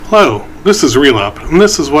Hello, this is Relop, and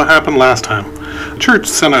this is what happened last time. The church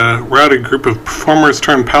sent a rowdy group of performers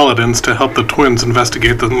turned paladins to help the twins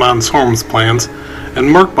investigate the Monsorum's plans,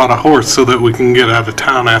 and Merc bought a horse so that we can get out of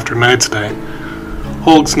town after Knight's Day.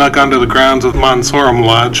 Hold snuck onto the grounds of the Monsorum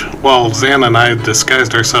Lodge, while Zan and I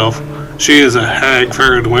disguised ourselves. She is a hag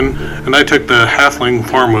Feridwin, and I took the halfling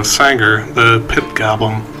form of Sanger, the pit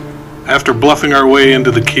goblin. After bluffing our way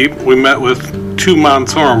into the keep, we met with two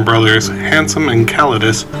Monsorum brothers, Handsome and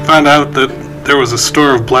Calidus, found out that there was a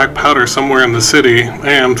store of black powder somewhere in the city,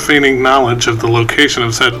 and feigning knowledge of the location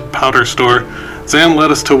of said powder store, Zan led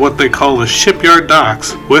us to what they call the shipyard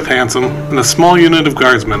docks, with Handsome and a small unit of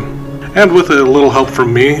guardsmen. And with a little help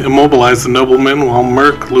from me, immobilized the noblemen while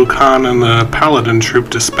Merc, Lucan, and the paladin troop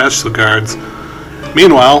dispatched the guards.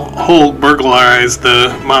 Meanwhile, Holt burglarized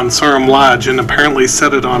the Monsorum Lodge and apparently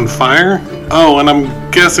set it on fire. Oh, and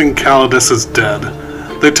I'm guessing Calidus is dead.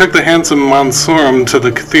 They took the handsome Monsorum to the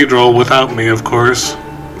cathedral without me, of course.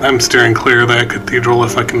 I'm steering clear of that cathedral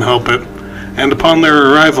if I can help it. And upon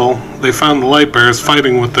their arrival, they found the Lightbearers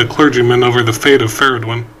fighting with the clergyman over the fate of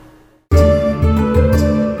Feridwin.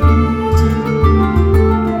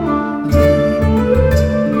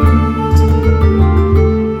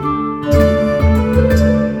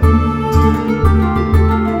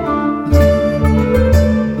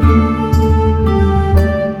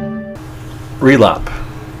 Relop.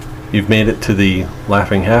 You've made it to the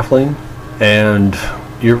Laughing Halfling, and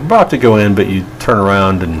you're about to go in, but you turn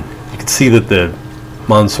around and you can see that the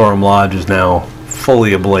Monsorum Lodge is now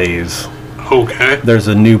fully ablaze. Okay. There's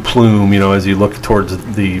a new plume, as you look towards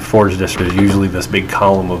the Forge District. There's usually this big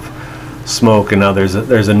column of smoke, and now there's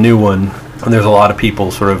a new one, and there's a lot of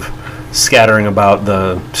people sort of scattering about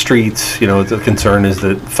the streets. The concern is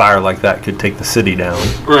that fire like that could take the city down.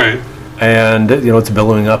 Right. And, it's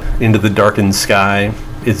billowing up into the darkened sky.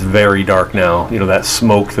 It's very dark now. That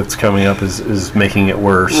smoke that's coming up is making it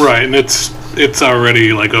worse. Right, and it's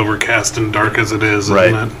already, overcast and dark as it is.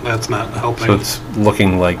 Right. And that's not helping. So it's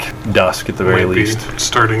looking like dusk at the very least. Might be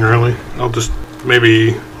starting early. I'll just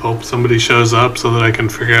maybe hope somebody shows up so that I can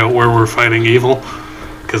figure out where we're fighting evil.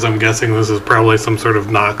 Because I'm guessing this is probably some sort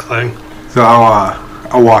of knock thing. So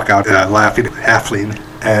I'll walk out laughing at Halfling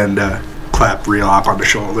and clap Relop on the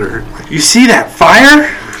shoulder. You see that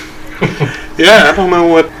fire? Yeah, I don't know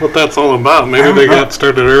what that's all about. Maybe they got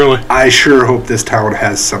started early. I sure hope this town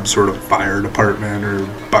has some sort of fire department or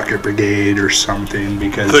bucket brigade or something,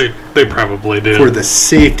 because they probably do. For the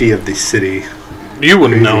safety of the city. You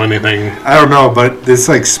wouldn't know anything. I don't know, but this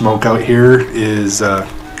smoke out here is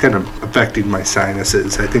kind of affecting my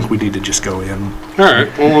sinuses. I think we need to just go in. All right,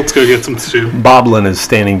 well, let's go get some stew. Boblin is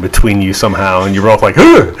standing between you somehow, and you're both like,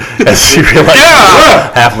 "Huh!" As you realize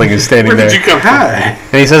Halfling is standing there. Where did you come from?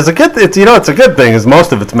 And he says, it's a good thing, is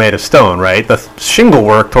most of it's made of stone, right? The shingle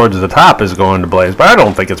work towards the top is going to blaze, but I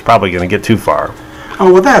don't think it's probably going to get too far."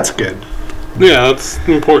 Oh, well, that's good. Yeah, that's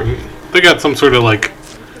important. They got some sort of,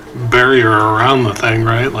 barrier around the thing,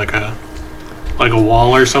 right? Like a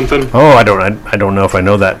wall or something? Oh, I don't know if I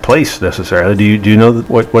know that place necessarily. Do you know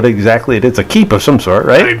what exactly it is? It's a keep of some sort,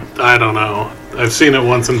 right? I don't know. I've seen it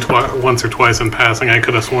once or twice in passing. I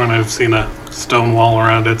could have sworn I've seen a stone wall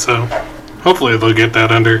around it, so hopefully they'll get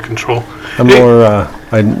that under control.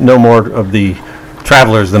 I know more of the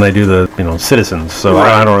travelers than I do the citizens, so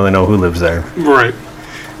right. I don't really know who lives there. Right.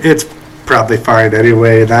 It's probably fine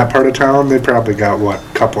anyway. In that part of town, they probably got a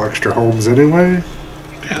couple extra homes anyway.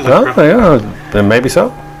 Then maybe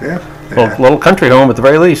so. Yeah. Well, little country home at the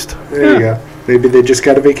very least. There you go. Maybe they just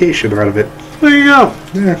got a vacation out of it. There you go.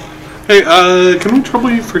 Yeah. Hey, can we trouble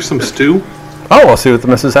you for some stew? Oh, we'll see what the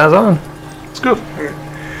missus has on. Let's go.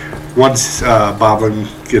 Right. Once Boblin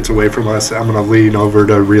gets away from us, I'm going to lean over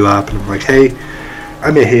to Relop and I'm like, "Hey,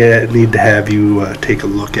 I may need to have you take a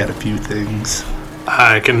look at a few things."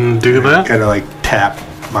 I can do that. Kind of tap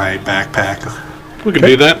my backpack. We can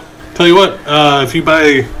do that. Tell you what, if you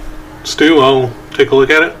buy stew, I'll take a look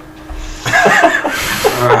at it.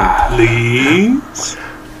 Please?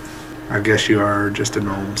 I guess you are just a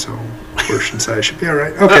gnome, so portion size should be all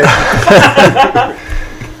right. Okay.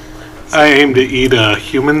 I aim to eat a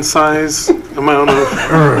human size amount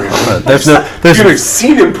of... There's You've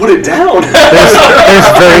seen him put it down.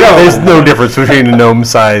 There's no difference between a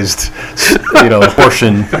gnome-sized,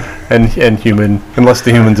 portion and human, unless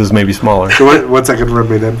the humans is maybe smaller. So what's that going to run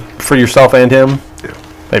me then? For yourself and him? Yeah.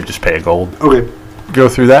 Maybe just pay a gold. Okay. Go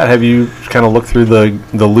through that. Have you kind of looked through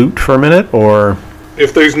the loot for a minute, or?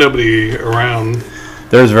 If there's nobody around.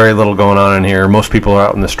 There's very little going on in here. Most people are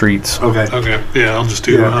out in the streets. Okay. Yeah, I'll just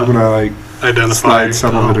do I'm going to identify. Slide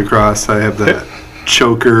some of it across. I have the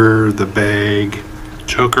choker, the bag.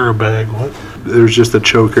 Choker, a bag, what? There's just a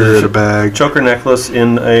choker in a bag. Choker necklace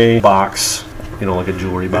in a box, like a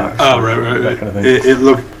jewelry box. Oh, right. That kind of thing. It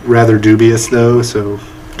looked rather dubious, though, so...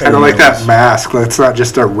 Kind of like that mask. Let's not just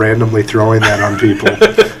start randomly throwing that on people.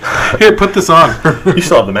 Here, put this on. You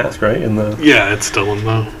still have the mask, right? Yeah, it's still in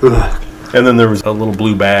the... Ugh. And then there was a little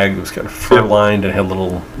blue bag that was kind of fur-lined and had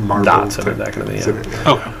little Marble dots in it, that kind of thing.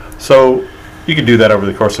 Yeah. Okay. So you could do that over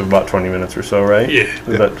the course of about 20 minutes or so, right? Yeah.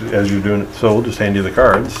 As you're doing it. So we'll just hand you the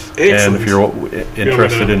cards. Excellent. And if you're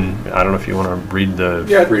interested in, I don't know if you want to read the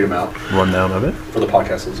Yeah, I'd read them out rundown of it. for the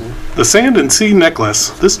podcast listener. The Sand and Sea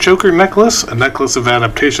Necklace. This choker necklace, a necklace of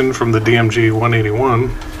adaptation from the DMG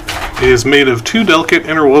 181, is made of two delicate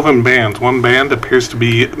interwoven bands. One band appears to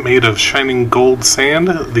be made of shining gold sand,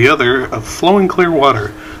 the other of flowing clear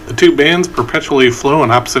water. The two bands perpetually flow in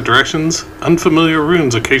opposite directions. Unfamiliar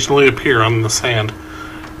runes occasionally appear on the sand.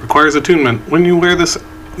 Requires attunement. When you wear this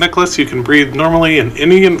necklace, you can breathe normally in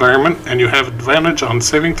any environment, and you have advantage on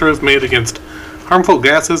saving throws made against harmful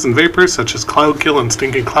gases and vapors such as cloud kill and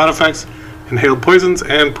stinking cloud effects, inhaled poisons,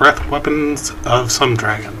 and breath weapons of some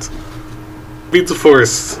dragons. Beats of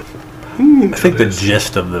Force. I think the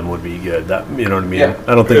gist of them would be good. That, you know what I mean? Yeah.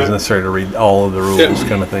 I don't think it's necessary to read all of the rules, Yeah.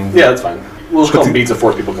 kind of thing. Yeah, that's fine. We'll just call them beats of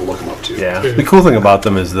force. People can look them up too. Yeah. The cool thing about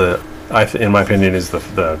them is in my opinion, is the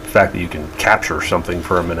fact that you can capture something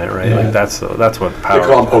for a minute, right? Yeah. Like that's what They power.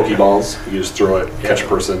 call them Pokeballs. You just throw it, catch a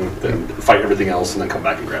person, then fight everything else, and then come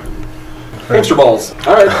back and grab them. Hamster balls.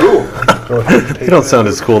 All right, cool. They don't sound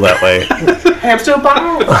as cool that way. Hamster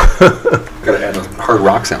balls. Gotta add a hard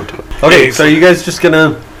rock sound to it. Okay, so are you guys just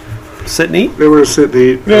gonna sit and eat? They were sitting to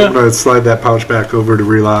eat. Yeah. I'm going to slide that pouch back over to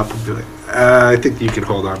Relop and be like, I think you can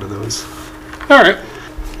hold on to those. All right.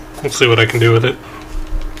 Let's see what I can do with it.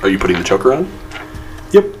 Are you putting the choker on?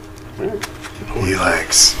 Yep. He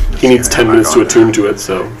likes. He needs 10 minutes to attune to it,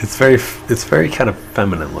 so. It's very kind of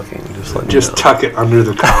feminine looking. Just tuck it under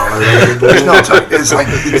the collar. There's no time. It's like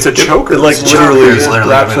It's a choker. like choker literally is literally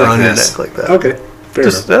wraps like around your this. neck like that. Okay. Fair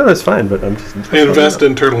Just enough. no, it's fine, but I'm just Invest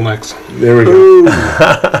in turtlenecks. There we go.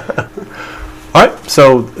 All right,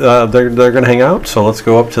 so they're going to hang out. So let's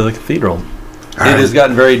go up to the cathedral. It has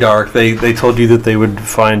gotten very dark. They told you that they would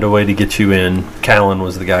find a way to get you in. Callan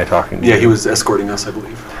was the guy talking to you. Yeah, he was escorting us, I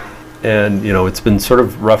believe. And it's been sort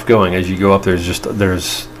of rough going as you go up. There's just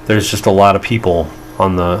a lot of people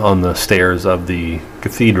on the stairs of the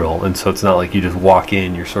cathedral, and so it's not like you just walk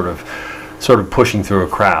in. You're sort of pushing through a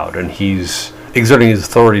crowd, and he's exerting his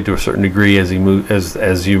authority to a certain degree as you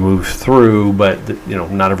move through. But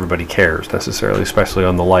not everybody cares necessarily, especially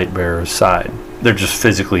on the light bearer's side. They're just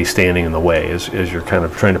physically standing in the way as you're kind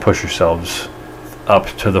of trying to push yourselves up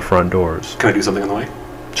to the front doors. Can I do something on the way?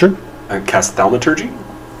 Sure. I cast Thaumaturgy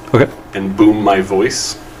Okay. and boom my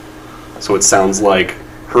voice. So it sounds like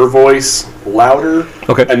her voice louder.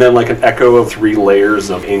 Okay. And then like an echo of 3 layers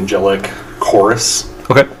of angelic chorus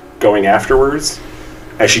Okay. going afterwards.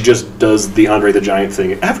 As she just does the Andre the Giant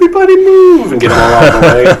thing. Everybody move! And get them all out of the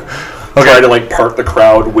way. Try to like part the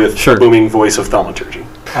crowd with Sure. the booming voice of Thaumaturgy.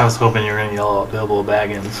 I was hoping you were going to yell out Bilbo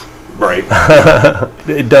Baggins. Right.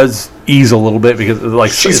 It does ease a little bit because like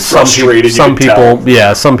She's some frustrated, you some can people tell.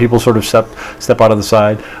 yeah, some people sort of step out of the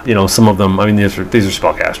side. Some of them, I mean, these are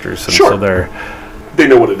spellcasters, and Sure. so they're They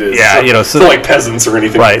know what it is. Yeah, so, so- it's not like peasants or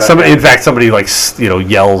anything right. like that. In fact, somebody like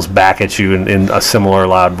yells back at you in a similar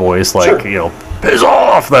loud voice, like Sure. piss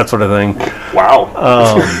off, that sort of thing. Wow.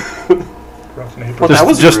 Well, that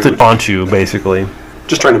was just to rude. taunt you, basically.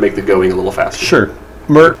 Just trying to make the going a little faster. Sure.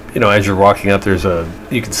 Merc, as you're walking up,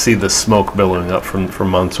 you can see the smoke billowing up from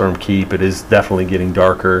Monsorm Keep. It is definitely getting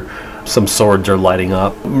darker. Some swords are lighting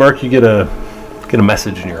up. Merc, you get a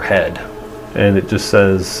message in your head, and it just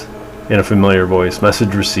says, in a familiar voice,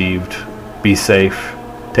 "Message received. Be safe.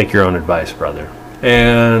 Take your own advice, brother."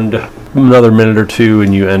 And another minute or two,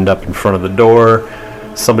 and you end up in front of the door.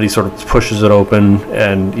 Somebody sort of pushes it open,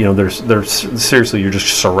 and there's seriously, you're just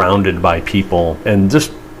surrounded by people, and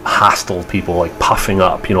just hostile people like puffing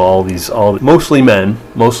up. All mostly men,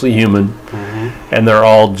 mostly human, and they're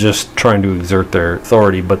all just trying to exert their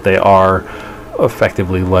authority, but they are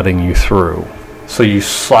effectively letting you through. So you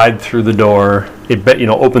slide through the door. It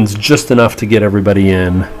opens just enough to get everybody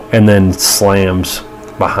in, and then slams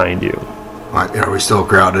behind you. Are we still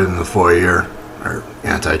crowded in the foyer or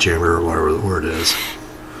antechamber or whatever the word is?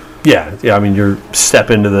 Yeah. I mean, you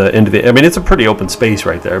step into the. I mean, it's a pretty open space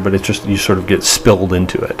right there, but it's just you sort of get spilled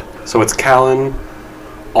into it. So it's Callan,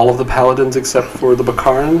 all of the paladins except for the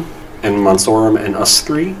Bakaran, and Monsorum and us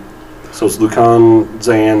 3. So it's Lucan,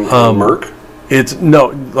 Zan, and Merc. It's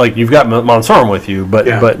no, like you've got Mansorum with you, but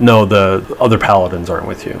Yeah. but no, the other paladins aren't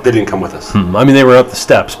with you. They didn't come with us. I mean, they were up the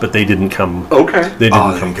steps, but they didn't come. Okay. They didn't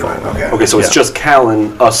Oh, come they didn't forward. okay. Okay, so it's Yeah. just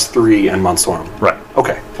Callan, us three, and Mansorum. Right.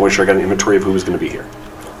 Okay. I'll make sure I got an inventory of who was going to be here.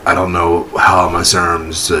 I don't know how my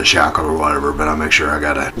serum's shackled or whatever, but I'll make sure I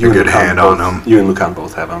got a You and good Lucan hand both, on them. You and Lucan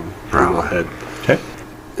both have them. Right. Go ahead. Okay.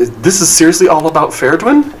 This is seriously all about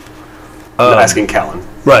Fairdwin? Asking Callan.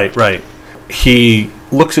 Right. He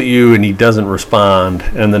looks at you and he doesn't respond,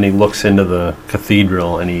 and then he looks into the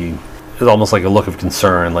cathedral and it's almost like a look of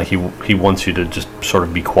concern, like he wants you to just sort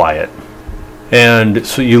of be quiet. And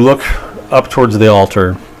so you look up towards the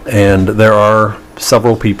altar, and there are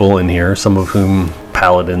several people in here, some of whom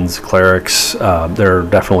paladins, clerics. There are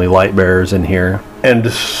definitely light bearers in here.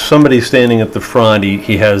 And somebody standing at the front,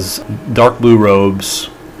 he has dark blue robes,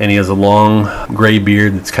 and he has a long gray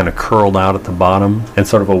beard that's kind of curled out at the bottom, and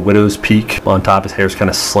sort of a widow's peak on top. His hair's kind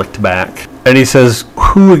of slicked back. And he says,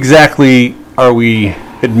 "Who exactly are we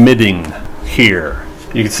admitting here?"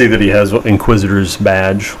 You can see that he has Inquisitor's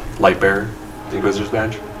badge. Lightbearer, the Inquisitor's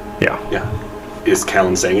badge. Yeah. Yeah. Is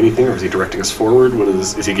Callan saying anything, or is he directing us forward? What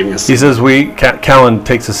is he giving us? He says, Callan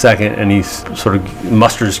takes a second, and he sort of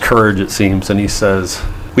musters courage, it seems, and he says,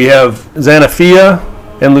 "We have Xanathia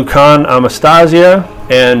and Lucan Amastasia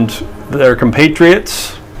and their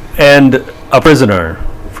compatriots, and a prisoner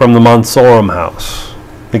from the Mansorum house."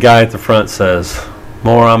 The guy at the front says,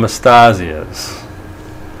 "More Amastasias.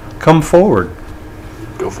 Come forward."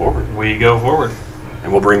 Go forward, We go forward.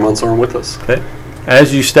 and we'll bring Mansorum with us. Okay.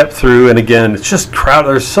 As you step through, and again, it's just crowd.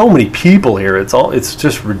 There's so many people here. It's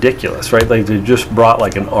just ridiculous, right? Like they just brought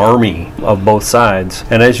like an army of both sides.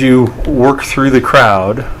 And as you work through the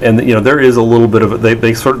crowd, and there is a little bit of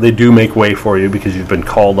they do make way for you because you've been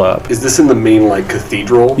called up. Is this in the main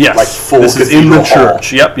cathedral? Yes, Like full this is in the cathedral hall?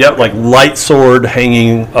 church. Yep, like light sword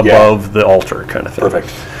hanging above the altar, kind of thing.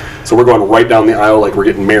 Perfect. So we're going right down the aisle like we're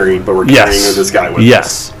getting married, but we're carrying this guy with us.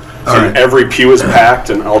 Yes. So every pew is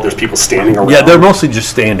packed, and there's people standing around. Yeah, they're mostly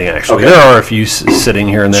just standing, actually. Okay. There are a few sitting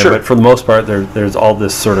here and there, Sure. but for the most part, there's all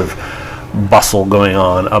this sort of bustle going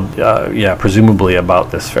on, presumably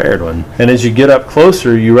about this Fairdwin. And as you get up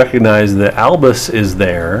closer, you recognize that Albus is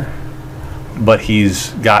there, but he's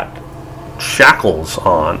got shackles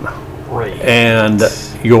on. Great. And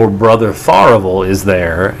your brother Tharavel is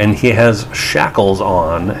there, and he has shackles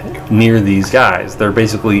on near these guys. They're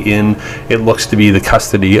basically it looks to be the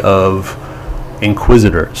custody of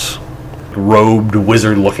Inquisitors, robed,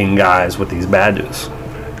 wizard-looking guys with these badges.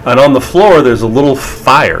 And on the floor, there's a little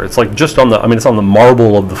fire. It's like just it's on the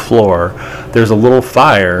marble of the floor. There's a little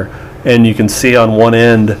fire, and you can see on one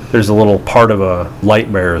end, there's a little part of a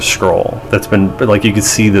Lightbearer's scroll that's been, like you can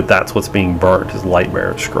see that's what's being burnt, is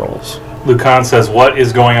Lightbearer's scrolls. Lucan says, "What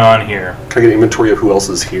is going on here?" Can I get an inventory of who else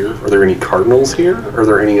is here? Are there any cardinals here? Are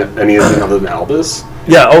there anything other than Albus?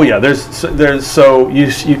 Yeah, oh yeah, so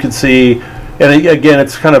you can see, and again,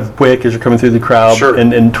 it's kind of quick as you're coming through the crowd, Sure.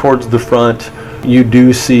 and towards the front, you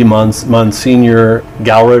do see Monsignor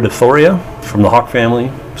Galred of Thoria from the Hawk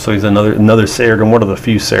family. So he's another Saradan, one of the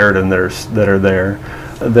few Saradan that are there.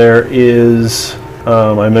 There is,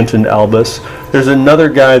 I mentioned Albus. There's another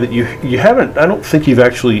guy that you haven't, I don't think you've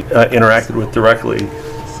actually interacted with directly,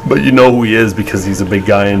 but you know who he is because he's a big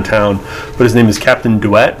guy in town. But his name is Captain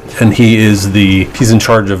Duet, and he's in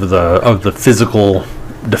charge of the physical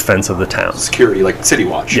defense of the town. Security, like City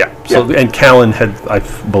Watch. Yeah. So and Callan had, I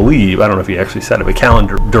believe, I don't know if he actually said it, but Callan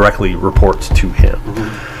directly reports to him.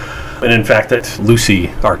 Mm-hmm. And in fact, that Lucy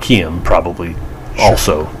Archeum probably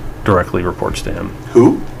also directly reports to him.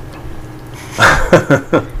 Who?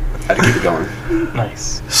 Had to keep it going.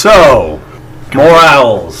 Nice. So,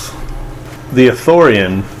 Morals, the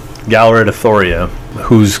Athorian, Galred of Thoria,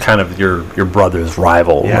 who's kind of your brother's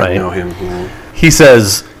rival, Yeah, right? I know him. Yeah. He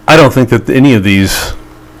says, "I don't think that any of these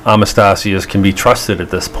Amastasias can be trusted at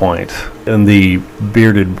this point." And the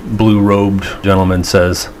bearded, blue-robed gentleman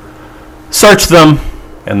says, "Search them!"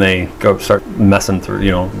 And they go start messing through,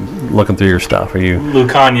 looking through your stuff.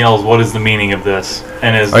 Lucan yells, "What is the meaning of this?"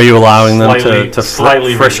 And is Are you allowing them to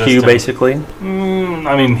slightly frisk you, resistant. basically?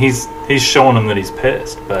 I mean, he's showing him that he's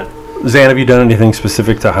pissed, but Zan, have you done anything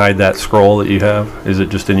specific to hide that scroll that you have? Is it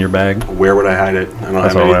just in your bag? Where would I hide it?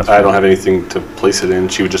 That's what I'm asking. I don't have anything to place it in.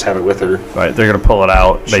 She would just have it with her. Right, they're going to pull it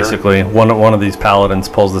out, Sure. basically. One of these paladins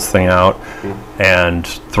pulls this thing out and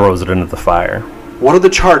throws it into the fire. What are the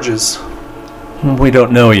charges? We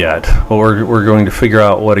don't know yet, but we're going to figure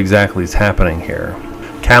out what exactly is happening here.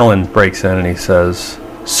 Callan breaks in and he says,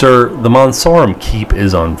 "Sir, the Mansorum keep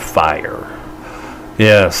is on fire."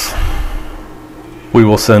 "Yes. We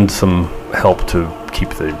will send some help to keep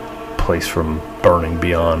the place from burning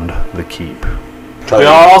beyond the keep. We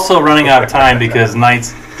are also running out of time because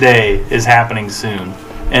Night's Day is happening soon.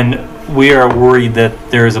 And we are worried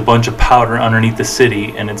that there is a bunch of powder underneath the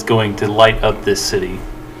city and it's going to light up this city.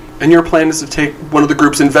 And your plan is to take one of the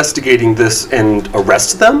groups investigating this and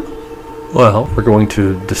arrest them? Well, we're going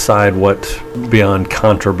to decide what beyond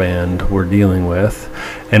contraband we're dealing with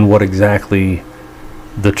and what exactly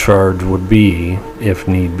the charge would be if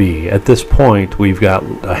need be. At this point, we've got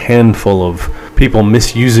a handful of people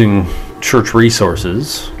misusing church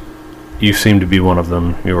resources. You seem to be one of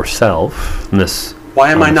them yourself.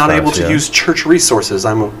 Why am I not able to use church resources?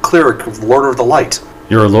 I'm a cleric of the Order of the Light.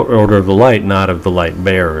 You're a Order of the Light, not of the Light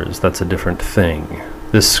Bearers. That's a different thing.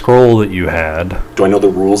 This scroll that you had... Do I know the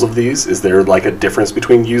rules of these? Is there like a difference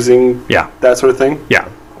between using that sort of thing?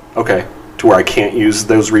 Yeah. Okay. To where I can't use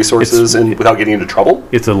those resources without getting into trouble?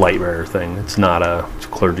 It's a Light Bearer thing. It's not a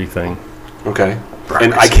clergy thing. Okay.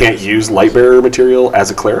 And I can't use Light Bearer material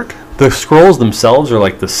as a cleric? The scrolls themselves are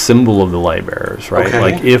like the symbol of the light bearers, right? Okay.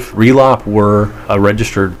 Like if Relop were a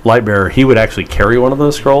registered light bearer, he would actually carry one of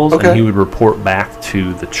those scrolls and he would report back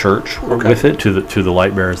to the church with it, to the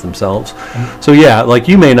light bearers themselves. So yeah, like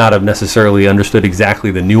you may not have necessarily understood exactly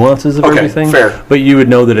the nuances of everything, fair. but you would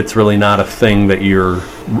know that it's really not a thing that your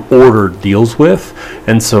order deals with.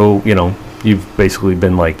 And so, you've basically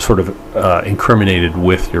been like sort of incriminated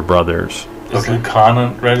with your brothers. Is Lucan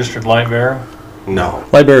a registered light bearer? No.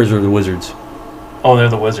 Light bearers are the wizards. Oh, they're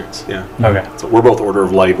the wizards. Yeah. Okay. So we're both Order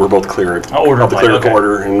of Light. We're both cleric. Order of the Light, clerical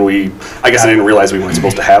order, and I guess I didn't realize we weren't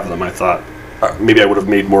supposed to have them. I thought maybe I would have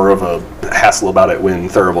made more of a hassle about it when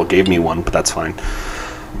Thurival gave me one, but that's fine.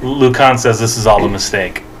 Lucan says this is all a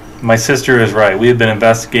mistake. My sister is right. We have been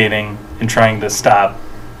investigating and trying to stop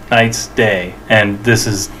Night's Day, and this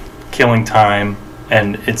is killing time,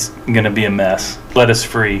 and it's going to be a mess. Let us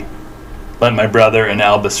free. Let my brother and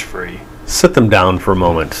Albus free. Sit them down for a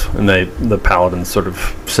moment, and the paladins sort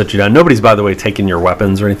of sit you down. Nobody's, by the way, taking your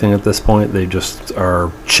weapons or anything at this point. They just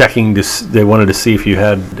are checking. They wanted to see if you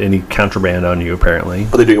had any contraband on you, apparently.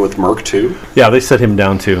 Are they doing it with Merc, too? Yeah, they sit him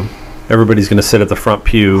down, too. Everybody's going to sit at the front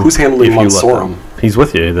pew. Who's handling Monsorum? He's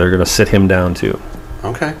with you. They're going to sit him down, too.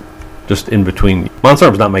 Okay. Just in between.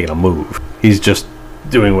 Monsorum's not making a move. He's just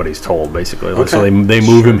doing what he's told, basically. Okay. So they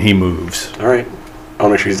move him, he moves. All right. I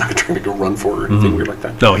want to make sure he's not going to try to go run for it or anything weird like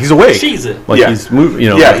that. No, he's awake. She's it. Like he's moving,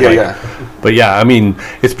 Yeah. But yeah, I mean,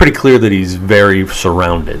 it's pretty clear that he's very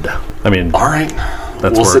surrounded. I mean, all right.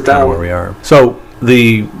 We'll sit down where we are. So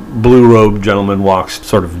the blue-robed gentleman walks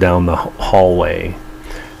sort of down the hallway,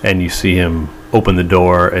 and you see him open the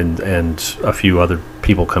door, and a few other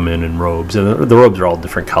people come in robes, and the robes are all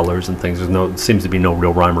different colors and things. Seems to be no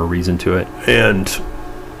real rhyme or reason to it, and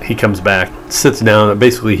he comes back, sits down.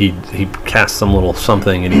 Basically, he casts some little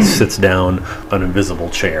something, and he sits down an invisible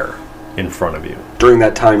chair in front of you. During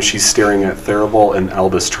that time, she's staring at Thurival and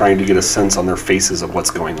Albus, trying to get a sense on their faces of what's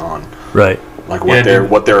going on. Right. Like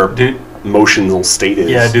what their emotional state is.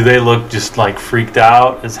 Yeah. Do they look just like freaked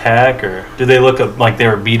out as heck, or do they look like they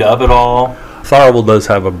were beat up at all? Thurival does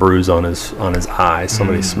have a bruise on his eye.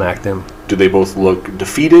 Somebody smacked him. Do they both look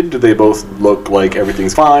defeated? Do they both look like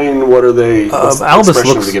everything's fine? What are they?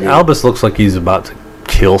 Albus looks like he's about to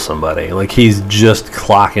kill somebody. Like he's just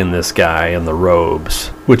clocking this guy in the robes,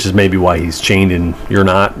 which is maybe why he's chained and you're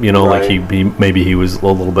not. Right. Like maybe he was a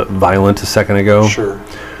little bit violent a second ago. Sure.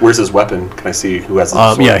 Where's his weapon? Can I see who has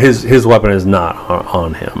the sword? Yeah, his weapon is not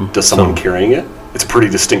on him. Does someone carrying it? It's a pretty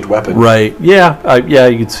distinct weapon. Right. Yeah.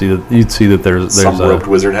 You'd see that there's some roped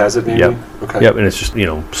wizard has it. Maybe. Yep. Okay. Yep. And it's just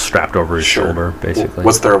strapped over his shoulder, basically.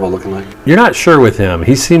 What's Thurival looking like? You're not sure with him.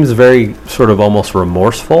 He seems very sort of almost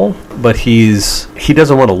remorseful, but he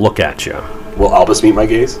doesn't want to look at you. Will Albus meet my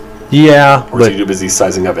gaze? Yeah, or is he too busy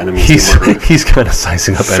sizing up enemies? He's kind of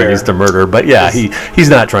sizing up enemies to murder, but yeah, he's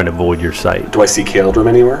not trying to avoid your sight. Do I see Caldrum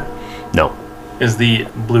anywhere? No. Is the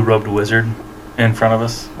blue-robed wizard in front of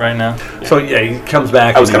us right now? Yeah. So yeah, he comes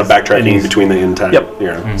back. I was kind of backtracking between the end time. Yep.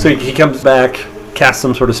 Mm-hmm. So he comes back, casts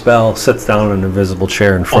some sort of spell, sits down in an invisible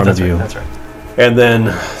chair in front of you. That's right. And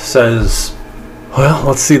then says, "Well,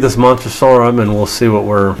 let's see this Montesorum, and we'll see what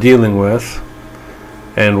we're dealing with,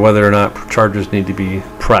 and whether or not charges need to be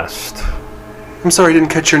pressed." I'm sorry, I didn't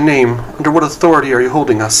catch your name. Under what authority are you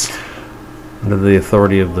holding us? Under the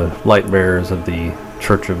authority of the light bearers of the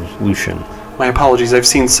Church of Lucian. My apologies. I've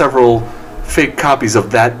seen several fake copies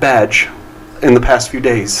of that badge in the past few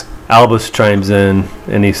days. Albus chimes in,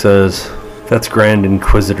 and he says, "That's Grand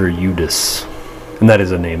Inquisitor Eudes." And that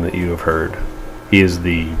is a name that you have heard. He is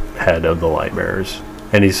the head of the light bearers.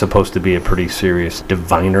 And he's supposed to be a pretty serious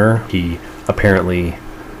diviner. He apparently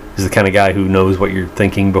is the kind of guy who knows what you're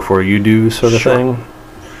thinking before you do, sort of thing.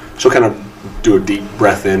 She'll kind of do a deep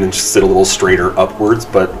breath in and sit a little straighter upwards,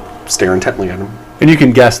 but stare intently at him. And you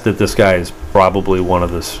can guess that this guy is probably one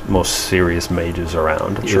of the most serious mages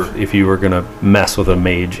around. Sure. If you were going to mess with a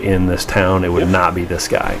mage in this town, it would not be this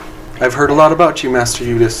guy. I've heard a lot about you, Master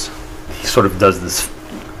Eudes. He sort of does this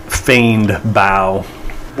feigned bow.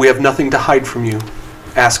 We have nothing to hide from you.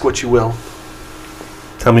 Ask what you will.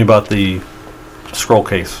 Tell me about the scroll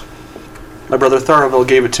case. My brother Tharavel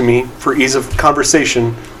gave it to me for ease of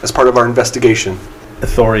conversation as part of our investigation.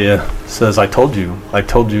 Thoria says, I told you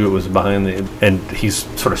it was behind the... And he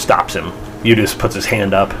sort of stops him. Eudes puts his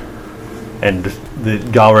hand up, and the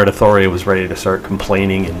Galred Thoria was ready to start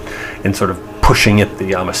complaining and sort of pushing at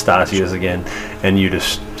the Amastasias again. And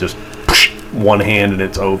Eudes just one hand and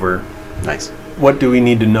it's over. Nice. What do we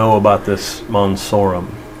need to know about this Monsorum?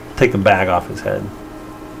 Take the bag off his head.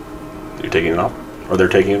 You're taking it off? Or they're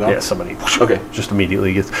taking it off? Yeah, somebody Okay. just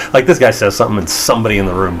immediately gets... Like, this guy says something and somebody in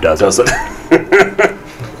the room does it.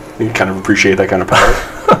 You kind of appreciate that kind of power.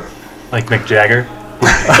 Like Mick Jagger?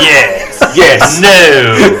 Yes. Yes.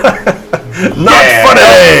 No. Not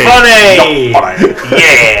funny! Not funny.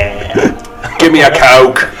 Yeah. Give me a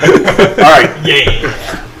Coke. All right.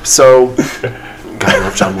 Yeah. So, God, I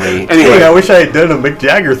love John Wayne. Hey, I Anyway, wish I had done a Mick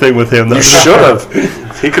Jagger thing with him. you should have.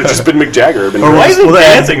 He could have just been Mick Jagger. Been Why is he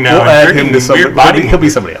dancing now? We'll add him Freaking to somebody. weird body He'll be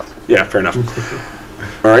somebody else. Yeah, fair enough.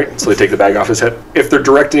 All right, so they take the bag off his head. If they're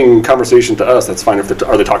directing conversation to us, that's fine. If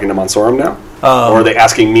are they talking to Mansorum now? Or are they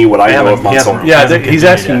asking me what I know of he hasn't- Mansorum? Yeah, Hasn't he's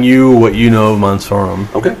continued asking yet. you what you know of Monsorum.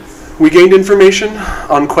 Okay. We gained information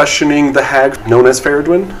on questioning the hag known as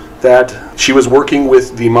Faradwin, that she was working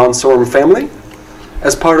with the Monsorum family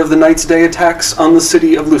as part of the Knight's Day attacks on the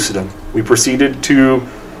city of Lucidum. We proceeded to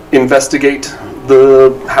investigate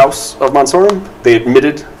the house of Monsorum. They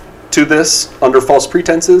admitted to this under false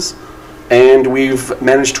pretenses, and we've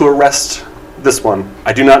managed to arrest this one.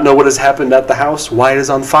 I do not know what has happened at the house, why it is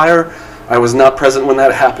on fire. I was not present when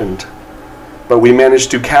that happened. But we managed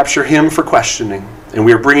to capture him for questioning, and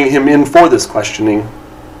we are bringing him in for this questioning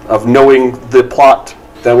of knowing the plot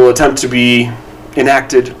that will attempt to be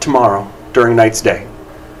enacted tomorrow during Knight's Day.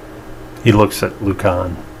 He looks at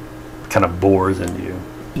Lucan, kind of bores into you.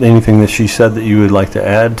 Anything that she said that you would like to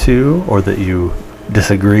add to, or that you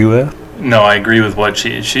disagree with? No, I agree with what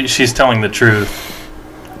she's telling the truth.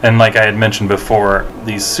 And like I had mentioned before,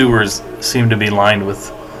 these sewers seem to be lined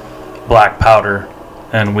with black powder,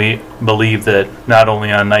 and we believe that not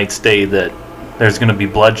only on Knight's Day that there's going to be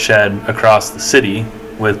bloodshed across the city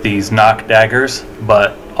with these knock daggers,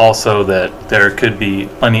 but also that there could be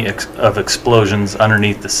plenty of explosions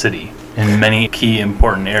underneath the city in many key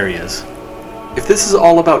important areas. If this is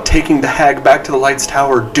all about taking the hag back to the Lights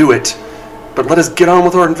Tower, do it. But let us get on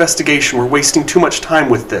with our investigation. We're wasting too much time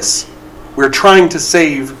with this. We're trying to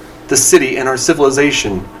save the city and our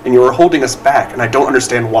civilization, and you are holding us back, and I don't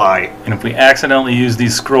understand why. And if we accidentally use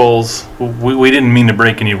these scrolls, we didn't mean to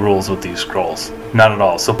break any rules with these scrolls. Not at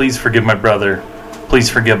all. So please forgive my brother. Please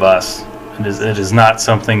forgive us. It is not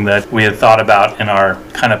something that we had thought about in our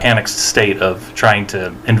kind of panicked state of trying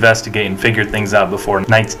to investigate and figure things out before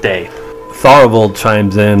Knight's Day. Thorvald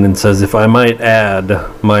chimes in and says, if I might add,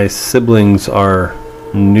 my siblings are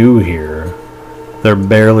new here. They're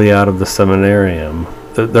barely out of the seminarium.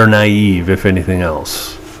 They're naive, if anything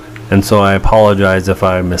else. And so I apologize if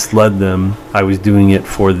I misled them. I was doing it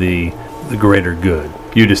for the greater good.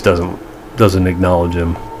 Eudes doesn't acknowledge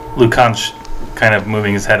him. Lucan's kind of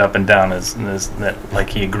moving his head up and down as that, like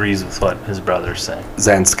he agrees with what his brother's saying.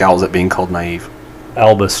 Zan scowls at being called naive.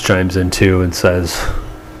 Albus chimes in too and says,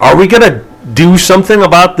 are we going to do something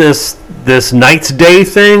about this Knight's Day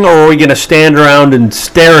thing, or are we going to stand around and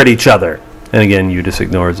stare at each other? And again, Eudes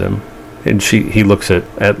ignores him. And he looks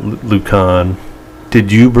at Lucan.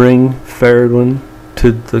 Did you bring Faradwin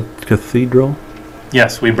to the cathedral?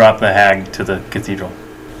 Yes, we brought the hag to the cathedral.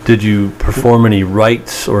 Did you perform any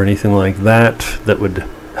rites or anything like that would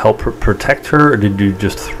help her protect her, or did you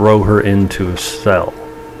just throw her into a cell?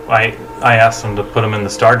 I asked him to put him in the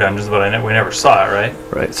Star Dungeons, but we never saw it,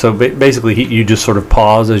 right? Right. So basically, you just sort of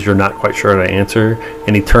pause as you're not quite sure how to answer,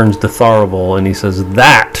 and he turns to Tharavel and he says,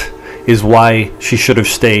 that is why she should have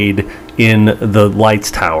stayed in the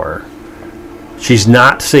Lights Tower. She's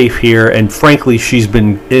not safe here, and frankly, she's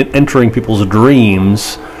been entering people's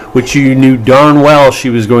dreams, which you knew darn well she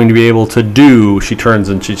was going to be able to do. She turns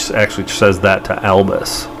and she actually says that to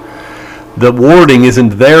Albus. The warding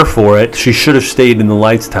isn't there for it. She should have stayed in the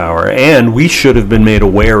Lights Tower, and we should have been made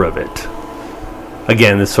aware of it.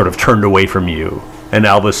 Again, this sort of turned away from you, and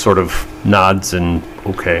Albus sort of nods and,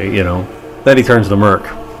 okay, Then he turns to Merc.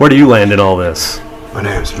 Where do you land in all this? My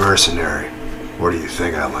name's Mercenary. Where do you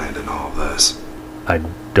think I land in all this? I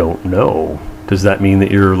don't know. Does that mean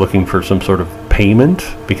that you're looking for some sort of payment?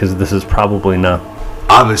 Because this is probably not...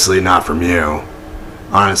 Obviously not from you.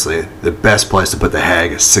 Honestly, the best place to put the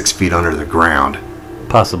hag is 6 feet under the ground.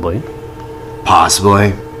 Possibly.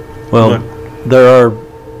 Possibly. Well, there are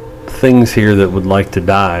things here that would like to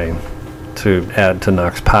die to add to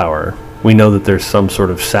Nox's power. We know that there's some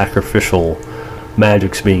sort of sacrificial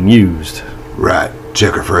magics being used. Right.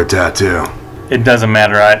 Check her for a tattoo. It doesn't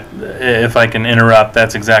matter. If I can interrupt,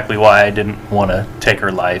 that's exactly why I didn't want to take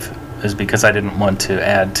her life, is because I didn't want to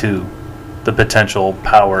add to the potential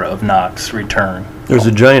power of Nox's return. There's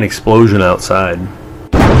a giant explosion outside.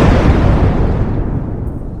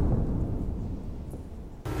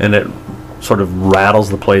 And it sort of rattles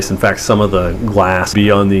the place. In fact, some of the glass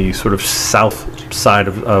beyond the sort of south side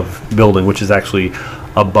of building, which is actually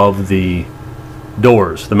above the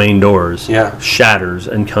doors, the main doors, shatters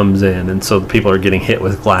and comes in, and so the people are getting hit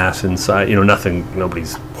with glass inside.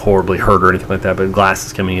 Nobody's horribly hurt or anything like that, but glass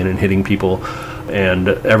is coming in and hitting people, and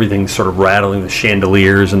everything's sort of rattling, the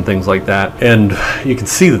chandeliers and things like that. And you can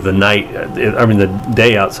see that the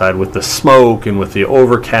day outside with the smoke and with the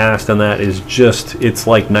overcast and that is just, it's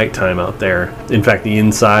like nighttime out there. In fact, the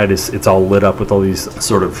inside it's all lit up with all these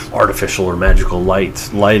sort of artificial or magical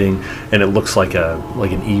lighting, and it looks like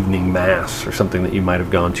an evening mass or something that you might have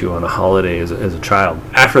gone to on a holiday as a child.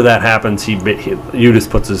 After that happens, Eudes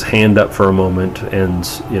puts his hand up for a moment and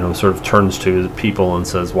sort of turns to the people and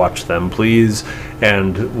says, "Watch them, please."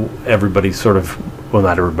 And everybody sort of, well,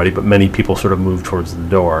 not everybody, but many people sort of move towards the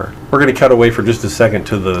door. We're going to cut away for just a second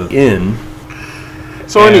to the inn.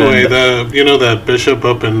 So anyway, that bishop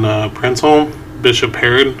up in Princeholm, Bishop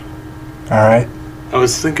Herod. All right. I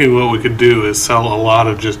was thinking what we could do is sell a lot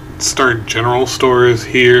of start general stores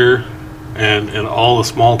here and in all the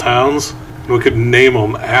small towns. We could name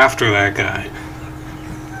them after that guy.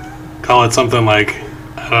 Call it something like,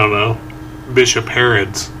 I don't know, Bishop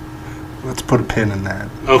Herod's. Let's put a pin in that.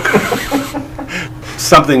 Okay.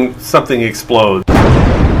 Something explodes.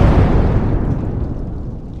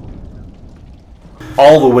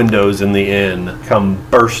 All the windows in the inn come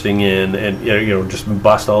bursting in, and just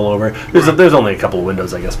bust all over. There's only a couple of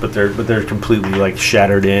windows, I guess, but they're completely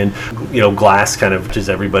shattered in. Glass kind of just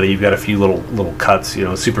everybody. You've got a few little cuts,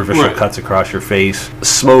 superficial cuts across your face.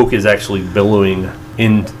 Smoke is actually billowing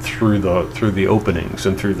in through the openings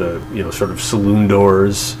and through the sort of saloon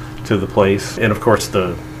doors to the place, and of course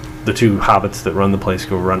the two hobbits that run the place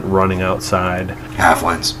go running outside.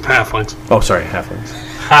 Halflings. Oh, sorry, halflings.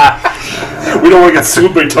 We don't want to get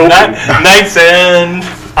super token. Knights and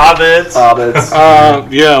hobbits.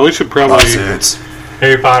 Yeah, we should probably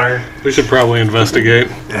Harry Potter. We should probably investigate.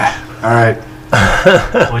 Yeah. All right.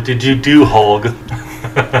 What did you do, Holg?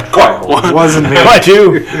 Quiet. It wasn't me. Why'd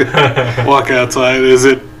you walk outside? Does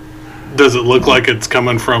it look like it's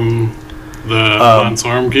coming from the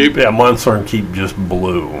Monsorm Keep? Yeah, Monsorm Keep just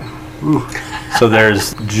blew. So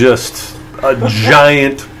there's just a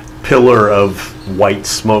giant pillar of white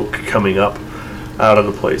smoke coming up out of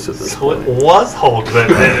the place at this point. It was Hulk that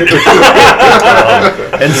did it.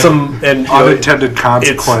 and Unintended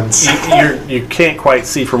consequence. You can't quite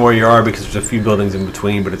see from where you are because there's a few buildings in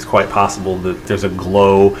between, but it's quite possible that there's a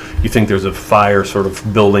glow. You think there's a fire sort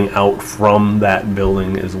of building out from that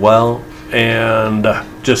building as well. And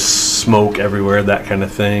just smoke everywhere, that kind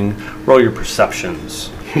of thing. Roll your perceptions.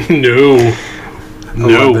 No.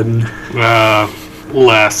 11.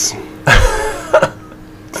 Less.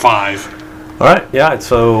 5. All right, yeah.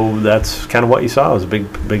 So that's kind of what you saw. It was a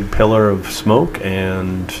big pillar of smoke,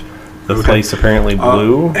 and the place apparently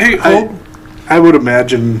blew. Hey, I would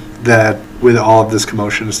imagine that with all of this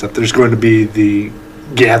commotion and stuff, there's going to be the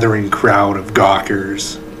gathering crowd of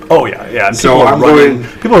gawkers. Oh yeah. And so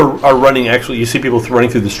people are running. Actually, you see people running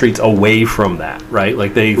through the streets away from that, right?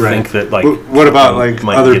 Like they think that What about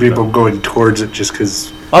other people them. going towards it just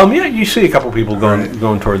because? Yeah, you see a couple people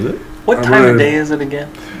going towards it. What time of day is it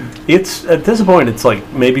again? It's at this point it's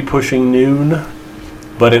maybe pushing noon,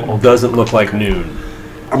 but it doesn't look like noon.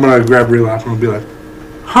 I'm gonna grab Relap and be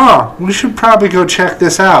like, we should probably go check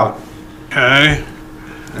this out. Okay.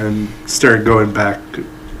 And start going back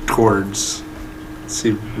towards,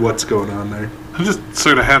 see what's going on there. I just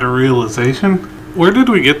sort of had a realization. Where did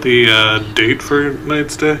we get the date for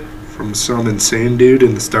Knight's Day? From some insane dude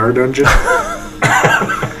in the Star Dungeon.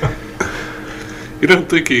 You don't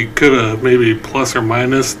think he could have maybe plus or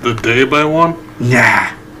minus the day by one?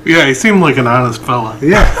 Nah. Yeah, he seemed like an honest fella.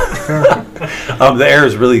 Yeah. The air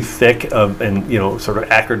is really thick and sort of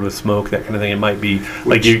acrid with smoke, that kind of thing. It might be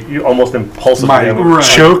like you almost impulsively. My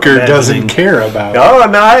choker doesn't care about it. Oh,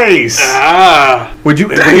 nice. Would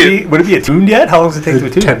it be attuned yet? How long does it take to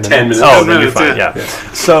attune? 10 minutes. Oh, then you're fine. Yeah.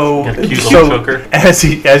 So choker. as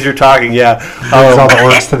you're talking, all the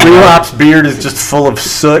orcs to the Relop's beard is just full of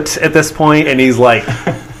soot at this point, and he's like,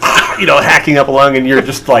 hacking up along, and you're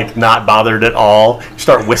just like not bothered at all. You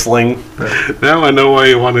start whistling. Now I know why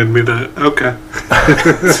you wanted me to. Okay.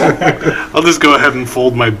 I'll just go ahead and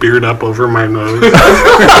fold my beard up over my nose.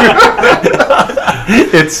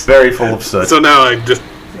 It's very full of soot. So now I just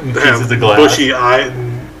have of glass. bushy eye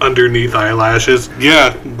underneath eyelashes.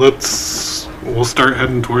 Yeah, we'll start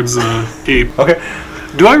heading towards the keep. Okay.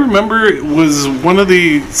 Do I remember, was one of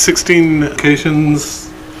the 16 locations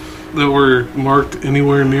that were marked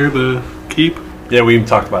anywhere near the keep? Yeah, we even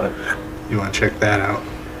talked about it. You want to check that out?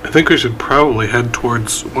 I think we should probably head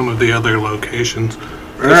towards one of the other locations.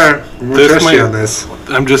 All right, we'll trust you on this.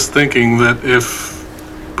 I'm just thinking that if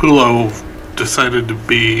Pulo decided to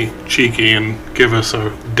be cheeky and give us a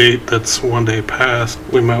date that's one day past,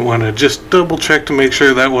 we might want to just double check to make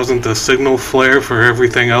sure that wasn't the signal flare for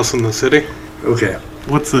everything else in the city. Okay.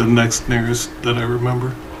 What's the next nearest that I remember?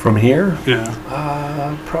 From here?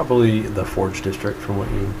 Yeah. Probably the Forge District from what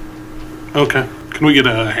you... Okay. Can we get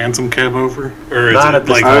a handsome cab over? Or is Not it at this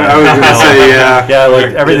like... time. I was going to say, yeah. Yeah,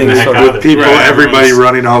 like everything's sort of... With people, Right, everybody everyone's-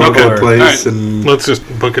 running all over Okay. the place. All right. And Let's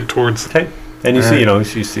just book it towards... Okay. And you see,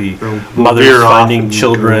 you see We'll mothers veer off finding and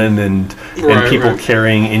children and Right, people right.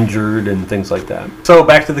 carrying injured and things like that. So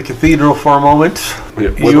back to the cathedral for a moment. Yeah,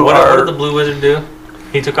 What did the blue wizard do?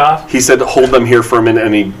 He took off? He said hold them here for a minute,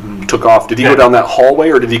 and he took off. Did he go down that hallway,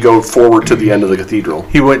 or did he go forward to the end of the cathedral?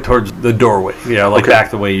 He went towards the doorway, like Okay.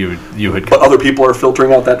 back the way you had But come. other people are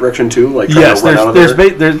filtering out that direction too, like trying Yes, to run out of there's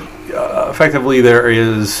there? effectively there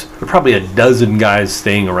is probably a dozen guys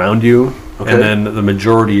staying around you, Okay. and then the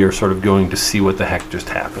majority are sort of going to see what the heck just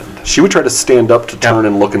happened. She would try to stand up to turn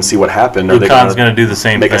and look and see what happened. Are they Lucan's going going to do the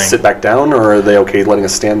same make thing. us sit back down, or are they okay letting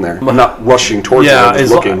us stand there? I'm not rushing towards them,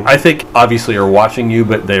 just looking. I think obviously are watching you,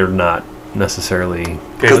 but they're not necessarily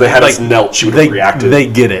Because they had us like, knelt, she would have reacted. They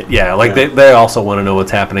get it, yeah. Like Yeah. they also want to know what's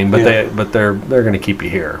happening, but Yeah. they're going to keep you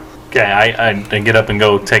here. Okay, I get up and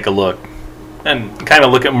go take a look. And kind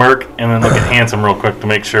of look at Merc and then look at Handsome real quick to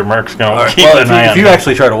make sure Merc's going to keep Well, an eye if on you me.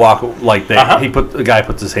 actually try to walk like that, Uh-huh. the guy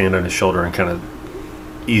puts his hand on his shoulder and kind of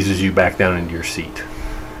eases you back down into your seat.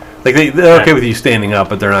 Like they're okay with you standing up,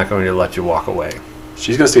 but they're not going to let you walk away.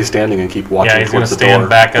 She's going to stay standing and keep walking Yeah, he's going towards to the door. stand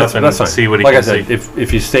back up and fine. see what he like can I said, see.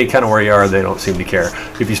 if you stay kind of where you are, they don't seem to care.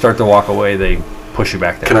 If you start to walk away, they push you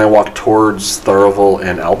back down. Can I walk towards Thurival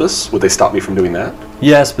and Albus? Would they stop me from doing that?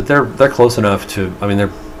 Yes, but they're close enough to. I mean,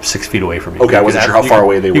 they're 6 feet away from you. Okay, I You wasn't could sure how far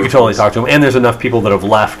away they You were could totally from us. talk to them, and there's enough people that have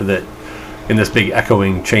left that in this big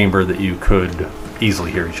echoing chamber that you could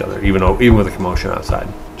easily hear each other, even with a commotion outside.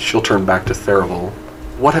 She'll turn back to Thurival.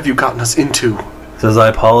 What have you gotten us into? Says, I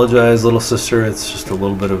apologize, little sister. It's just a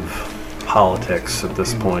little bit of politics at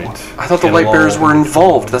this point. I thought the Get Lightbearers along. were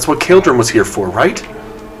involved. That's what Kaldrum was here for, right?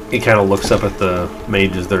 He kind of looks up at the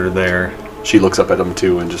mages that are there. She looks up at him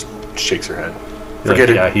too and just shakes her head. Like, Forget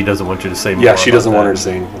it. yeah, he doesn't want you to say more. Yeah, she about doesn't that. want her to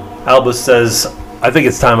say anything. Albus says, I think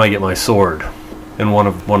it's time I get my sword. And one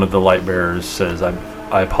of the light bearers says,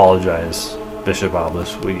 I apologize, Bishop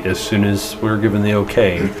Albus. As soon as we're given the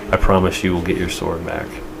okay, I promise you will get your sword back.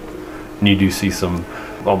 And you do see some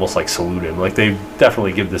almost like salute him. Like they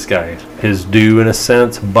definitely give this guy his due in a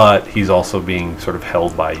sense, but he's also being sort of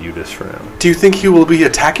held by Eudes for now. Do you think he will be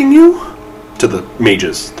attacking you? To the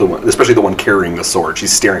mages, especially the one carrying the sword.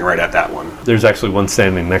 She's staring right at that one. There's actually one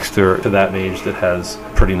standing next to that mage that has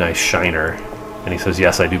a pretty nice shiner. And he says,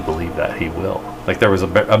 yes, I do believe that he will. Like there was a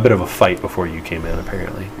bit of a fight before you came in,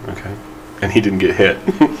 apparently. Okay. And he didn't get hit.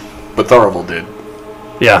 But Thurival did.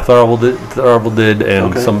 Yeah, Thurival did,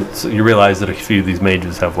 and Okay. so you realize that a few of these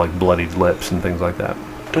mages have like bloodied lips and things like that.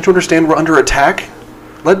 Don't you understand we're under attack?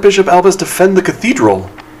 Let Bishop Albus defend the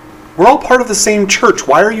cathedral. We're all part of the same church.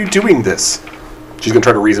 Why are you doing this? She's going to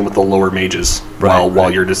try to reason with the lower mages while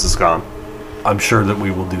Eudes is gone. I'm sure that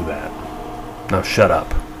we will do that. Now shut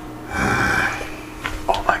up.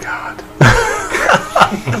 Oh my god.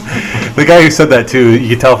 The guy who said that too, you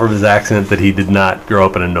could tell from his accent that he did not grow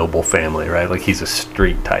up in a noble family, right? Like he's a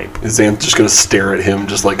street type. Is Xanth just going to stare at him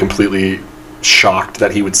just like completely shocked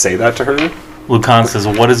that he would say that to her? Lucan says,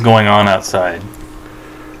 what is going on outside?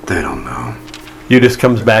 They don't know. Eudes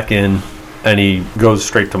comes back in, and he goes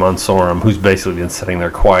straight to Monsorum, who's basically been sitting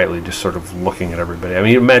there quietly, just sort of looking at everybody. I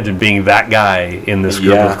mean, imagine being that guy in this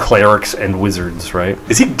group Yeah. of clerics and wizards, right?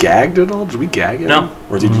 Is he gagged at all? Did we gag him? No.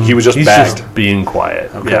 Or is he was just He's bagged? just being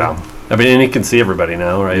quiet. Okay. Yeah. I mean, and he can see everybody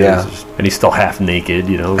now, right? Yeah. And he's still half naked,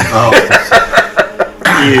 you know.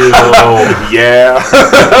 Yeah.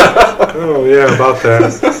 Oh, yeah, about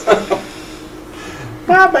that.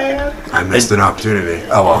 Not bad. I missed an opportunity.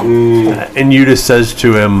 Oh, well. And Eudes says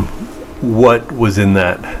to him, what was in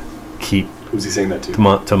that keep Who's he saying that to? to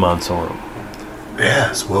Monsorum?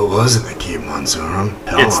 Yes, what was it that keep Monsorum?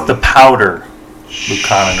 It's the powder,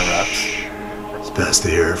 Lucan interrupts. It's best to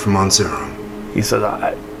hear it from Monsorum. He said,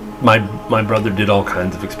 my brother did all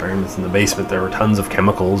kinds of experiments in the basement. There were tons of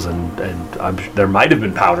chemicals, and there might have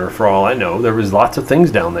been powder for all I know. There was lots of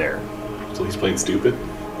things down there. So he's playing stupid?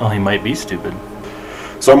 Well, he might be stupid.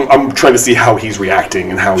 So I'm trying to see how he's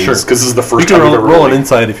reacting and how he's... Sure. Because this is the You first can time we've ever roll an really-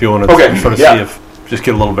 insight if you want to Okay, sort of yeah. see if... Just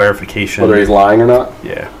get a little verification. Whether he's lying or not.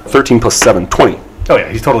 Yeah. 13 plus 7, 20. Oh, yeah,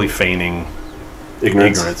 he's totally feigning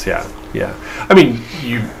Ignorance. yeah. I mean,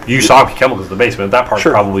 you saw chemicals in the basement. That part's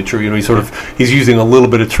Sure. probably true. You know, he's using a little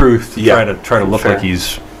bit of truth to Yeah. try to look Fair. like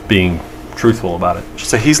he's being truthful about it.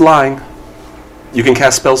 Just say he's lying. You can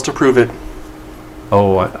cast spells to prove it.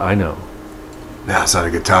 Oh, I know. Now's not a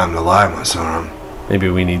good time to lie, Monsorum. Maybe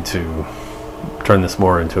we need to turn this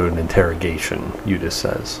more into an interrogation, Eudes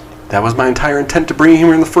says. That was my entire intent to bring him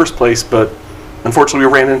here in the first place, but unfortunately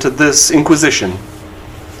we ran into this inquisition.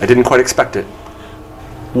 I didn't quite expect it.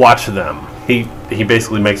 Watch them. He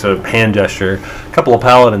basically makes a hand gesture. A couple of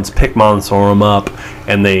paladins pick Monsorum up,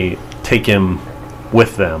 and they take him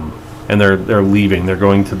with them. And they're leaving. They're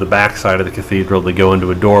going to the back side of the cathedral. They go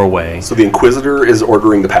into a doorway. So the Inquisitor is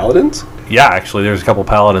ordering the paladins? Yeah, actually, there's a couple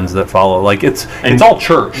paladins that follow. Like it's all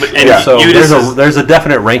church. And Yeah. So Eudes there's a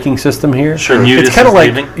definite ranking system here. Sure, and Eudes it's kind of is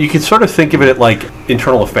like leaving? you could sort of think of it like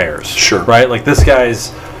internal affairs. Sure. Right? Like this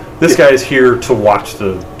guy's here to watch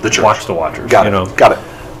the church. watch the watchers. Got you it. know? Got it.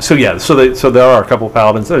 So yeah, so there are a couple of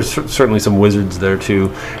paladins. There's certainly some wizards there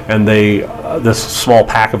too, and this small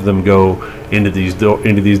pack of them go into these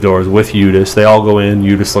doors with Eudes. They all go in.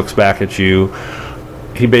 Eudes looks back at you.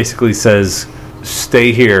 He basically says,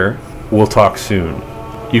 "Stay here. We'll talk soon.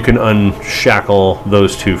 You can unshackle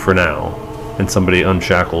those two for now." And somebody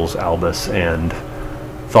unshackles Albus and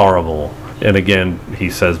Tharival. And again, he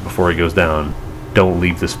says before he goes down, "Don't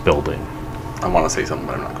leave this building." I want to say something,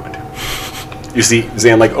 but I'm not going to. You see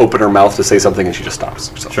Zan open her mouth to say something, and she just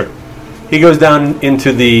stops. So. Sure. He goes down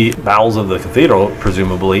into the bowels of the cathedral,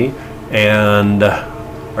 presumably. And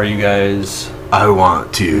are you guys I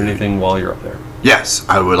want doing to... anything while you're up there? Yes,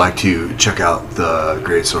 I would like to check out the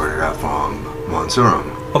great sword I got from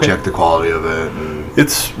Monsorum. Okay. Check the quality of it. And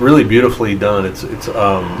It's really beautifully done. It's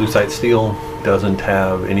lucite steel. Doesn't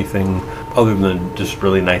have anything other than just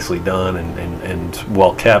really nicely done and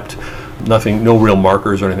well kept. Nothing, no real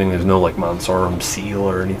markers or anything. There's no like Monsorum seal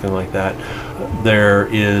or anything like that. There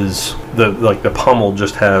is the pommel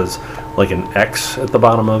just has like an X at the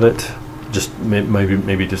bottom of it. Just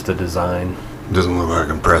maybe just a design. doesn't look like I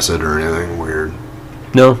can press it or anything weird.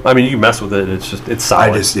 No, I mean you can mess with it. It's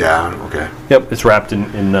solid. Okay. Yep, it's wrapped in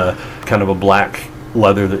kind of a black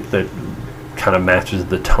leather that kind of matches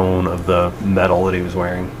the tone of the metal that he was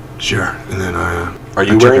wearing. Sure. And then Are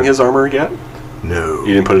you wearing his armor yet? No.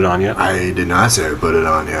 You didn't put it on yet? I did not say I put it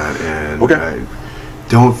on yet, and Okay. I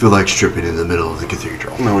don't feel like stripping in the middle of the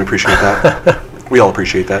cathedral. No, we appreciate that. We all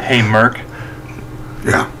appreciate that. Hey, Merc,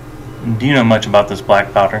 Yeah. do you know much about this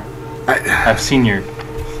black powder? I, I've seen your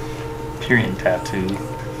Tyrian tattoo.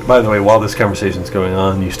 By the way, while this conversation's going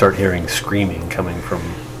on, you start hearing screaming coming from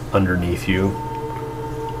underneath you.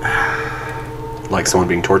 Like someone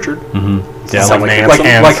being tortured? Yeah, sound like, like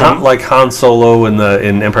Hanson? like Han Solo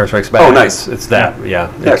in Empire Strikes Back. Oh, nice. It's that.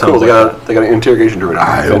 Yeah. Yeah, it cool. sounds They like got an interrogation druid.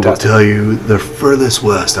 I will Fantastic. tell you, the furthest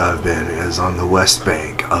west I've been is on the west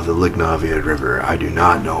bank of the Lignaviad River. I do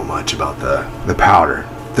not know much about the powder.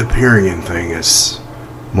 The Pyrian thing is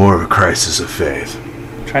more of a crisis of faith.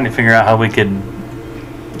 I'm trying to figure out how we could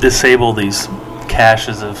disable these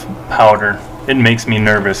caches of powder. It makes me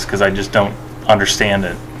nervous because I just don't understand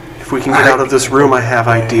it. If we can get out of this room, I have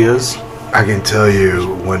ideas. I can tell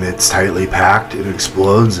you, when it's tightly packed, it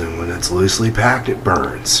explodes, and when it's loosely packed, it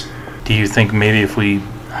burns. Do you think maybe if we,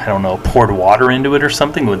 I don't know, poured water into it or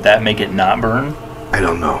something, would that make it not burn? I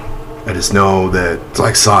don't know. I just know that it's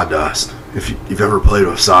like sawdust. If you've ever played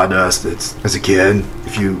with sawdust, as a kid,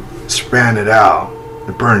 if you span it out,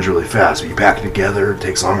 it burns really fast. If you pack it together, it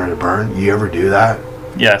takes longer to burn. You ever do that?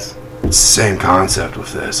 Yes. It's the same concept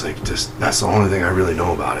with this. That's the only thing I really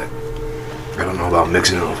know about it. I don't know about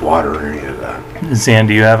mixing it with water or any of that. Zan,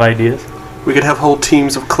 do you have ideas? We could have whole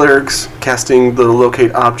teams of clerics casting the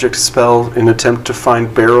locate object spell in attempt to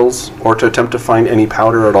find barrels or to attempt to find any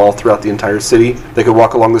powder at all throughout the entire city. They could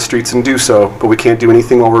walk along the streets and do so, but we can't do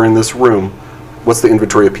anything while we're in this room. What's the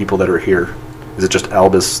inventory of people that are here? Is it just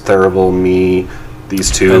Albus, Therival, me, these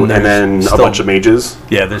two, and then a bunch of mages?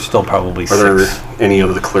 Yeah, there's still probably Are there any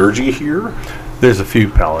of the clergy here? There's a few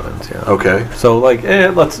paladins, yeah. Okay. So, like,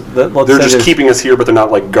 let's They're say just keeping us here, but they're not,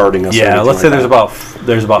 like, guarding us. Yeah, let's say like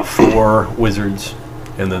there's about 4 wizards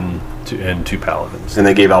and then 2 paladins. And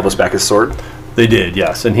they gave Albus back his sword? They did,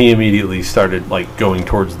 yes. And he immediately started, like, going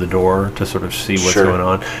towards the door to sort of see what's going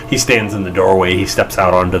on. He stands in the doorway. He steps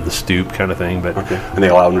out onto the stoop kind of thing. But okay. And they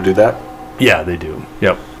allow him to do that? Yeah, they do.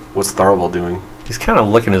 Yep. What's Tharival doing? He's kind of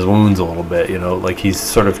licking his wounds a little bit, like he's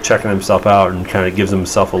sort of checking himself out and kind of gives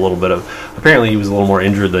himself a little bit of. Apparently, he was a little more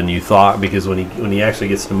injured than you thought, because when he actually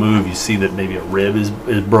gets to move, you see that maybe a rib is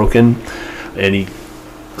broken, and he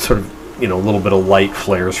sort of a little bit of light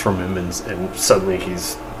flares from him, and suddenly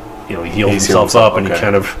he's he heals himself up, and he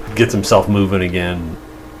kind of gets himself moving again.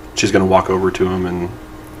 She's gonna walk over to him and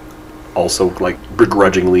also like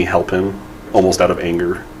begrudgingly help him, almost out of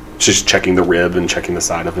anger. She's checking the rib and checking the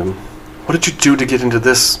side of him. What did you do to get into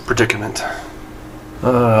this predicament?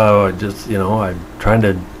 I'm trying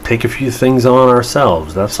to take a few things on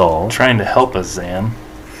ourselves, that's all. Trying to help us, Zan.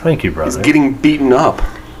 Thank you, brother. He's getting beaten up.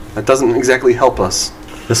 That doesn't exactly help us.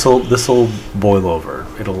 This'll boil over.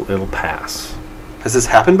 It'll pass. Has this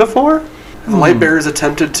happened before? Have light bearers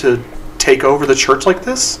attempted to take over the church like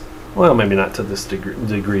this? Well, maybe not to this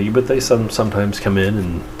degree, but they sometimes come in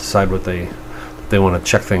and decide what they want to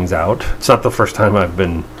check things out. It's not the first time I've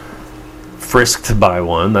been frisked by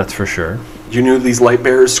one, that's for sure. You knew these light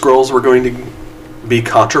bearers' scrolls were going to be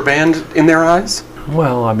contraband in their eyes?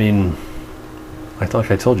 Well, I mean,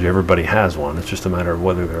 like I told you, everybody has one. It's just a matter of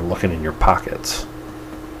whether they're looking in your pockets.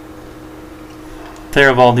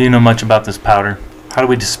 Therival, do you know much about this powder? How do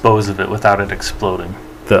we dispose of it without it exploding?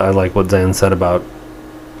 I like what Zan said about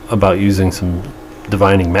using some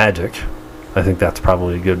divining magic. I think that's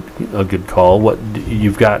probably a good call. What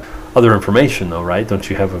you've got other information though, right? Don't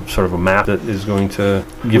you have a sort of a map that is going to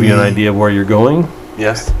give you an idea of where you're going?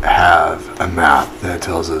 Yes. Have a map that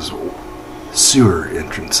tells us sewer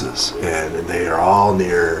entrances, and they are all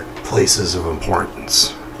near places of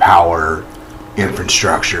importance, power,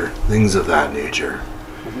 infrastructure, things of that nature.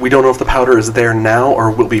 We don't know if the powder is there now or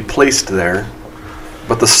will be placed there,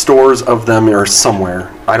 but the stores of them are somewhere.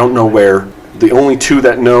 I don't know where. The only 2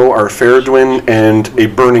 that know are Faradwin and a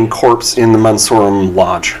burning corpse in the Mansorum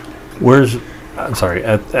Lodge. I'm sorry,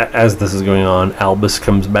 as this is going on, Albus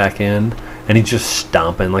comes back in, and he's just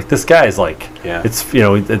stomping. Like, this guy's like,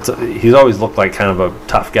 he's always looked like kind of a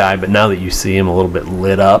tough guy, but now that you see him a little bit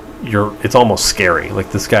lit up, it's almost scary.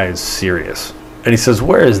 Like, this guy is serious. And he says,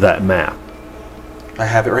 "Where is that map?" I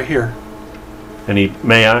have it right here. And he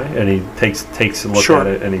takes a look at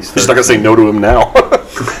it, and He's not going to say no to him now.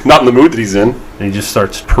 Not in the mood that he's in. And he just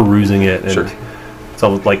starts perusing it, and it's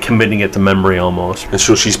almost like committing it to memory almost. And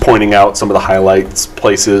so she's pointing out some of the highlights,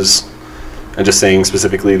 places, and just saying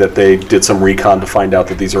specifically that they did some recon to find out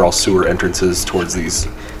that these are all sewer entrances towards these.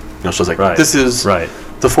 She's like, this is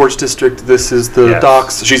the Forge District, this is the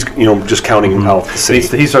docks. She's, just counting out the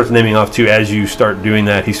city. He starts naming off, too. As you start doing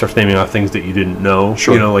that, he starts naming off things that you didn't know.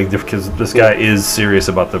 Sure. Because this guy is serious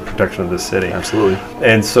about the protection of this city. Absolutely.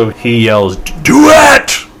 And so he yells,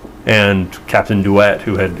 "Duet!" And Captain Duet,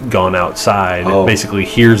 who had gone outside, basically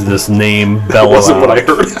hears this name bellow out. That wasn't what I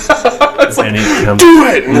heard. It's like, do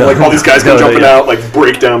it! And all these guys come jumping out, like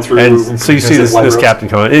break down through. And so you see this captain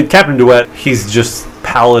coming in. Captain Duet, he's just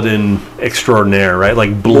paladin extraordinaire, right?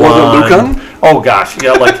 Like blonde. More than Lucan? Oh gosh,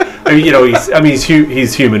 yeah, like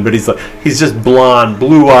he's human, but he's just blonde,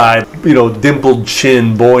 blue-eyed, dimpled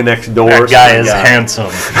chin, boy next door. That guy is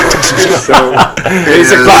handsome. So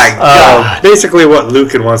basically what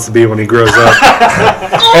Lucan wants to be when he grows up.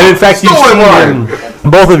 And in fact,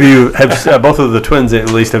 both of the twins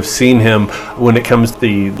at least have seen him when it comes to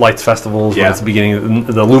the Lights Festivals. When it's the beginning,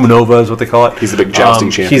 the Luminova is what they call it. He's a big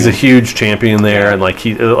jousting champion. He's a huge champion there, and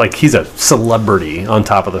he's a celebrity on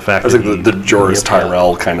top of the fact that like the Joris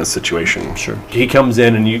Tyrell kind of situation. Sure. He comes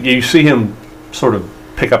in and you see him sort of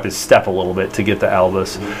pick up his step a little bit to get to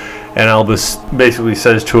Albus. And Albus basically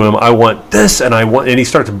says to him, "I want this, and he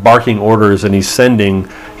starts barking orders, and he's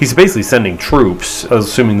basically sending troops,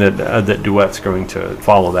 assuming that Duet's going to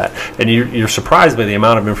follow that. And you're surprised by the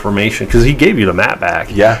amount of information, because he gave you the map back.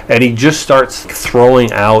 Yeah. And he just starts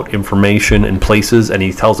throwing out information and places, and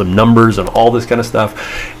he tells him numbers and all this kind of stuff.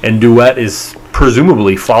 And Duet is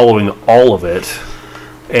presumably following all of it,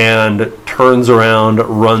 and turns around,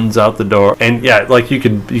 runs out the door, and you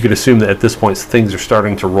could assume that at this point things are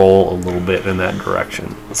starting to roll a little bit in that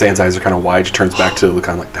direction. Zan's eyes are kind of wide. She turns back to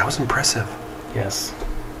Lucan like, "That was impressive." Yes.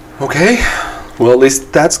 Okay, Well, at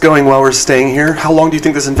least that's going while we're staying here. How long do you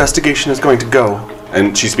think this investigation is going to go?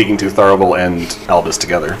 And she's speaking to Thurible and Albus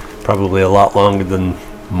together. Probably a lot longer than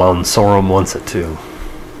Monsorum wants it to.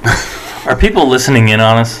 Are people listening in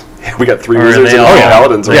on us? We got 3 Or are wizards they and all-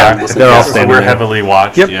 paladins Yeah, around listening. they're all So standing we're there. heavily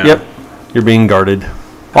watched. Yep. You're being guarded.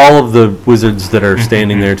 All of the wizards that are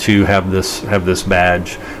standing there too have this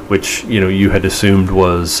badge, which you had assumed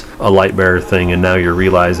was a Lightbearer thing, and now you're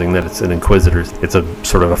realizing that it's an Inquisitor. It's a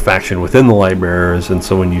sort of a faction within the Lightbearers, and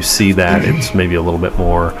so when you see that, it's maybe a little bit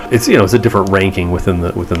more. It's it's a different ranking within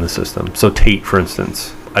the system. So Tate, for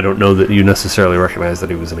instance, I don't know that you necessarily recognize that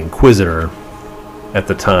he was an Inquisitor at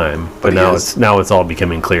the time, but now it's all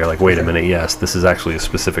becoming clear. Like, wait a minute, yes, this is actually a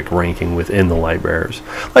specific ranking within the Lightbearers.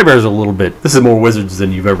 Lightbearers are a little bit. This is more wizards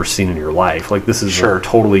than you've ever seen in your life. Like, this is a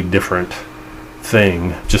totally different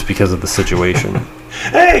thing, just because of the situation.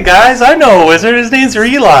 Hey guys, I know a wizard. His name's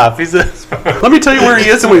Relop. He's a. Let me tell you where he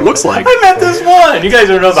is and what he looks like. I met this one. You guys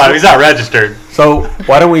don't know about him. He's not registered. So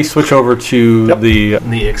why don't we switch over to the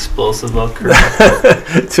explosive book. to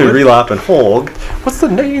Relop and Holg. What's the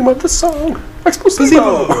name of the song?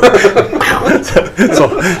 Explosivo.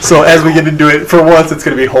 So as we get into it, for once, it's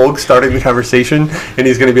going to be Holg starting the conversation, and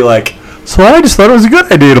he's going to be like, "So I just thought it was a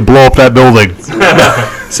good idea to blow up that building."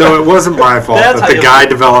 So it wasn't my fault That's that how the you- guy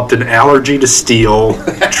developed an allergy to steel,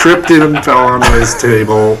 tripped and fell onto his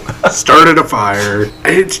table, started a fire.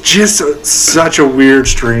 It's just such a weird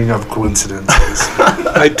string of coincidences.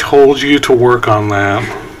 I told you to work on that.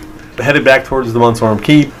 Headed back towards the Monsorum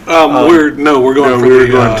Keep. We're going No, for we were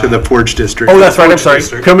the, going to the Forge District. Oh, that's right. I'm Forge sorry.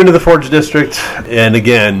 District. Come into the Forge District, and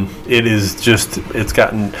again, it's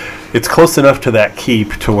close enough to that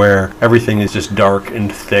keep to where everything is just dark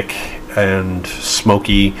and thick and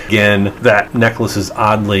smoky. Again, that necklace is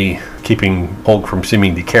oddly keeping Holg from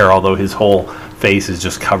seeming to care, although his whole face is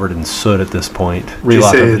just covered in soot at this point. Did you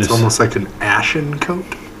say Relop it's just- almost like an ashen coat?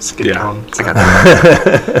 Skin Yeah. tone. I got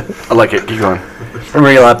that. I like it. Keep going.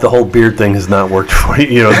 Relop, the whole beard thing has not worked for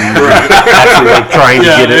you. You're actually like trying to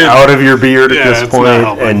get it out of your beard at this it's not point,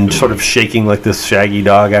 helping. and sort of shaking like this shaggy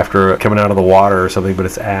dog after coming out of the water or something, but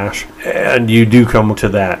it's ash. And you do come to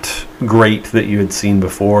that grate that you had seen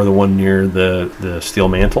before, the one near the steel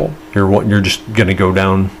mantle. You're just gonna go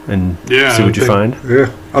down and Yeah, see what you I find. Yeah.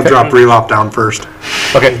 I'll drop Relop down first.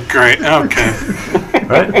 Okay, Great. Okay. all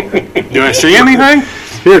right. Do I see anything?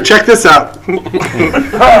 Here, check this out.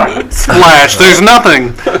 Splash. There's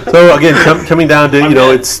nothing. So again, coming down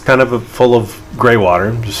to it's kind of full of gray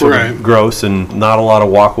water, just sort Right. of gross, and not a lot of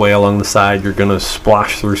walkway along the side. You're gonna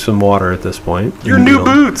splash through some water at this point. Your new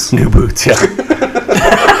boots. New boots, yeah.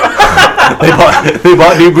 they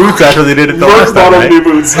bought new boots after they did it the last time, right? new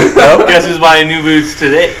boots. Guess who's buying new boots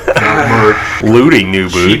today? Looting new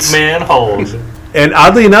Cheap boots. man Holg. And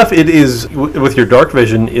oddly enough, it is with your dark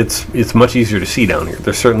vision. It's much easier to see down here.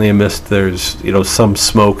 There's certainly a mist. There's some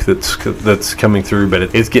smoke that's coming through, but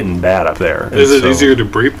it's getting bad up there. And Is it so- easier to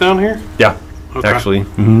breathe down here? Yeah, Okay. actually,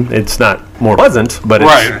 it's not more pleasant, but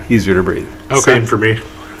it's Right. easier to breathe. Okay. Same for me.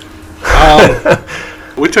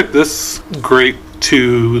 We took this grate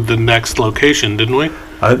to the next location, didn't we?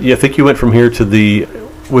 I think you went from here to the.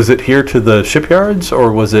 Was it here to the shipyards,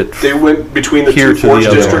 or was it? They went between the Here two to the Forge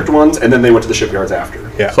other District ones, and then they went to the shipyards after.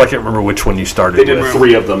 Yeah. So I can't remember which one you started They did with.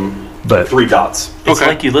 3 of them, But 3 dots. It's Okay.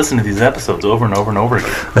 like you listen to these episodes over and over and over again.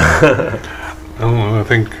 I don't know. I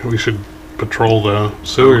think we should patrol the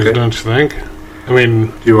sewers, Okay. don't you think? I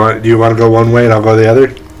mean, Do you want to go one way and I'll go the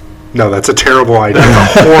other? No, that's a terrible idea.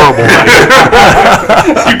 That's a horrible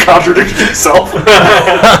idea. You contradicted yourself.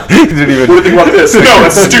 What You didn't even. do you think about this? No,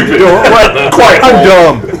 that's stupid. Quiet. I'm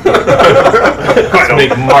dumb. Let's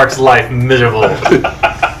make Mark's life miserable.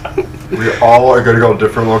 We all are going to go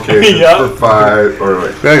different locations Yep. for 5 or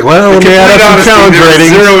like. Like, well, let me add up some challenge there was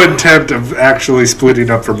ratings. zero intent of actually splitting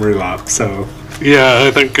up from Relop, so yeah,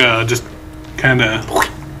 I think just kind of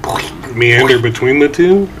meander between the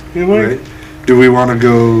two. You know? right. Do we want to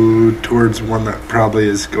go towards one that probably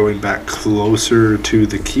is going back closer to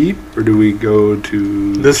the keep, or do we go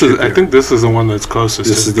to? This is. I think this is the one that's closest.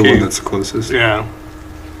 this to is the keep. one that's closest. Yeah.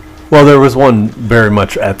 Well, there was one very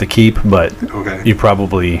much at the keep, but Okay. you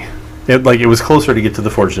probably it was closer to get to the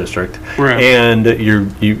Forge District, Right. and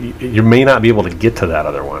you may not be able to get to that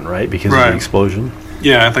other one, right, because of Right. the explosion.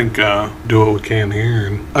 Yeah, I think do what we can here.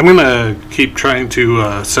 And I'm gonna keep trying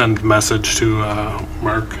to send message to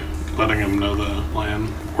Mark, letting him know the plan.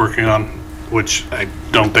 Working on, which I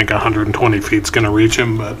don't think 120 feet's gonna reach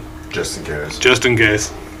him, but Just in case. just in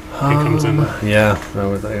case he comes in. Yeah,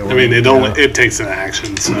 I mean, it takes an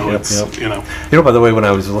action, so Yep, it's yep. By the way, when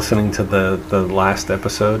I was listening to the last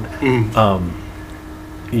episode,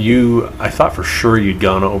 I thought for sure you'd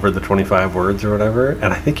gone over the 25 words or whatever, and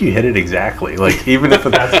I think you hit it exactly. Like, even if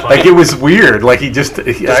like it was weird. Like, Does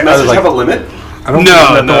message have a limit? I don't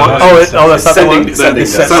No, think no. that's not the one. Sending.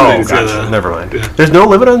 Oh, gotcha. Never mind. Yeah. There's no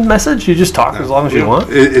limit on message. You just talk as long as you want.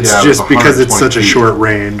 It's Yeah, it just was because it's 120 such a feet. short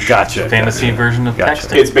range. Gotcha. Fantasy version of Gotcha.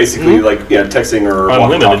 texting. It's basically like texting or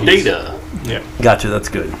Unlimited walkie-talkies. data. Gotcha. That's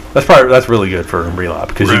good. That's really good for relap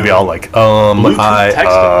because you'd be all like, Bluetooth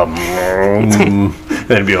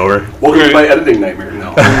then it'd be over. Welcome to my editing nightmare.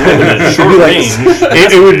 No. Short range.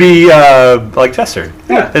 It would be like Chester.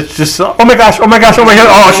 Yeah. It's just oh my gosh.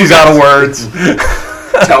 Oh, she's out of words.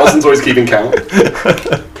 Talison's always keeping count.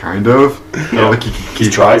 Kind of. Yeah. Like you He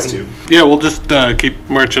keep tries to. Yeah, we'll just keep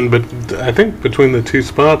marching, but I think between the two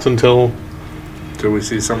spots until... Till we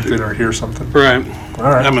see something or hear something. Right. All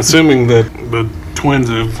right. I'm assuming that the twins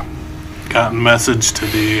have gotten message to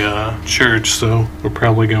the church, so we're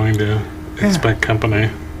probably going to expect company.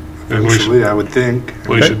 And Eventually, I would think.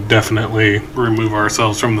 we should definitely remove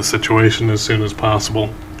ourselves from the situation as soon as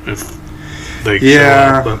possible if they show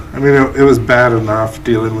Yeah, up. But I mean, it was bad enough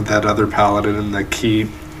dealing with that other paladin in the keep.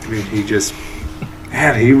 I mean, he just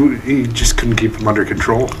couldn't keep him under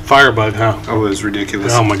control. Firebug, huh? Oh, it was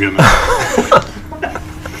ridiculous. Oh my goodness.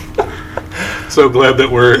 So glad that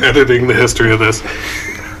we're editing the history of this.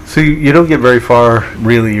 So you don't get very far,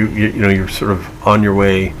 really. You're sort of on your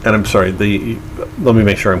way. And I'm sorry. Let me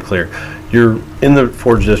make sure I'm clear. You're in the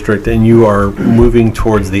Forge District, and you are moving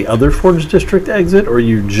towards the other Forge District exit, or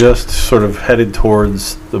you just sort of headed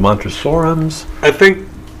towards the Montresorums? I think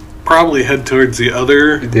probably head towards the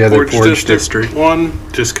other Forge District one,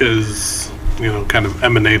 just because, kind of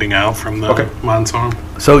emanating out from the Monsorm.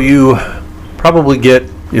 So you probably get,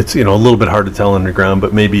 it's a little bit hard to tell underground,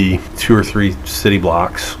 but maybe 2 or 3 city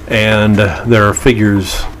blocks, and there are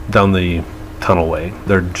figures down the tunnelway.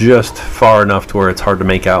 They're just far enough to where it's hard to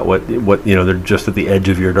make out what they're just at the edge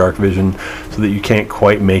of your dark vision, so that you can't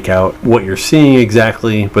quite make out what you're seeing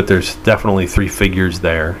exactly, but there's definitely 3 figures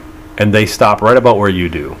there, and they stop right about where you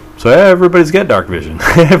do. So everybody's got dark vision.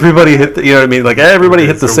 Everybody hit everybody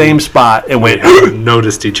hit the same spot and went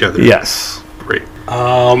Noticed each other. yes. Great.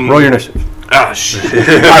 Roll your initiative. Ah, shit.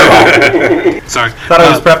 Sorry. Thought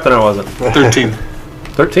I was prepped and I wasn't. 13.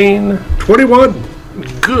 13. 21.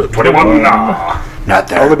 Good. 21. Not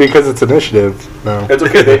there. Only because it's initiative. No. It's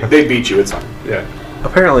okay. They beat you. It's fine. Yeah.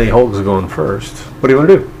 Apparently, Hulk's going first. What do you want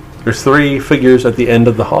to do? There's 3 figures at the end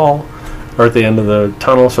of the hall, or at the end of the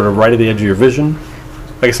tunnel, sort of right at the edge of your vision.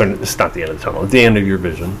 I guess it's not the end of the tunnel. At the end of your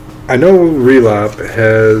vision. I know Relap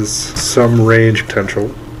has some range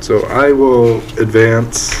potential, so I will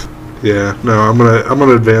advance. Yeah, no, I'm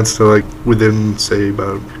gonna advance to like within, say,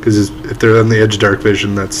 about, because if they're on the edge of dark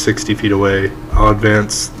vision, that's 60 feet away. I'll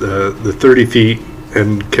advance the 30 feet,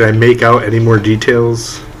 and can I make out any more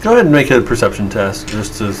details? Go ahead and make a perception test.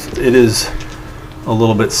 Just as it is a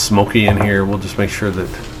little bit smoky in here, we'll just make sure that.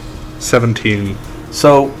 17.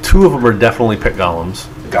 So 2 of them are definitely pit golems.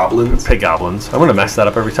 Goblins. Pit goblins. I'm gonna mess that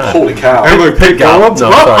up every time. Holy cow. Pit goblins. No,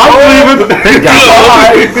 sorry. Pit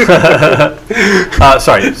goblins.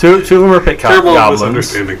 Sorry. Two of them are pit Terrible goblins.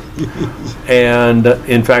 misunderstanding. And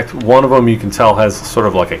in fact, one of them you can tell has sort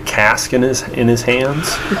of like a cask in his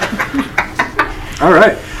hands. All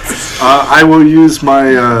right. I will use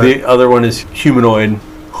my. The other one is humanoid,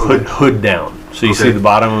 hood down. So you see the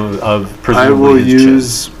bottom of I presumably will his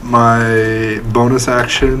use my bonus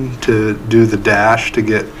action to do the dash to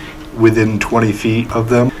get within 20 feet of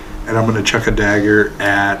them, and I'm going to chuck a dagger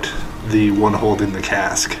at the one holding the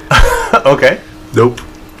cask. chin. Okay. Nope.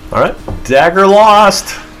 All right. Dagger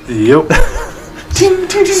lost. Yep.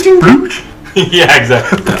 Yeah,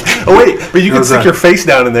 exactly. Oh wait, but you can was stick a- your face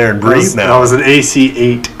down in there and breathe That now. was an AC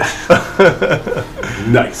 8.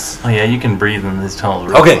 Nice. Oh yeah, you can breathe in this tunnel.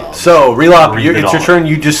 Real Okay, well. so Relop, Breathe it it's your all. turn.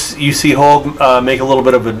 You see Hulk make a little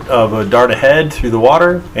bit of a dart ahead through the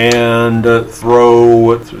water and throw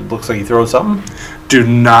what looks like he throws something. Do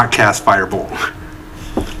not cast Firebolt.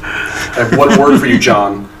 I have one word for you,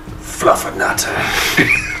 John. Fluffernutter.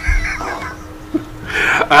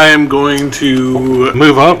 I am going to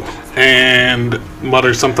move up and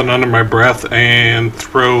mutter something under my breath and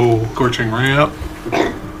throw Scorching Ray up.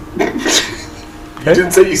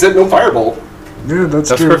 You said no fireball. Yeah, that's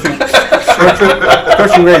That's true. perfect.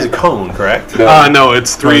 Scorching Ray is a cone, correct? No,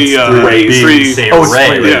 it's 3 rays. three. Say Oh, it's ray.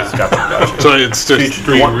 3 rays. Yeah. Gotcha. So it's just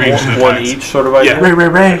 3 ranged One attacks. each sort of idea. Yeah.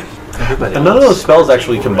 Ray. Everybody And none of else. those spells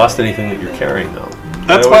actually combust anything that you're carrying, though.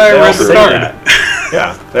 That's They why I all read the say card. that.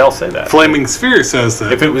 Yeah, they all say that. Flaming Sphere says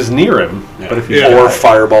that. If it was near him, but if you Yeah. Or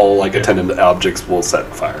fireball, like attendant objects will set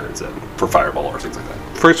fire for fireball or things like that.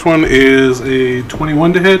 First one is a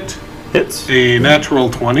 21 to hit. Hits. A natural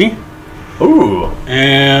 20 Ooh.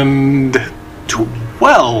 and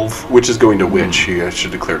 12. Which is going to which? You guys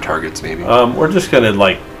should declare targets, maybe. We're just gonna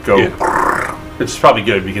go. Yeah. Which is probably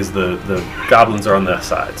good because the goblins are on the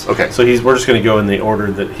sides. Okay. So we're just gonna go in the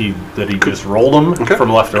order that he just rolled them Okay.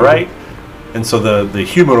 from left to right, and so the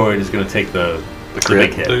humanoid is gonna take the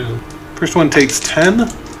big hit. The first one takes 10.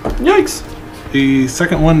 Yikes! The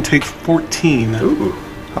second one takes 14. Ooh.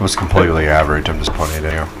 I was completely average. I'm just pointing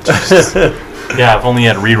at you. Yeah, I've only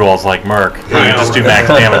had rerolls like Merc. You Yeah. just do max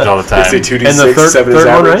damage all the time. Say 2d6, And the 7 is third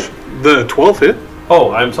one, average. right? The 12 hit.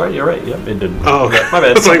 Oh, I'm sorry. You're right. Yep, it didn't. Oh, okay. My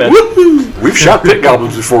bad. It's my like, bad. woohoo! We've shot pit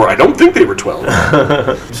goblins before. I don't think they were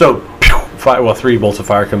 12. So, three bolts of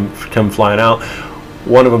fire come flying out.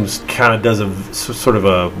 One of them kind of does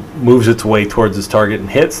moves its way towards its target and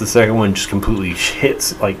hits. The second one just completely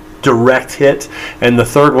hits, like direct hit, and the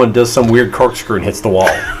third one does some weird corkscrew and hits the wall.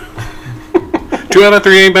 2 out of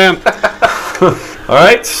 3 ain't bad. All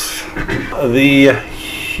right, the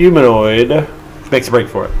humanoid makes a break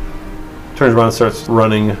for it. Turns around and starts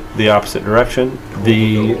running the opposite direction.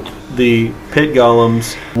 The pit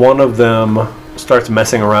golems, one of them starts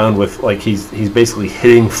messing around with, like, he's basically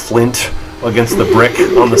hitting flint against the brick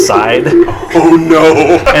on the side. Oh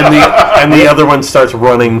no! And the other one starts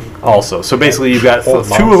running also. So basically you've got 2 of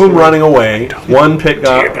them running away, one pit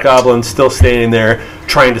goblin still standing there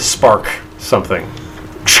trying to spark something,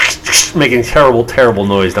 making terrible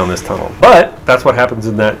noise down this tunnel. But that's what happens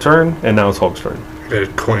in that turn, and now it's Hulk's turn. A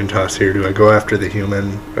coin toss here. Do I go after the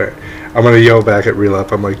human? Right. I'm gonna yell back at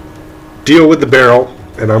Relap. I'm like, deal with the barrel,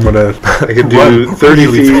 and I can do 30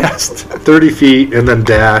 really feet, fast. 30 feet, and then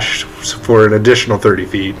dash for an additional 30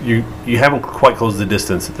 feet. You haven't quite closed the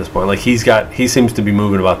distance at this point. Like he seems to be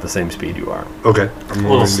moving about the same speed you are. Okay. I'm A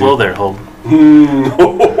little slow there, Hulk.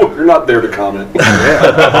 No, you're not there to comment. Oh,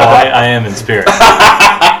 I am in spirit.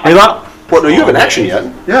 Relap. Well, no, you haven't action yet.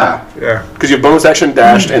 Yeah. Yeah. Because you have bonus action,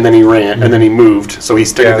 dashed, and then he ran, and then he moved, so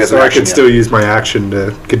he's technically Yeah, has so an I action can still use my action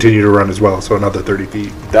to continue to run as well, so another 30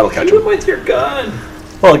 feet. That'll catch him. with your gun.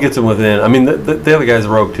 Well, it gets him within. I mean, the other guy's a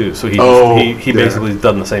rogue too, so he yeah. basically has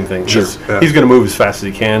done the same thing. Sure. He's going to move as fast as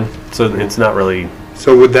he can, so it's not really.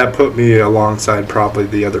 So would that put me alongside probably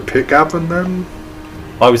the other pit goblin then?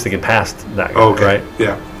 I was thinking past that guy, Okay. right?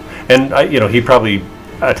 Yeah. And he probably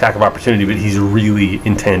attack of opportunity, but he's really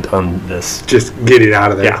intent on this. Just getting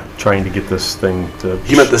out of there. Yeah, trying to get this thing to.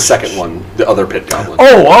 He meant the second one, the other pit goblin.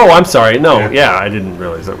 Oh, I'm sorry. No, yeah, I didn't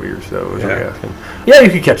realize that we were so. Yeah,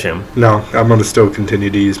 you could catch him. No, I'm going to still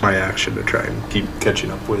continue to use my action to try and keep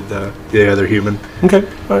catching up with the other human. Okay.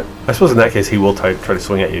 All right. I suppose in that case he will try to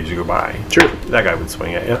swing at you as you go by. Sure. That guy would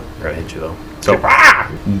swing at you. Or gonna hit you though. So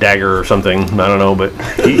dagger or something. I don't know, but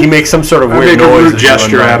he makes some sort of I weird make a noise. rude as you run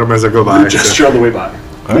gesture by. at him as I go by. Gesture on the way by.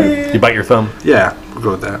 All right. You bite your thumb. Yeah, we'll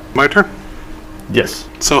go with that. My turn. Yes.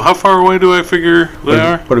 So how far away do I figure they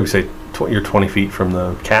are? What do we say? You're 20 feet from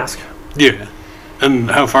the cask. Yeah. And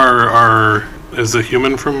how far is the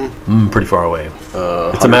human from? Pretty far away.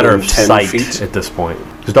 It's a matter of 110 sight feet. at this point.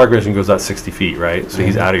 Because dark vision goes out 60 feet, right? So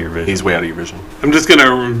he's out of your vision. He's way out of your vision. I'm just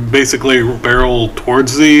gonna basically barrel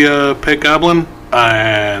towards the pit goblin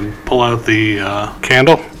and pull out the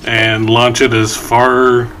candle and launch it as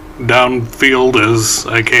far downfield as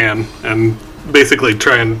I can, and basically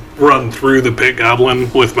try and run through the pit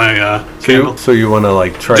goblin with my candle. So you want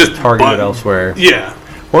to try Just to target button. it elsewhere? Yeah.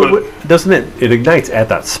 What doesn't it ignites at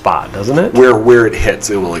that spot, doesn't it? Where it hits,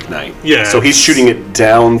 it will ignite. Yeah. So he's shooting it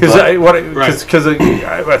down. Because Right.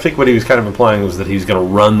 I think what he was kind of implying was that he was going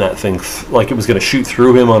to run that thing like it was going to shoot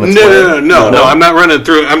through him on its No, way. I'm not running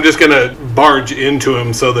through. I'm just gonna barge into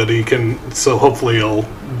him so that he can. So hopefully he'll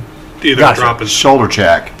either Gotcha. drop his. Shoulder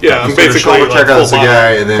check. Yeah, I'm Just do a basically shoulder check like on this full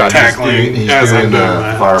guy, and then tackling he's as I'm doing the doing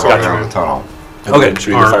that. fireball Gotcha. down the tunnel. And Okay. then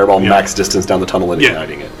shooting the Or- fireball yeah. max distance down the tunnel and Yeah.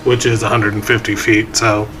 igniting it. Which is 150 feet.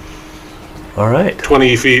 So All right.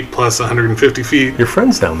 20 feet plus 150 feet. Your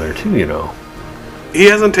friend's down there too, you know. He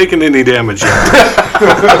hasn't taken any damage yet.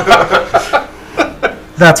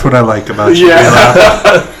 That's what I like about you.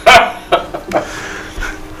 Yeah.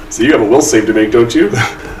 So you have a will save to make, don't you?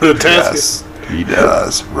 The task Yes, he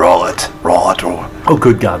does. Roll it. Roll it. Oh,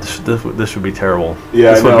 good God! This would be terrible.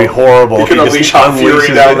 Yeah, this I would be know. horrible. You if can he just unleash hot fury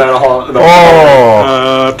unleashes down it. that hall.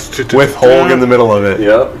 Oh, is. with Hulk in the middle of it.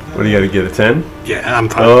 Yep. What do you got to get, a 10? Yeah, I'm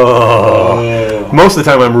fine. Oh. Most of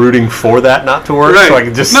the time I'm rooting for that not to work, Right. so I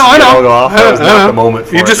can just No, I know. go off. That was I not know. the moment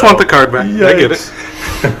for You it, just though. want the card back. I get it.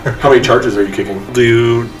 Yikes. How many charges are you kicking?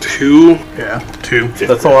 Do 2. Yeah, 2.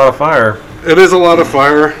 That's a lot of fire. It is a lot of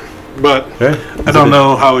fire. but Okay. I don't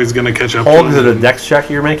know how he's going to catch up. Hulk, to is it a him. dex check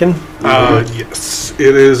you're making? Yes,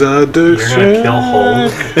 it is a dex You're gonna kill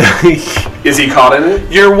check. Is he caught in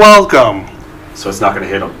it? You're welcome. So it's not going to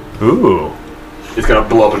hit him. Ooh, It's going to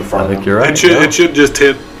blow up in front I of think him. you're right. It should just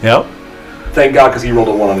hit. Yep. Thank God, because he rolled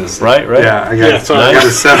a 1 on his. Right. Yeah, I got, Yeah, so I got a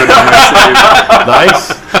nice. 7 on my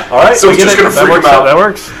Nice. All right. So we it's get just it. gonna That freak works him out. That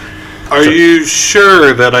works. Are you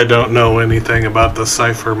sure that I don't know anything about the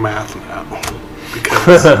cipher math now?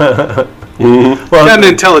 Because I Well, got an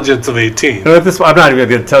intelligence of 18. and at this, I'm not even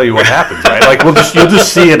going to tell you what happens, right? Like you'll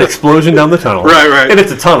just see an explosion down the tunnel, Right. And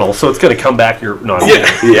it's a tunnel, so it's going to come back. Yeah.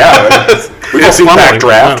 Yeah. We've all seen funneling.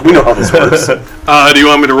 Backdraft. We know how this works. Do you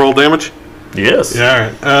want me to roll damage? Yes.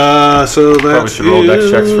 Yeah, alright. So that Probably should roll dex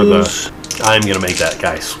checks for the. I'm going to make that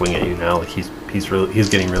guy swing at you now. Like he's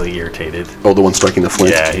getting really irritated. Oh, the one striking the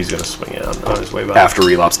flint. Yeah, he's going to swing it on his way back. After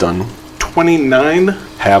relapse done. 29.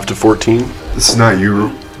 Half to 14. This is not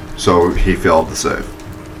you, so he failed the save.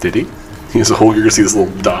 Did he? He has a whole. You're gonna see this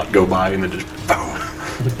little dot go by and then just.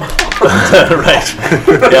 Right.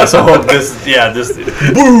 Yeah. So this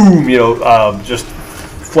boom. Just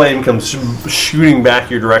flame comes shooting back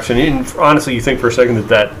your direction. And honestly, you think for a second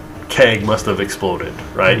that keg must have exploded,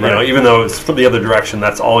 right? You know, even though it's from the other direction,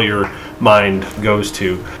 that's all your mind goes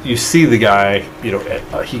to. You see the guy.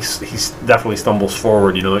 He's definitely stumbles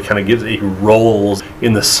forward. It kind of he rolls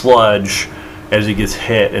in the sludge as he gets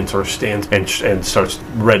hit and sort of stands and starts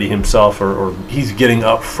ready himself, or he's getting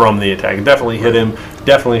up from the attack. It definitely hit him,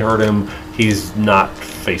 definitely hurt him. He's not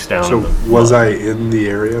face down. So was I in the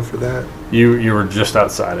area for that? You were just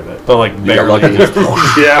outside of it, but like You got barely.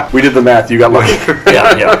 lucky. Yeah. We did the math. You got lucky.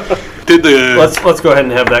 yeah. Did the Let's go ahead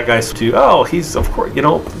and have that guy too. Oh, he's of course.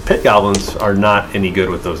 Pit goblins are not any good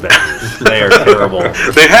with those daggers. They are terrible.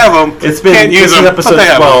 they have them? It's been Can't use this is them, episode but they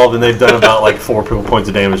have 'em. 12, and they've done about like 4 points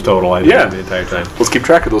of damage total. I think, Yeah. the entire time. Let's keep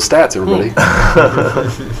track of those stats, everybody.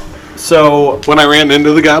 So When I ran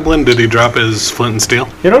into the goblin, did he drop his flint and steel?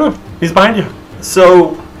 you don't know. He's behind you.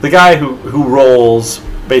 So the guy who rolls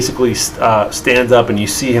basically stands up, and you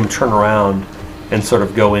see him turn around and sort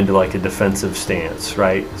of go into like a defensive stance,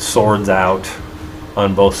 right? Swords out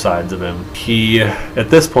on both sides of him. He, at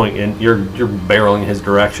this point, and you're barreling his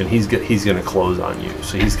direction. He's going to close on you.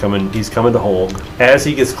 So he's coming to hold. As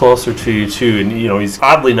he gets closer to you too, and he's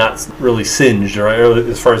oddly not really singed, right,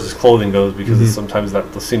 as far as his clothing goes, because sometimes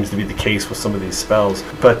that seems to be the case with some of these spells.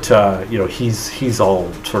 But he's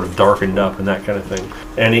all sort of darkened up and that kind of thing.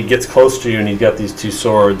 And he gets close to you, and he's got these 2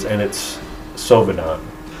 swords, and it's Sovedon.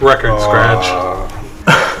 Record scratch.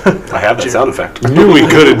 I have that sound effect. Knew we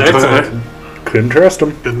couldn't. Couldn't trust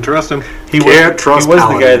him. Didn't trust him. He Can't was, trust he was the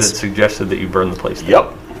guy that paladins. suggested that you burn the place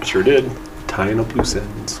down. Yep, sure did. Tying up loose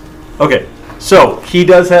ends. Okay, so he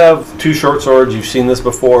does have 2 short swords. You've seen this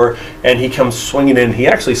before, and he comes swinging in. He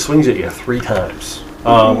actually swings at you 3 times,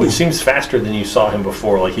 which seems faster than you saw him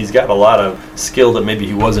before. Like he's got a lot of skill that maybe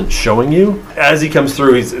he wasn't showing you. As he comes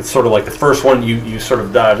through, it's sort of like the first one you sort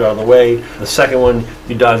of dodge out of the way. The second one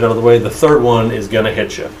you dodge out of the way. The third one is gonna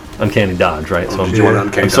hit you. Uncanny dodge, right? So Do you want to I'm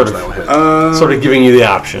uncanny sort dodge of that'll hit? sort of giving you the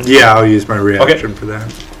option. Yeah, I'll use my reaction for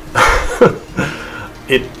that.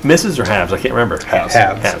 It misses or halves? I can't remember. Halves.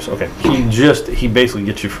 Halves. Okay. He basically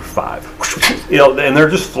gets you for 5. And they're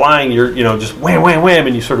just flying. You're just wham, wham, wham,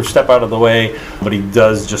 and you sort of step out of the way. But he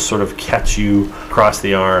does just sort of catch you across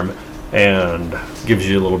the arm and gives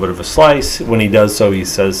you a little bit of a slice. When he does so, he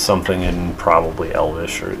says something in probably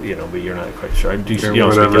Elvish, or but you're not quite sure. You don't speak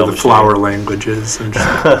Whatever the Elvish, do you? flower language is. And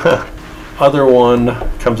just, Other one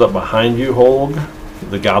comes up behind you, Holg,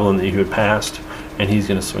 the goblin that you had passed, and he's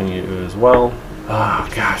going to swing you as well. Oh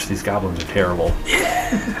gosh, these goblins are terrible.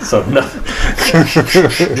 Yeah. So nothing.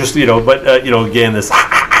 Just again,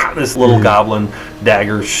 this little goblin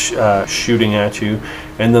dagger shooting at you,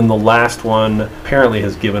 and then the last one apparently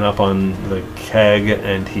has given up on the keg,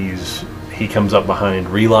 and he comes up behind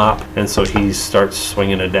Relop, and so he starts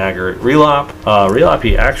swinging a dagger at Relop. Relop,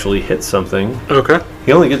 he actually hits something. Okay.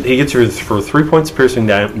 He gets you for 3 points of piercing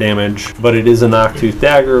damage, but it is a Knocktooth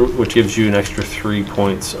dagger, which gives you an extra 3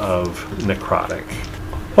 points of necrotic.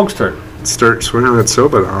 Hulk's turn. start swinging at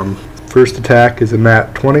Soba. First attack is a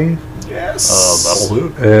nat 20. Yes. That'll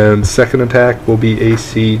do. And second attack will be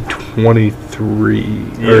AC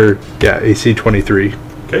 23. AC 23.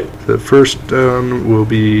 Okay. The first one will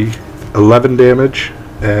be 11 damage,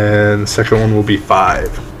 and the second one will be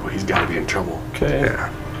 5. Oh, he's got to be in trouble. Okay.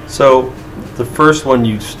 Yeah. So the first one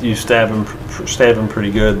you stab him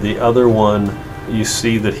pretty good. The other one you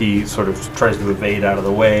see that he sort of tries to evade out of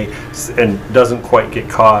the way and doesn't quite get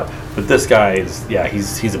caught. But this guy is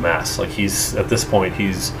he's a mess. Like he's at this point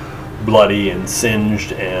he's bloody and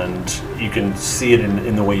singed, and you can see it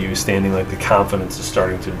in the way he was standing. Like the confidence is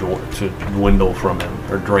starting to dwindle from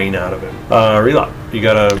him or drain out of him. Relop, you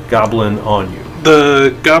got a goblin on you.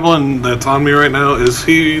 The goblin that's on me right now, is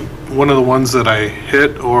he one of the ones that I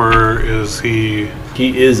hit, or is he...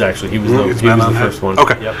 He is actually. He was the first one.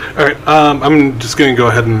 Okay. Yep. All right. I'm just going to go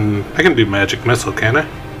ahead and... I can do magic missile, can I?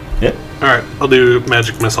 Yep. All right. I'll do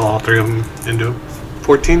magic missile, all three of them into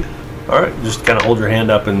 14. All right. Just kind of hold your hand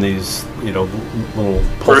up, and these, little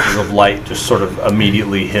pulses of light just sort of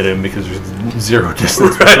immediately hit him because there's zero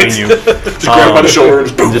distance between you. Just grab him by the shoulder and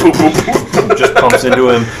just boom, boom, boom. Just pumps into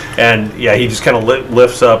him, and yeah, he just kind of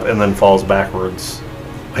lifts up and then falls backwards.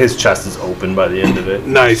 His chest is open by the end of it.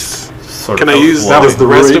 Nice. Sort Can of I use That was the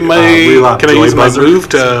rest of my... Relop can I joy use my buzzer. move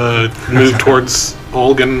to move towards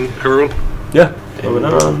Olg and everyone? Yeah. Moving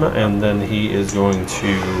on, and then he is going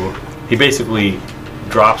to... He basically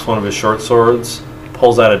drops one of his short swords,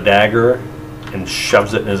 pulls out a dagger, and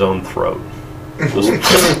shoves it in his own throat.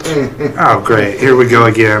 Oh, great. Here we go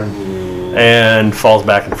again. And falls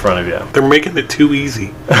back in front of you. They're making it too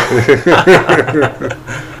easy.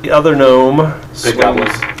 The other gnome goblin.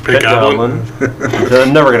 Pit goblin.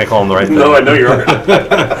 I'm never going to call him the right thing. No, I know you are.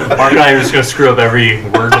 Mark and I are just going to screw up every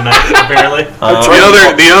word tonight, apparently.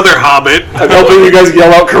 The other hobbit. I'm helping you guys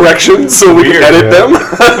yell out corrections so we can edit them.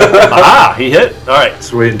 He hit. All right.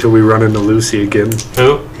 Let's wait until we run into Lucy again.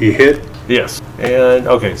 Who? He hit. Yes. And,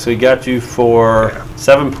 okay, so he got you for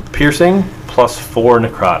 7 piercing plus 4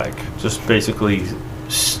 necrotic. Just basically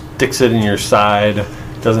sticks it in your side.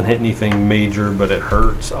 Doesn't hit anything major, but it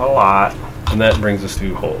hurts a lot. And that brings us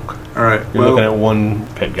to Hulk. All right. You're looking at one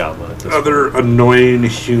pit goblin at this Other annoying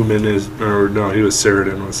human is... Or no, he was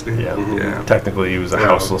Ceridan, wasn't he? point. Yeah. Yeah. Technically, he was a Yeah,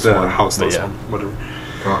 houseless the one. houseless but yeah. one,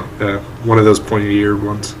 whatever. One of those pointy-eared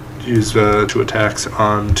ones. Use 2 attacks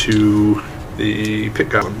onto the pit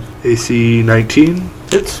goblin. AC 19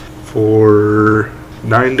 Hits. for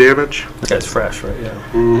 9 damage. This guy's fresh, right? Yeah.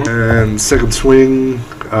 And second swing,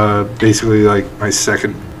 basically like my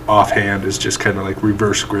second offhand is just kind of like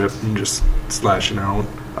reverse grip and just slashing out.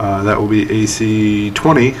 That will be AC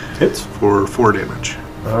 20 Hits. for 4 damage.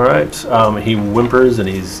 All right. He whimpers and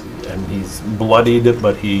he's bloodied,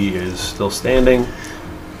 but he is still standing.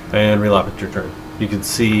 And Relop, it's your turn. You can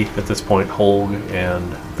see at this point Holg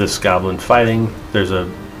and this goblin fighting. There's a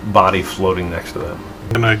body floating next to them.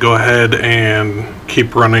 Can I go ahead and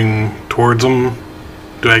keep running towards him?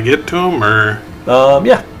 Do I get to him, or?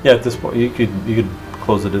 Yeah. At this point, you could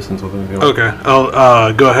close the distance with him if you want. Okay,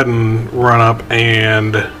 I'll go ahead and run up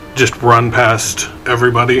and just run past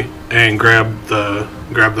everybody and grab the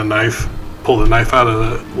knife, pull the knife out of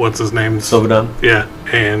the what's his name? Silverdon? Yeah,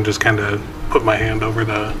 and just kind of put my hand over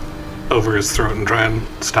his throat and try and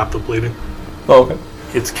stop the bleeding. Oh, okay.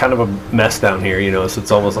 It's kind of a mess down here, so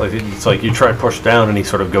it's almost like you try to push down and he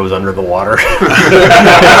sort of goes under the water.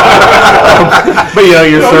 But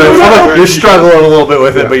you're struggling a little bit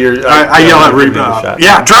with it. But I yell at Reba.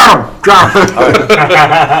 Yeah, drown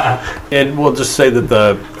him! And we'll just say that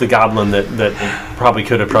the goblin that probably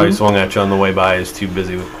could have swung at you on the way by is too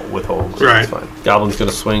busy with Holg. So Right. That's fine. Goblin's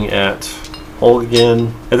going to swing at Holg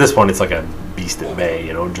again. At this point, it's like a beast at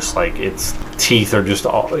bay, just like its teeth are just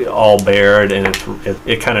all bared, and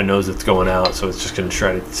it kind of knows it's going out, so it's just going to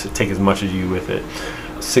try to take as much as you with it.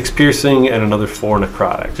 6 piercing and another 4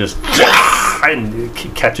 necrotic. Just and it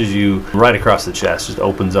catches you right across the chest. Just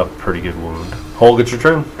opens up a pretty good wound. Holg, it's your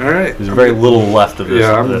turn. All right. There's very little left of this.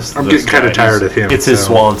 Yeah, I'm this getting kind of guy. tired of him. It's his so.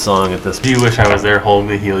 swan song at this Do point. you wish I was there, Holg,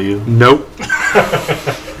 to heal you? Nope.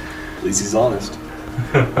 At least he's honest.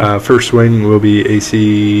 First swing will be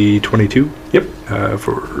AC 22. Yep.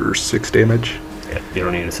 For 6 damage. Yeah, you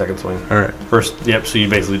don't need a second swing. All right. First, so you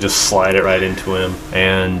basically just slide it right into him,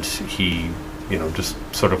 and he, just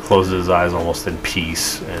sort of closes his eyes almost in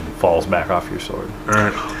peace and falls back off your sword. All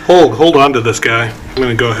right. Hold on to this guy. I'm going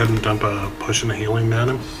to go ahead and dump a potion of healing down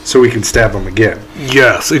him. So we can stab him again.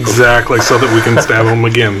 Yes, exactly, so that we can stab him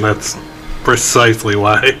again. That's precisely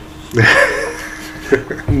why.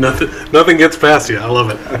 Nothing gets past you. I love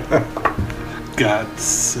it. Got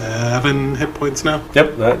 7 hit points now.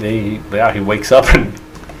 Yep. He wakes up and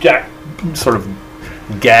sort of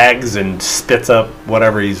gags and spits up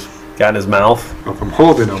whatever he's got in his mouth. If I'm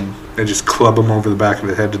holding him, I just club him over the back of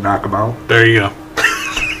the head to knock him out. There you go.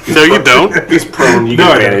 No, you don't. He's prone. You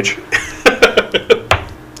No, get I advantage.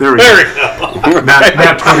 There we There go. you go.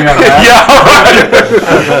 Not 20 on that.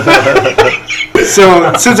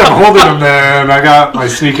 So since I'm holding him, then I got my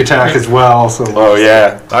sneak attack as well. So Oh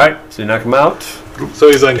yeah. All right. So you knock him out. So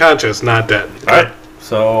he's unconscious, not dead. All right.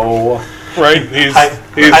 So Right? He's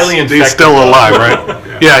Highly infected. still alive,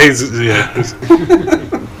 right? Yeah, he's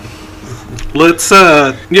Let's,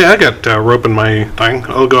 I got rope in my thing.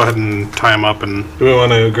 I'll go ahead and tie him up. And do we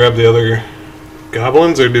want to grab the other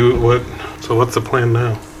goblins or do what? So what's the plan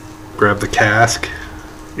now? Grab the cask.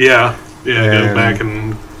 Yeah, go And back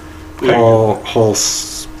and.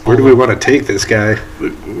 Where do we want to take this guy?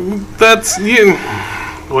 That's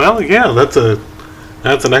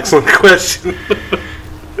that's an excellent question.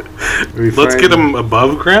 Let's get him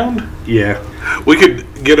above ground. Yeah. We could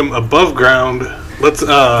get him above ground. Let's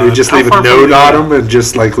We just how leave a far note from on the him and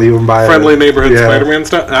just like leave him by friendly neighborhood yeah. Spider-Man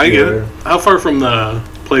stuff. I get Yeah. it. How far from the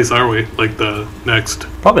place are we? Like the next?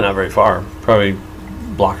 Probably not very far. Probably a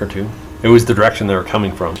block or two. It was the direction they were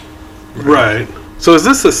coming from. Right. So is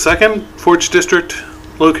this the second Forge District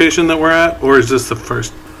location that we're at, or is this the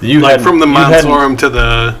first? From the Mansorum to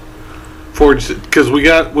the Forge, because we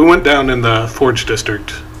went down in the Forge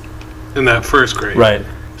District in that first grade. Right.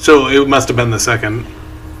 So it must have been the second.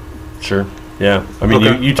 Sure. Yeah. I mean,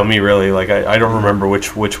 Okay. you told me really. Like I don't remember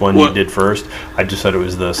which one you did first. I just said it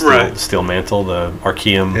was the steel mantle, the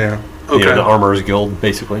Archeum. Yeah. Okay. The Armorer's Guild,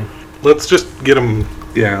 basically. Let's just get him,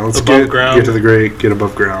 Yeah, let's Above ground. get to the grate, get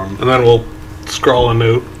above ground. and then we'll scrawl a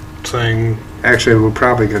note saying, Actually, we're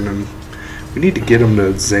probably going to... We need to get him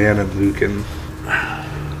to Zan and Lucan.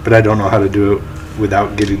 But I don't know how to do it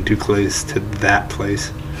without getting too close to that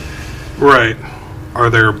place. right, are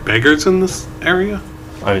there beggars in this area?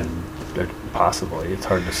 I mean, possibly. It's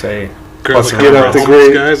hard to say. Grab Let's a get couple up the of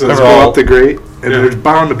grate. guys and- Let's go up the grate. And Yeah. there's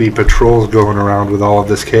bound to be patrols going around with all of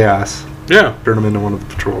this chaos. Yeah, Turn them into one of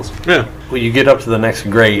the patrols. yeah. Well, you get up to the next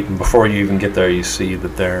grate, and before you even get there, you see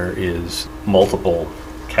that there is multiple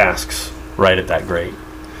casks right at that grate.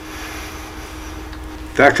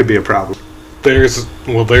 That could be a problem. There's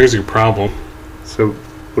your problem. So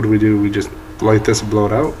what do? We just light this and blow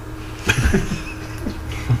it out?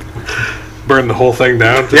 Burn the whole thing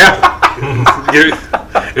down. Yeah,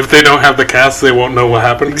 If they don't have the cast, they won't know what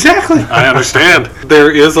happened. exactly. I understand.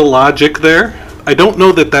 There is a logic there. I don't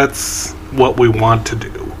know that that's what we want to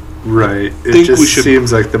do. Right. It Think just we should-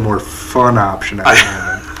 seems like the more fun option at the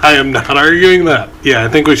moment. I am not arguing that. Yeah, I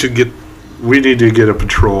think we should get. We need to get a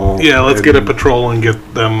patrol. Yeah, let's and- get a patrol and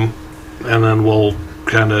get them, and then we'll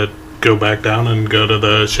kind of go back down and go to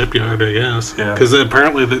the shipyard, I guess. Yeah. Because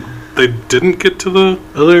apparently they didn't get to the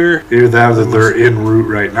other. Either that or that they're en route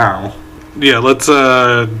right now. Yeah, let's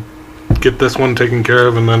get this one taken care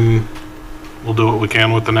of, and then we'll do what we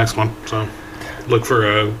can with the next one. So look for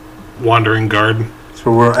a wandering guard.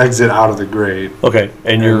 So we'll exit out of the grate. Okay,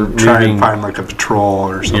 and you're And try moving. and find like a patrol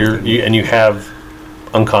or something. You have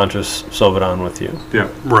unconscious Sovedon with you. Yeah.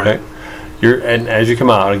 Right. Okay. And as you come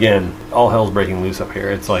out again, all hell's breaking loose up here.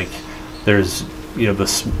 It's like there's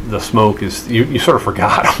the smoke is you sort of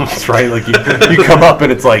forgot almost, right? Like you come up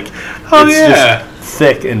and it's like it's just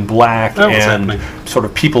thick and black That was and happening. sort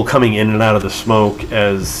of people coming in and out of the smoke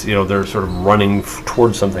as they're sort of running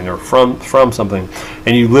towards something or from something,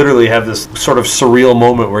 and you literally have this sort of surreal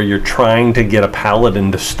moment where you're trying to get a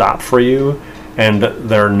paladin to stop for you. And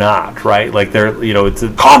they're not, right? Like they're, it's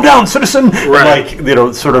calm down, citizen. Right.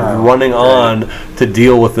 Like, sort of running on to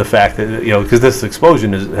deal with the fact that, because this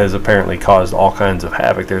explosion has apparently caused all kinds of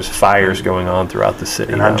havoc. There's fires going on throughout the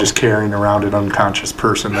city. And I'm just carrying around an unconscious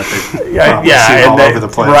person that they yeah, see all over the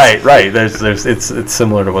place. Right. There's it's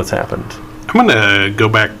similar to what's happened. I'm gonna go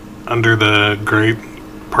back under the grate,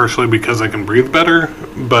 partially because I can breathe better,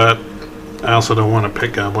 but I also don't want to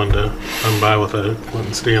pick Goblin to run by with a flint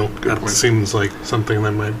and steel. That seems like something they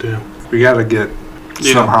might do. We got to get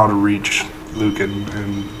Yeah. somehow to reach Lucan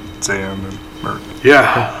and Zan and Merc.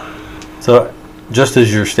 Yeah. So, just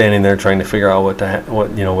as you're standing there trying to figure out what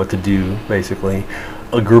to do, basically,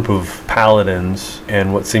 a group of paladins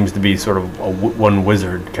and what seems to be sort of one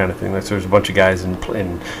wizard kind of thing. There's a bunch of guys in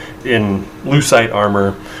lucite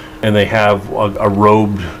armor, and they have a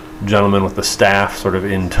robed gentleman with the staff sort of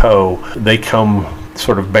in tow. They come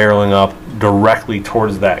sort of barreling up directly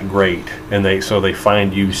towards that grate, and they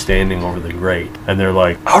find you standing over the grate, and they're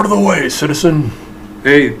like, "Out of the way, citizen!"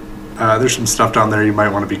 Hey, there's some stuff down there. You might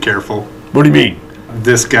want to be careful. What do you mean?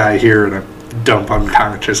 This guy here and a dump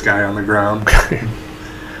unconscious guy on the ground.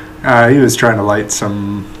 He was trying to light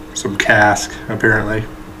some cask, apparently.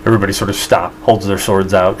 Everybody sort of holds their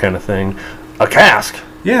swords out, kind of thing. A cask.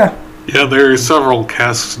 Yeah. Yeah, there are several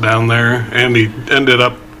casks down there, and he ended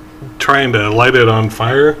up trying to light it on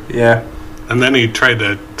fire, Yeah. and then he tried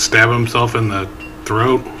to stab himself in the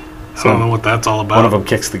throat. I don't know what that's all about. One of them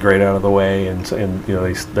kicks the grate out of the way, and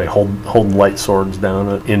they hold light swords down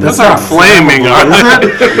into. That's not flaming, are they?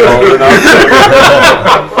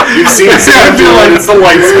 You've seen it. It's the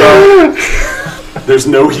light spell. There's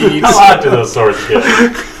no heat. How hot do those swords get?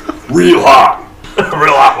 Real hot.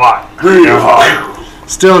 Real hot.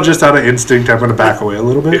 Still, just out of instinct, I'm going to back away a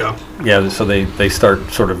little bit. Yeah. Yeah, so they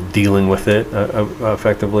start sort of dealing with it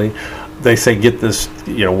effectively. They say, get this,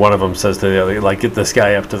 one of them says to the other, like, get this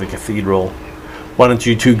guy up to the cathedral. Why don't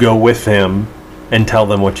you two go with him and tell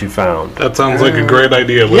them what you found? That sounds like a great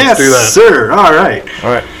idea. Let's Yes, do that. sir. All right.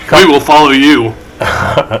 All right. We will follow you.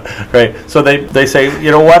 Right. So they say,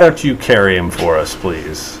 why don't you carry him for us,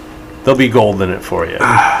 please? There'll be gold in it for you.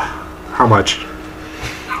 How much?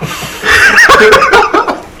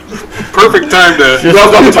 Perfect time to...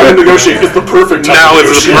 Well, the time to negotiate is the perfect time Now to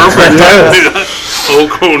is the negotiate. perfect time. Au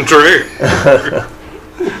contraire.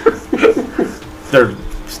 They're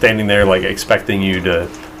standing there, like, expecting you to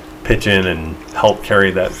pitch in and help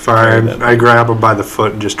carry that. Fine. carry that. I grab him by the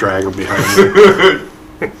foot and just drag him behind me.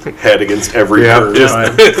 Head against every Yeah, curve. just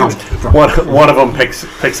One of them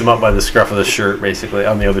picks him up by the scruff of the shirt, basically,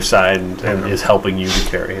 on the other side, and is helping you to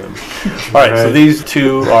carry him. All right, so these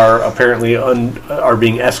two are apparently are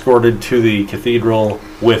being escorted to the cathedral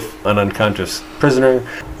with an unconscious prisoner.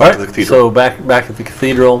 All right, so back at the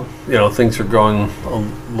cathedral, things are going a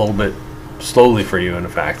little bit slowly for you. In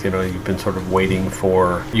fact, you've been sort of waiting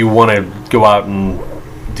for. You want to go out and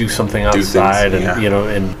do something outside,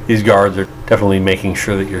 and these guards are definitely making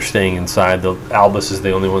sure that you're staying inside. Albus is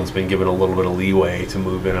the only one that's been given a little bit of leeway to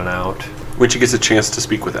move in and out. When she gets a chance to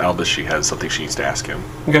speak with Albus, she has something she needs to ask him.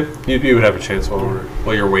 Okay, you would have a chance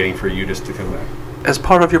while you're waiting for Eudes to come back. As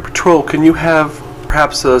part of your patrol, can you have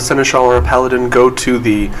perhaps a seneschal or a paladin go to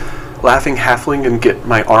the Laughing Halfling and get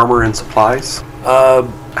my armor and supplies? I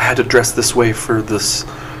had to dress this way for this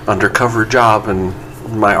undercover job, and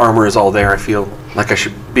my armor is all there. I feel like I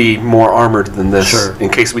should be more armored than this in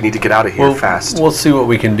case we need to get out of here fast. We'll see what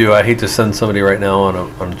we can do. I hate to send somebody right now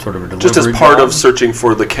on sort of a delivery just as part job. of searching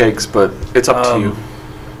for the kegs, but it's up to you.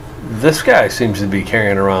 This guy seems to be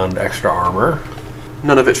carrying around extra armor.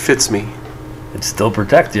 None of it fits me. It'd still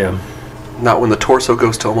protect you. Not when the torso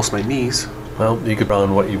goes to almost my knees. Well, you could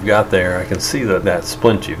run what you've got there. I can see that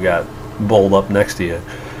splint you've got bowled up next to you,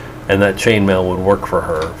 and that chainmail would work for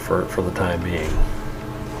her for the time being.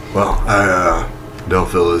 Well, I don't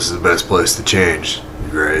feel this is the best place to change,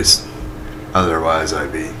 Grace. Otherwise,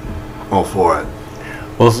 I'd be all for it.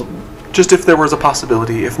 Well, just if there was a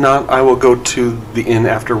possibility. If not, I will go to the inn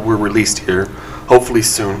after we're released here. Hopefully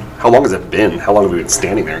soon. How long has it been? How long have we been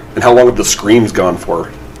standing there? And how long have the screams gone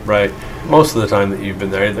for? Right. Most of the time that you've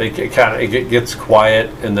been there, it gets quiet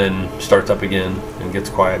and then starts up again, and gets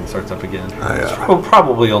quiet and starts up again. It's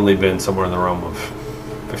probably only been somewhere in the realm of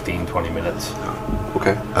 15, 20 minutes.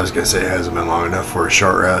 Okay. I was going to say it hasn't been long enough for a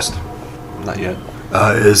short rest. Not yet.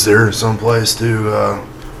 Is there some place to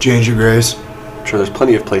change your Grace? I'm sure there's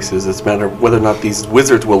plenty of places. It's a matter of whether or not these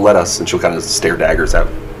wizards will let us, and she'll kind of stare daggers at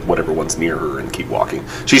whatever one's near her and keep walking.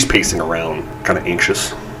 She's pacing around, kind of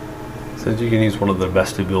anxious. So you can use one of the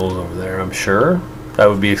vestibules over there, I'm sure. That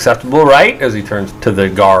would be acceptable, right? As he turns to the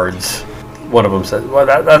guards. One of them says, well,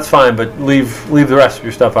 that's fine, but leave the rest of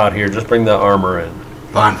your stuff out here. Just bring the armor in.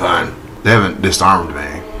 Fine. They haven't disarmed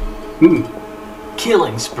me.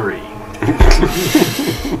 Killing spree.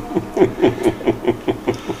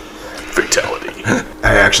 Fatality.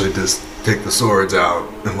 I actually just take the swords out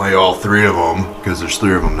and lay all three of them, because there's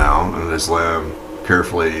three of them now, and I just lay them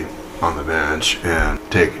carefully on the bench and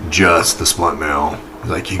take just the splint mail.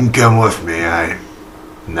 Like, you can come with me. I'm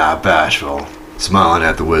not bashful. Smiling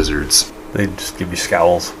at the wizards. They just give you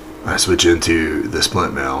scowls. I switch into the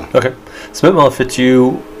splint mail. Okay. Splint mail fits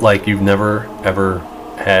you like you've never, ever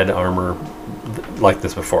had armor like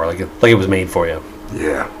this before. Like it was made for you.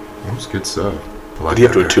 Yeah. That's good stuff. Do you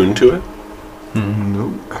have to attune to it?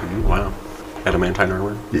 Nope. Wow. Adamantine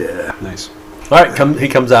armor? Yeah. Nice. All right, he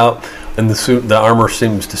comes out, and the armor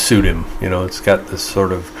seems to suit him. It's got this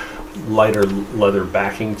sort of lighter leather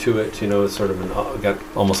backing to it. It's sort of got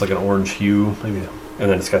almost like an orange hue, maybe, and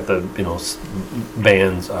then it's got the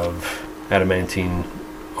bands of adamantine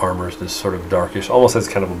armors. This sort of darkish, almost has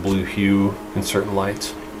kind of a blue hue in certain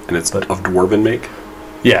lights. And it's of dwarven make?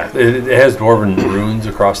 Yeah, it has dwarven runes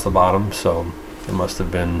across the bottom, so it must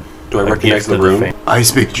have been. Do I recognize the rune? I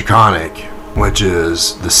speak Draconic, which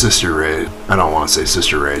is the sister race. I don't want to say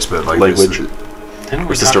sister race, but like language. Didn't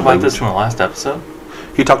we talk about this in the last episode?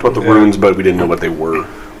 He talked about the runes, but we didn't know what they were.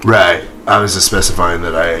 Right. I was just specifying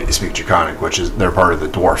that I speak Draconic, which is they're part of the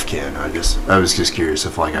dwarf kin. I was just curious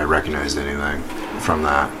if I recognized anything from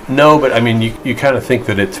that. No, but I mean, you kind of think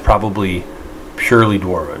that it's probably purely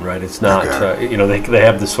dwarven, right? It's not. Okay. They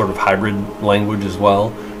have this sort of hybrid language as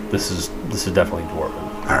well. This is definitely dwarven.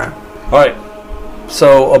 All right.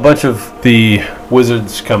 So a bunch of the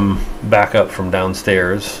wizards come back up from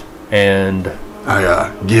downstairs, and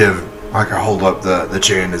I give Like, I hold up the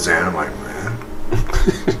chain to Zan. I'm like, man.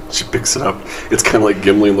 She picks it up. It's kind of like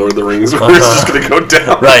Gimli in Lord of the Rings, where it's just going to go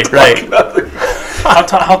down. Right. How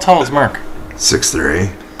tall is Mark? 6'3".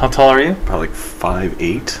 How tall are you? Probably like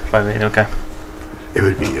 5'8". 5'8", okay. It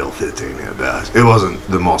would be ill-fitting at best. It wasn't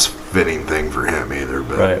the most fitting thing for him either,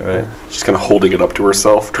 but Right. She's kind of holding it up to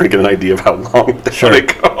herself, trying to get an idea of how long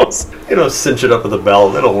it goes. Cinch it up with a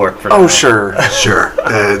belt. It'll work for Oh, sure. sure.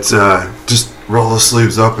 It's just roll the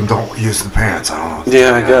sleeves up and don't use the pants. I don't know.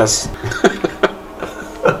 Yeah, I guess.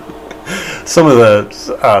 Some of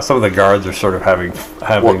the guards are sort of having.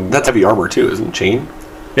 Well, that's heavy armor, too, isn't it? Chain?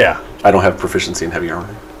 Yeah, I don't have proficiency in heavy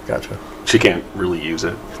armor. gotcha. She can't really use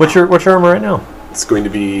it. What's your armor right now? It's going to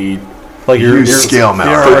be Like your scale mount.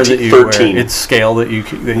 your armor that 13. you wear. It's scale that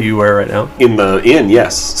you wear right now. in the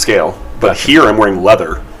yes, scale. But here I'm wearing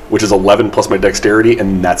leather, which is 11 plus my dexterity,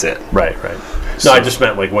 and that's it. Right. No, I just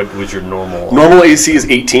meant like what was your normal? Normal AC is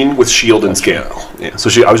 18 with shield and scale. Yeah. So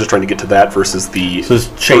I was just trying to get to that versus the So is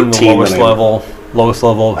chain the 13 lowest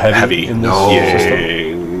level of heavy in this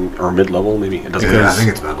system? or mid-level maybe. It doesn't Yeah, I matter.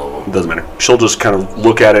 think it's mid-level. It doesn't matter. She'll just kind of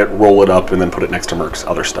look at it, roll it up, and then put it next to Merc's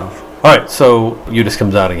other stuff. All right, so Eudes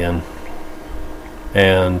comes out again,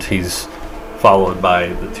 and he's followed by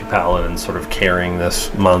the two paladins sort of carrying this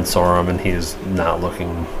Mansorum, and he is not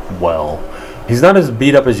looking well. He's not as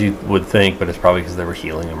beat up as you would think, but it's probably because they were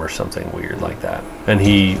healing him or something weird like that. And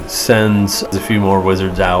he sends a few more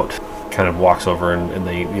wizards out, kind of walks over, and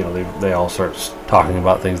they all start talking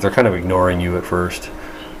about things. They're kind of ignoring you at first,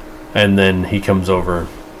 and then he comes over.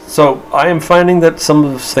 So I am finding that some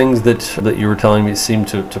of the things that you were telling me seem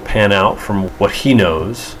to pan out from what he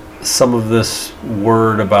knows. Some of this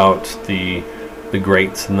word about the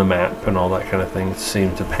grates and the map and all that kind of thing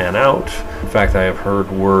seem to pan out. In fact, I have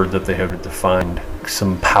heard word that they have defined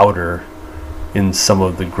some powder in some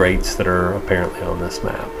of the grates that are apparently on this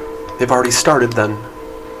map. They've already started then.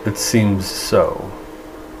 It seems so.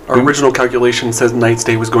 Our original calculation says Knight's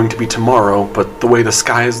Day was going to be tomorrow, but the way the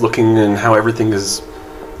sky is looking and how everything is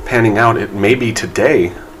panning out, it may be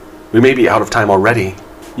today. We may be out of time already.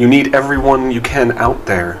 You need everyone you can out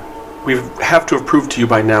there. We have to have proved to you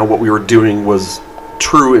by now what we were doing was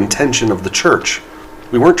true intention of the church.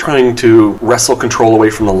 We weren't trying to wrestle control away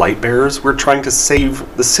from the light bearers. We're trying to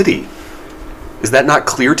save the city. Is that not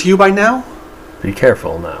clear to you by now? Be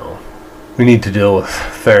careful now. We need to deal with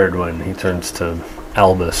Feridwin. He turns to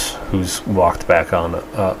Albus, who's walked back on.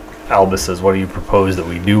 Albus says, "What do you propose that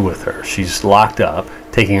we do with her? She's locked up.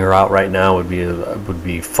 Taking her out right now would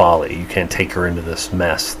be folly. You can't take her into this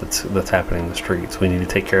mess that's happening in the streets. We need to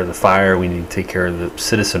take care of the fire. We need to take care of the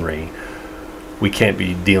citizenry. We can't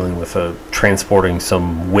be dealing with transporting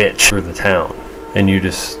some witch through the town." And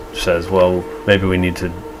Eudes says, "Well, maybe we need to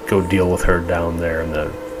go deal with her down there in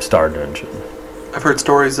the Star Dungeon." I've heard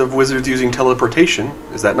stories of wizards using teleportation.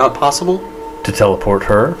 Is that not possible? To teleport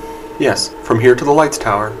her? Yes, from here to the Lights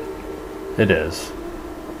Tower. It is.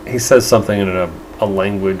 He says something in a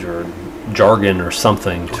language or jargon or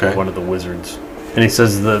something to Okay. one of the wizards. And he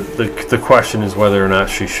says the question is whether or not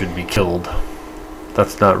she should be killed.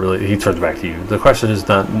 That's not really... He turns back to you. The question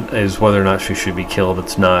is whether or not she should be killed.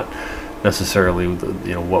 It's not necessarily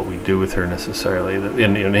what we do with her necessarily.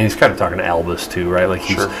 And he's kind of talking to Albus too, right? Like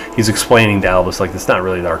he's explaining to Albus like it's not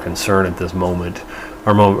really our concern at this moment.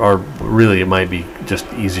 Or really it might be just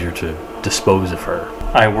easier to dispose of her.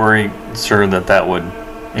 I worry, sir, that would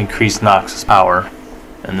increase Nox's power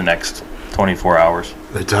in the next 24 hours.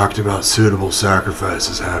 They talked about suitable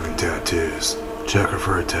sacrifices having tattoos. Check her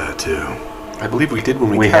for a tattoo. I believe we did when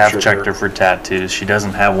we We have captured checked her for tattoos. She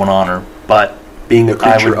doesn't have one on her, but Being a I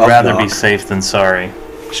creature would of rather Nock. be safe than sorry.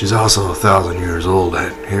 She's also 1,000 years old.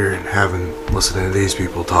 Listening to these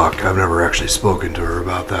people talk, I've never actually spoken to her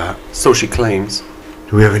about that. So she claims.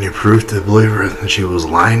 Do we have any proof to believe her that she was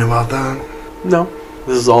lying about that? No,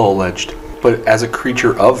 this is all alleged. But as a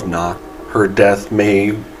creature of Nock, her death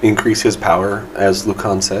may increase his power, as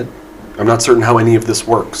Lucan said. I'm not certain how any of this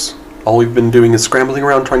works. All we've been doing is scrambling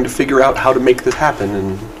around trying to figure out how to make this happen,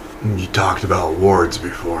 and You talked about wards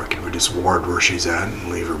before. Can we just ward where she's at and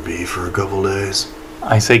leave her be for a couple days?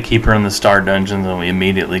 I say keep her in the Star Dungeons and we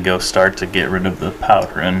immediately go start to get rid of the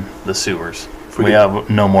powder in the sewers. We have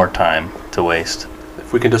no more time to waste.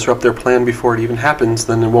 if we can disrupt their plan before it even happens,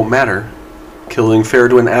 then it won't matter. Killing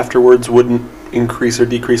Feridwin afterwards wouldn't increase or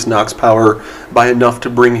decrease Nock's power by enough to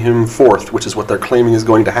bring him forth, which is what they're claiming is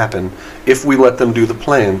going to happen, if we let them do the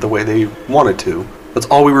plan the way they wanted to. That's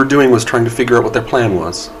all we were doing, was trying to figure out what their plan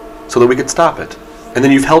was, so that we could stop it. And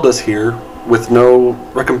then you've held us here with no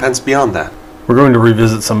recompense beyond that. We're going to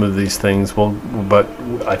revisit some of these things, but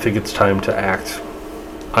I think it's time to act.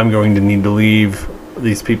 I'm going to need to leave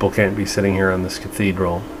these people can't be sitting here on this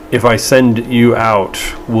cathedral. If I send you out,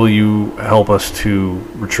 will you help us to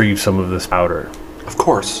retrieve some of this powder? Of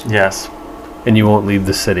course. Yes. And you won't leave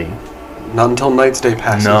the city? Not until Knight's Day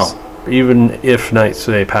passes. No. Even if Knight's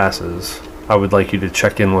Day passes, I would like you to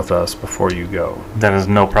check in with us before you go. That is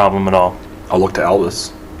no problem at all. I'll look to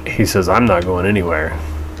Albus. He says, I'm not going anywhere.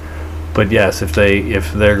 But yes, if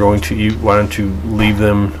they're going to, why don't you leave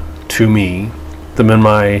them to me, them in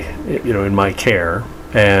my care,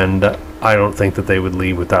 and I don't think that they would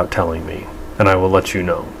leave without telling me, and I will let you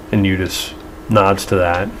know. And Eudes nods to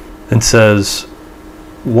that and says,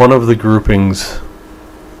 one of the groupings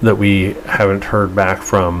that we haven't heard back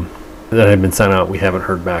from, that had been sent out, we haven't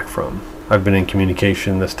heard back from. I've been in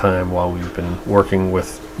communication this time while we've been working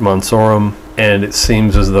with Monsorum, and it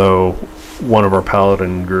seems as though one of our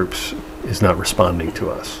paladin groups is not responding to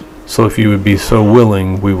us. So if you would be so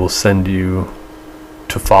willing, we will send you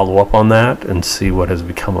to follow up on that and see what has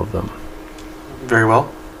become of them. Very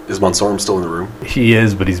well. Is Monsorum still in the room? He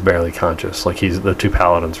is, but he's barely conscious. Like the two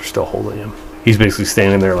paladins are still holding him. He's basically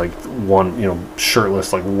standing there like one,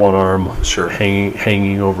 shirtless, like one arm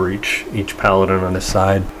hanging over each paladin on his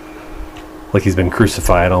side. Like he's been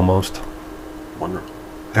crucified almost. Wonderful.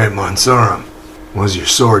 Hey, Monsorum, what does your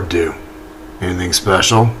sword do? Anything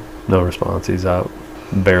special? No response. He's out.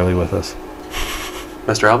 Barely with us.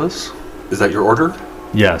 Master Albus, is that your order?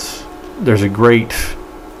 Yes. There's a grate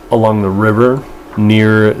along the river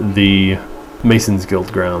near the Masons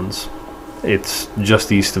Guild grounds. It's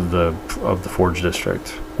just east of the Forge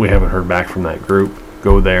District. We haven't heard back from that group.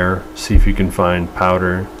 Go there, see if you can find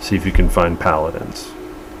powder, see if you can find paladins.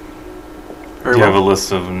 Do you have a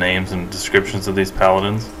list of names and descriptions of these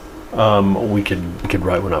paladins? We could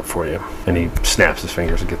write one up for you. And he snaps his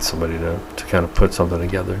fingers and gets somebody to kind of put something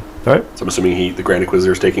together. All right. So I'm assuming the Grand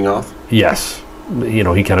Inquisitor is taking off? Yes. He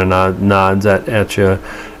kind of nods at you,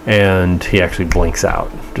 and he actually blinks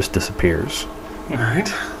out, just disappears. All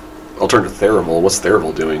right. I'll turn to Therival. What's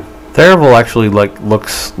Therival doing? Therival actually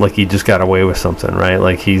looks like he just got away with something, right?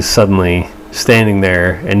 Like he's suddenly standing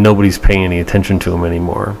there, and nobody's paying any attention to him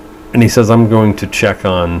anymore. And he says, I'm going to check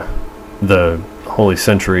on the Holy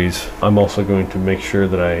Centuries. I'm also going to make sure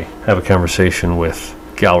that I have a conversation with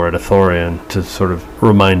Galred Athorian to sort of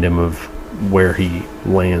remind him of where he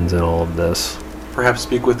lands in all of this. Perhaps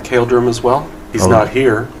speak with Kaeldrum as well? He's not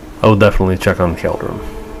here. I will definitely check on Kaeldrum.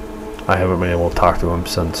 I haven't been able to talk to him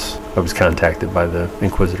since I was contacted by the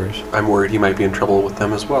Inquisitors. I'm worried he might be in trouble with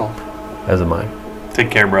them as well. As am I.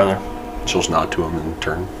 Take care, brother. She'll nod to him in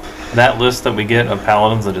turn. That list that we get of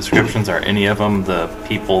paladins, the descriptions, are any of them the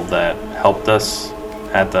people that helped us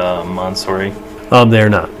at the Monsori? They're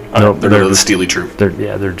not. No, they're the Steely Troop.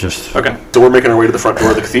 They're just... Okay, so we're making our way to the front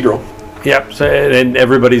door of the cathedral. Yep, so, and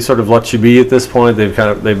everybody sort of lets you be at this point. They've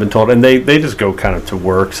been told, and they just go kind of to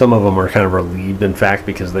work. Some of them are kind of relieved, in fact,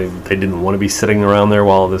 because they didn't want to be sitting around there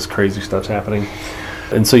while all this crazy stuff's happening.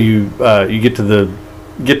 And so you get to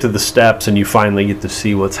the steps, and you finally get to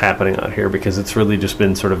see what's happening out here, because it's really just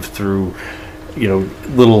been sort of through,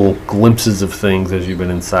 little glimpses of things as you've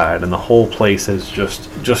been inside, and the whole place is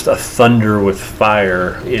just a thunder with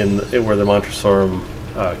fire in where the Montresorum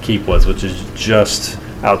keep was, which is just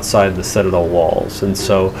outside the Citadel walls. And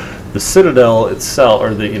so the Citadel itself,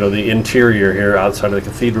 or the interior here outside of the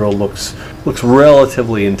cathedral, looks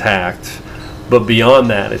relatively intact, but beyond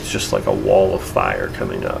that it's just like a wall of fire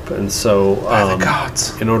coming up. And so the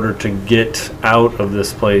gods. In order to get out of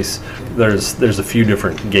this place, there's a few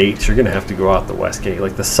different gates. You're going to have to go out the west gate.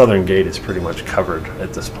 Like the southern gate is pretty much covered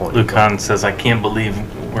at this point. Lucan says, I can't believe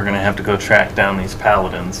we're going to have to go track down these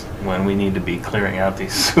paladins when we need to be clearing out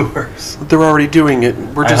these sewers. They're already doing it.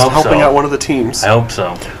 We're just helping out one of the teams. I hope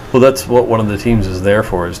so. Well, that's what one of the teams is there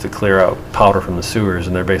for, is to clear out powder from the sewers,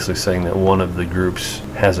 and they're basically saying that one of the groups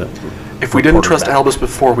hasn't. If we didn't trust Albus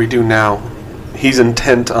before, we do now. He's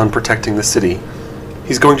intent on protecting the city.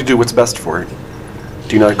 He's going to do what's best for it.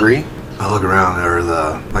 Do you not agree? I look around there.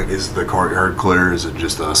 Is the courtyard clear? Is it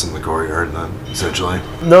just us in the courtyard then, essentially?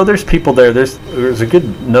 No, there's people there. There's a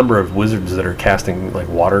good number of wizards that are casting like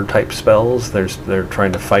water type spells. They're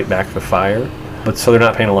trying to fight back the fire, but so they're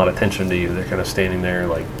not paying a lot of attention to you. They're kind of standing there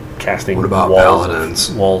like casting. What about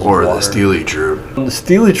paladins or the Steely Troop? The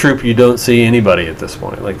Steely Troop, you don't see anybody at this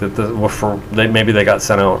point. Like maybe they got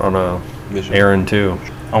sent out on a mission. Errand too.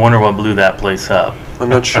 I wonder what blew that place up. I'm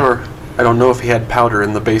not sure. I don't know if he had powder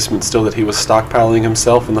in the basement still that he was stockpiling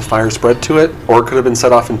himself and the fire spread to it, or it could have been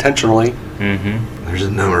set off intentionally. Mm-hmm. There's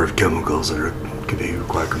a number of chemicals that could be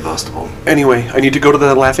quite combustible. Anyway, I need to go to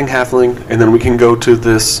the Laughing Halfling, and then we can go to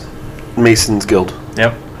this Masons Guild.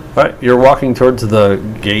 Yep. All right, you're walking towards the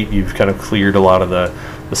gate. You've kind of cleared a lot of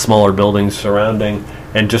the the smaller buildings surrounding.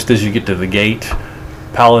 And just as you get to the gate,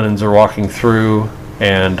 paladins are walking through,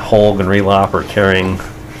 and Holg and Relop are carrying.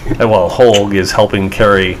 Well, Holg is helping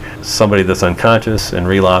carry somebody that's unconscious, and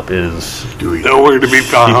Relop is Nowhere to be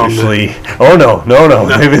found. sheepishly. Oh no!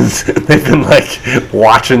 They've been like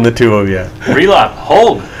watching the two of you. Relop,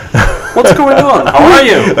 hold. What's going on? How are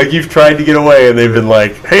you? Like you've tried to get away, and they've been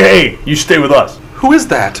like, "Hey, you stay with us." Who is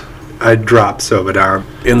that? I drop Soba down.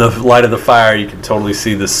 In the light of the fire, you can totally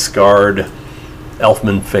see the scarred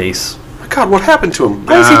elfman face. My God, what happened to him?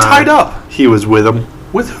 Why is he tied up? He was with him.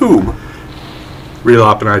 With whom?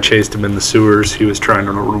 Relop and I chased him in the sewers. He was trying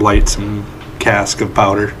to light some cask of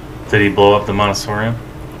powder. Did he blow up the Montessorium?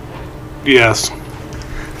 Yes.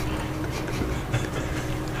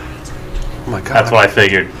 Oh my God. That's what I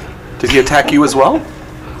figured. Did he attack you as well?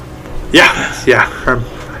 Yeah.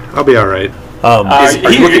 I'll be all right. Are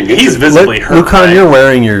you looking into He's it? visibly hurt. Lucan, right? you're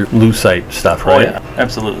wearing your lucite stuff, Oh right? yeah,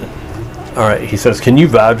 absolutely. All right. He says, "Can you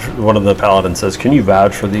vouch?" One of the paladins says, "Can you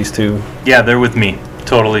vouch for these two?" Yeah, they're with me.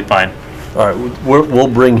 Totally fine. All right. We'll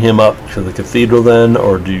bring him up to the cathedral then,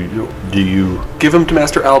 or do you? Give him to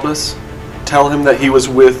Master Albus. Tell him that he was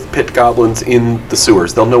with pit goblins in the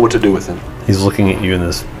sewers. They'll know what to do with him. He's looking at you in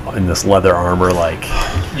this leather armor, like.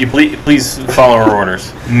 You please follow our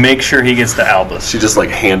orders. Make sure he gets to Albus. She just like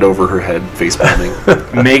hand over her head, face pounding.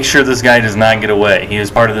 Make sure this guy does not get away. He is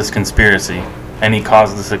part of this conspiracy, and he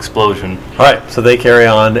caused this explosion. All right. So they carry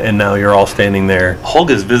on, and now you're all standing there. Hulk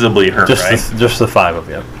is visibly hurt, right? Just the five of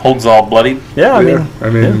you. Hulk's all bloodied. Yeah. I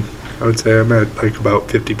mean. I would say I'm at like about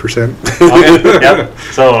 50%. Okay. Yep.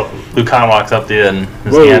 So Lucan walks up to you,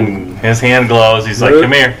 and his hand glows. He's like,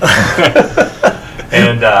 "Come here."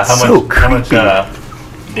 And how much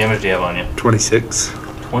damage do you have on you? 26.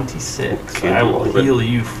 26. Can't I do will all of it. heal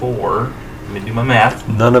you for. Let me do my math.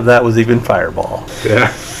 None of that was even fireball.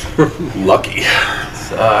 Yeah. Lucky.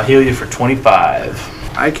 Heal you for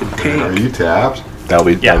 25. I can Are tank. you tapped? That'll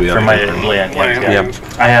be Yeah, that'll be for on my here. land. Yeah.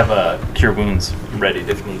 I have cure wounds ready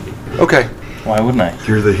if need be. Okay. Why wouldn't I?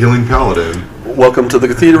 You're the healing paladin. Welcome to the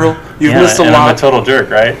cathedral. You've missed a and I'm a lot. total jerk,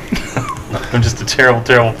 right? I'm just a terrible,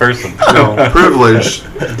 terrible person. No, Privileged.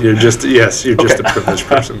 you're just a privileged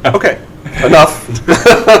person. Okay. Enough.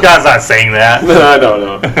 God's not saying that.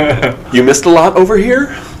 No. You missed a lot over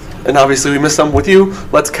here, and obviously we missed some with you.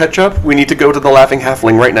 Let's catch up. We need to go to the Laughing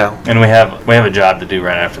Halfling right now. And we have a job to do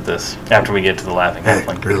right after this. After we get to the Laughing Hey,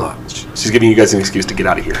 Halfling. relax. She's giving you guys an excuse to get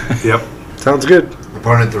out of here. Yep. Sounds good.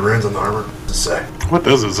 Opponent the runes on the armor. To say. What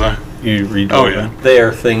does it say? You read. Oh, yeah. They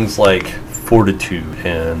are things like fortitude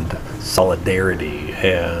and solidarity,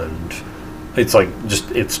 and it's like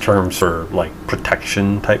it's terms for like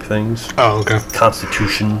protection type things. Oh, okay.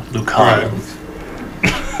 Constitution. Lucan. Right.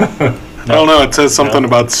 I don't know. It says something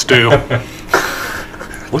about stew.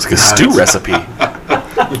 What's a stew recipe?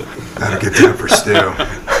 Not a good time for stew.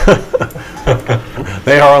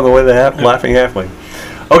 They are on the way to Laughing Halfling.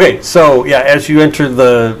 Okay, so yeah, as you enter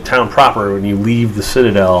the town proper, when you leave the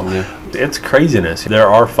citadel, it's craziness. There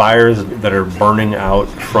are fires that are burning out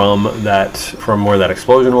from where that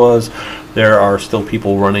explosion was. There are still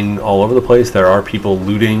people running all over the place. There are people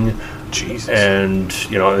looting. Jesus. And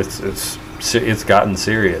it's gotten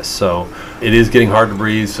serious. So it is getting hard to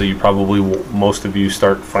breathe. So you probably most of you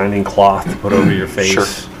start finding cloth to put over your face. Sure.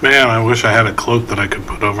 Man, I wish I had a cloak that I could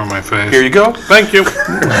put over my face. Here you go. Thank you.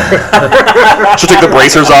 She'll take the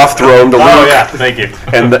bracers off, throw them to Luke. Oh yeah, thank you.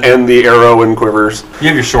 And the arrow and quivers. You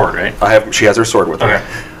have your sword, right? She has her sword with her. Okay.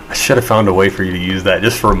 I should have found a way for you to use that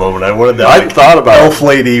just for a moment. I wanted that. I thought about elf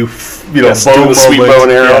lady, Yes, doing the sweet bow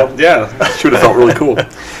and arrow. Yeah. She would have felt really cool.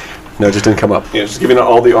 No, it just didn't come up. Yeah, just giving her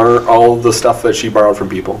all the honor, all the stuff that she borrowed from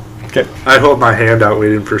people. Okay. I hold my hand out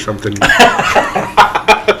waiting for something. 1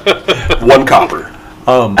 copper.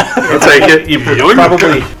 It's like you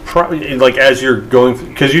probably like as you're going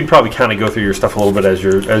because you'd probably kind of go through your stuff a little bit as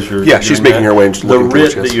you're. Yeah, she's doing making that. her way and just The looking through what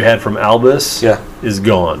writ she has. that you had from Albus, is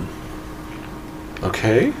gone.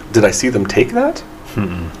 Okay. Did I see them take that?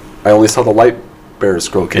 I only saw the light bearer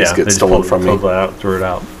scroll case They get just stolen pulled- from me. pulled it out, threw it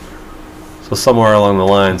out. So somewhere along the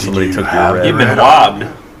line, somebody you took your have writ. You've been Right robbed.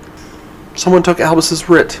 Someone took Albus's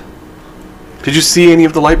writ. Did you see any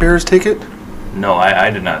of the light bearers take it? No, I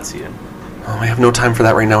did not see it. Oh, we have no time for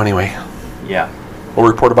that right now anyway. Yeah. We'll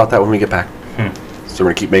report about that when we get back. So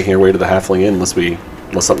we're going to keep making our way to the Halfling Inn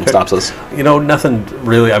unless something stops us. You know, nothing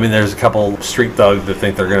really. I mean, there's a couple street thugs that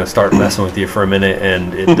think they're going to start messing with you for a minute,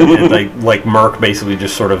 and it like Merc basically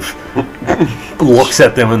just sort of looks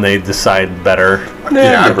at them and they decide better.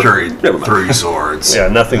 Yeah, I've never- carried never mind. 3 swords. Yeah,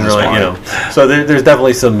 nothing That's really, fine. you know. So there's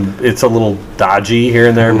definitely some. It's a little dodgy here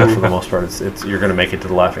and there, but for the most part, it's you're going to make it to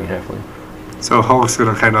the Laughing Halfling. So Hulk's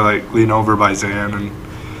gonna kind of like lean over by Zan and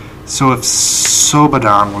So if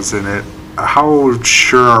Sobadan was in it, how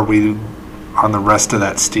sure are we on the rest of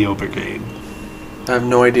that steel brigade? I have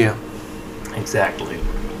no idea. Exactly.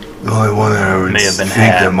 The only one that I would May have been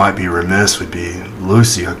think had. that might be remiss would be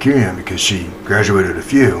Lucy Hakirian, because she graduated a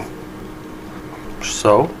few.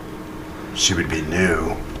 So? She would be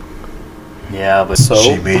new. Yeah, but So?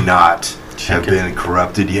 She may not have could- been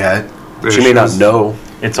corrupted yet. She may not know.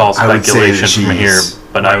 it's all I would say speculation that from here. she's-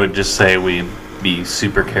 But I would just say we be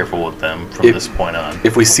super careful with them from If- this point on.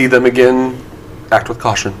 If we see them again, act with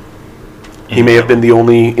caution. He may have been the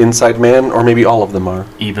only inside man, or maybe all of them are.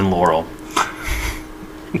 Even Laurel.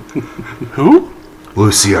 Who?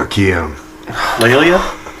 Lucy Hakim. Leah?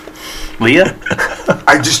 Leah?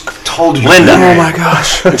 I just told you. Linda. Oh my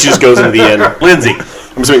gosh. And she just goes into the inn. Lindsay.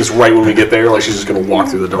 I'm assuming it's right when we get there, like she's just going to walk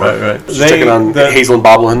through the door. Right. She's checking on Hazel and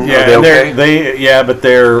Boblin. Yeah, Are they and okay? but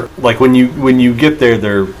they're like when you get there,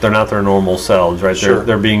 they're not their normal selves, right? Sure.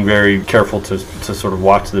 They're being very careful to sort of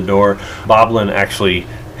watch the door. Boblin actually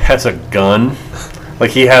has a gun, like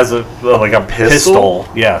he has a pistol.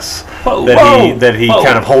 Yes, Whoa, that he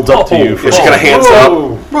kind of holds up to you. Yeah, she kind of hands up.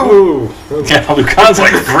 Yeah, Lucan's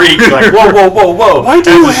like freak. Like, whoa. Why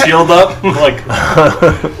do you Has his shield up? Like,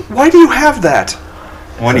 Why do you have that?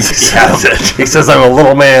 when he has it. He says, "I'm a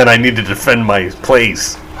little man. I need to defend my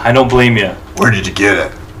place." I don't blame you. Where did you get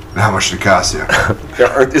it? And how much did it cost you?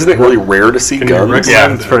 Isn't it really rare to see guns?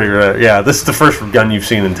 Yeah, it's pretty rare. Yeah, this is the first gun you've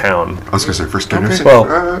seen in town. I was going to say first gun. Okay.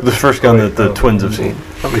 Well, the first gun that the twins have seen.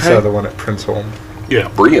 We saw the one at Princeholm. Yeah.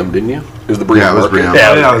 Briam, didn't you? It was the Briam. Yeah, it was market. Briam.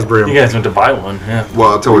 Yeah, it was Brim. You guys went to buy one, yeah.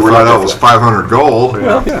 Well, until we We were found not out it there was for 500 gold.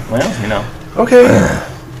 Well, you know. Okay.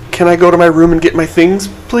 Can I go to my room and get my things,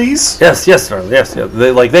 please? Yes, sir. Yes, yeah. They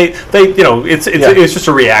you know, it's just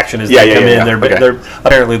a reaction as Yeah, they yeah, come yeah, in. yeah. They're Okay.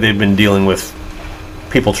 apparently they've been dealing with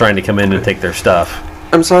people trying to come in and take their stuff.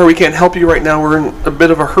 I'm sorry we can't help you right now. We're in a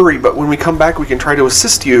bit of a hurry, but when we come back, we can try to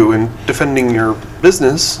assist you in defending your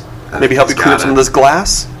business. Maybe help you clean up some of this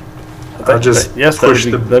glass. I just Yes,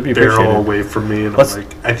 pushed that'd be the barrel appreciated. away from me, and Let's- I'm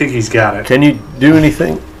like, I think he's got it. Can you do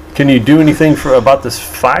anything? Can you do anything about this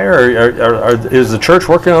fire? Is the church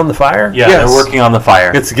working on the fire? Yeah, Yes. they're working on the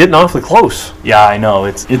fire. It's getting awfully close. Yeah, I know.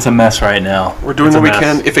 It's a mess right now. We're doing It's a what we mess.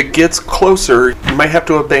 can. If it gets closer, you might have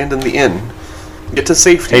to abandon the inn. Get to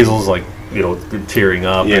safety. Hazel's like, tearing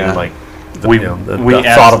up Yeah. and like, We the we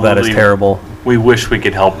thought of that is absolutely- terrible. We wish we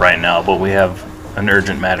could help right now, but we have an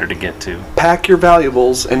urgent matter to get to. Pack your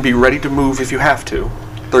valuables and be ready to move if you have to.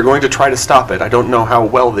 They're going to try to stop it. I don't know how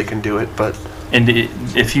well they can do it, but And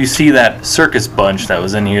if you see that circus bunch that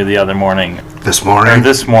was in here the other morning, This or morning?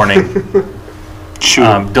 this morning,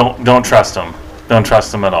 Shoot. don't trust them. Don't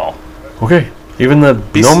trust them at all. Okay, even the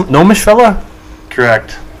gnomish fella.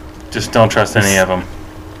 Correct. Just don't trust any of them.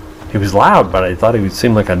 He was loud, but I thought he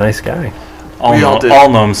seemed like a nice guy. We all did. All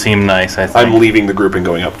gnomes seem nice, I think. I'm leaving the group and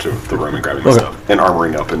going up to the room and grabbing my Okay. stuff and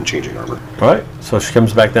armoring up and changing armor. All right, so she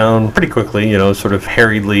comes back down pretty quickly, sort of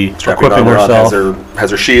harriedly Strapping equipping armor on, herself.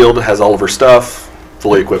 has her shield, has all of her stuff,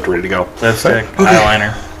 fully equipped, ready to go. Lipstick,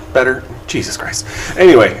 eyeliner. Better. Jesus Christ.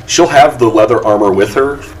 Anyway, she'll have the leather armor with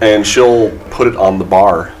her, and she'll put it on the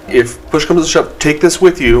bar. If push comes to shove, take this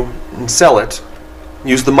with you and sell it.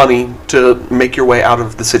 Use the money to make your way out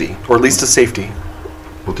of the city, or at least to safety.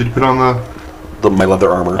 What did you put on the... My leather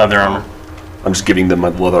armor. Leather armor. I'm just giving them my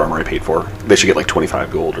leather armor I paid for. They should get like 25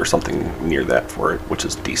 gold or something near that for it, which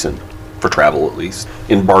is decent. For travel, at least.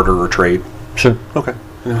 In barter or trade. Sure. Okay.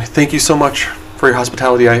 Anyway, thank you so much for your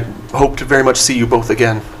hospitality. I hope to very much see you both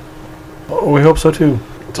again. Oh, we hope so too.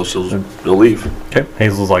 Until she'll leave. Okay.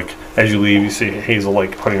 Hazel's like, as you leave, you see Hazel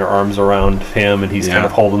like putting her arms around him, and he's kind Yeah.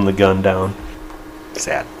 of holding the gun down.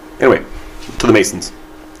 Sad. Anyway, to the Masons.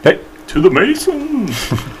 Okay. To the Masons.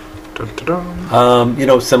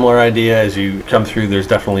 Dun-dun-dun. Similar idea as you come through. There's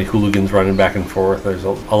definitely hooligans running back and forth. There's a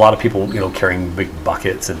lot of people, carrying big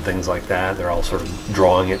buckets and things like that. They're all sort of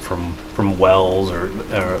drawing it from wells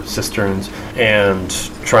or cisterns and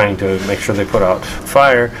trying to make sure they put out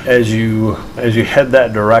fire. As you head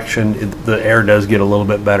that direction, the air does get a little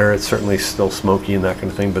bit better. It's certainly still smoky and that kind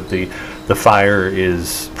of thing, but the fire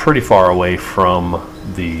is pretty far away from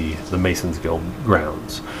the Masons Guild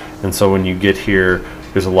grounds. And so when you get here,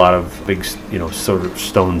 there's a lot of big, sort of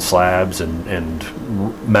stone slabs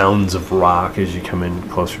and mounds of rock as you come in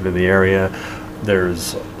closer to the area.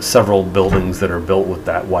 There's several buildings that are built with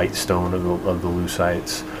that white stone of the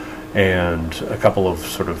Lucites, and a couple of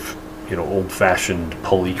sort of, old-fashioned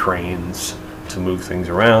pulley cranes to move things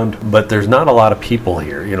around. But there's not a lot of people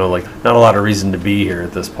here, like not a lot of reason to be here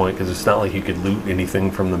at this point, because it's not like you could loot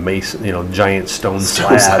anything from the mason, giant stone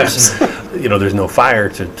slabs. There's no fire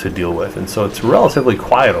to deal with, and so it's relatively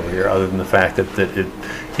quiet over here, other than the fact that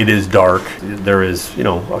it is dark. There is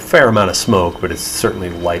a fair amount of smoke, but it's certainly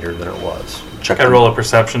lighter than it was. I roll a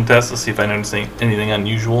perception test to see if I notice anything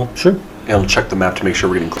unusual. Sure. And I'll check the map to make sure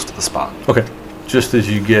we're getting close to the spot. Okay. Just as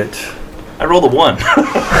you get... I rolled a 1.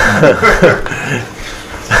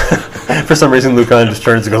 For some reason, Lucan just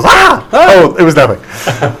turns and goes, ah! Oh, it was nothing.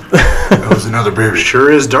 That was another baby.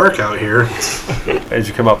 Sure is dark out here. As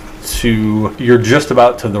you come up you're just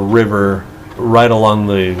about to the river, right along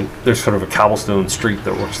there's sort of a cobblestone street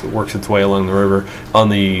that works its way along the river. On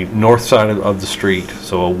the north side of the street,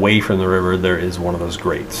 so away from the river, there is one of those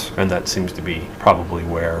grates, and that seems to be probably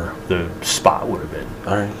where the spot would have been.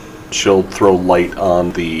 All right. She'll throw light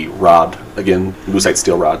on the rod again, lucite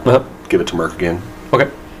steel rod. Uh-huh. Give it to Merc again. Okay.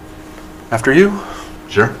 After you.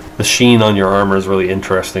 Sure. The sheen on your armor is really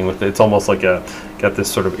interesting. It's almost like got this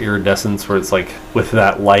sort of iridescence where it's like with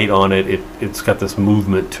that light on it's got this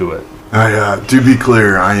movement to it. To be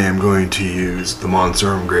clear, I am going to use the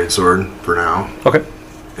Monsorum Greatsword for now. Okay.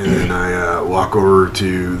 And then I walk over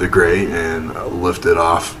to the grate and lift it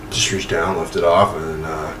off. Just reach down, lift it off, and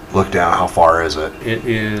look down. How far is it? It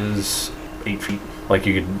is 8 feet. Like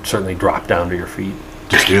you could certainly drop down to your feet.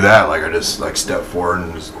 Just do that. Like I just step forward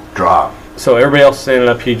and just drop. So everybody else standing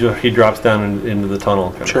up, he drops down into the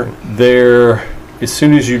tunnel. Sure. There, as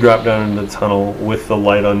soon as you drop down into the tunnel with the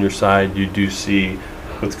light on your side, you do see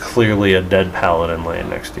what's clearly a dead paladin laying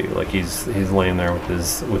next to you. Like he's laying there with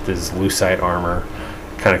his lucite armor,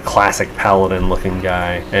 kind of classic paladin looking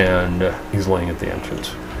guy, and he's laying at the entrance.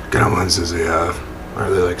 What kind of ones does he have? Are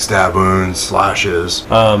they like stab wounds, slashes?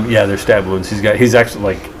 Yeah, they're stab wounds. He's actually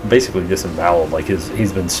like basically disemboweled. Like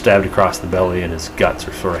he's been stabbed across the belly, and his guts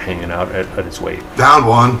are sort of hanging out at his waist. Down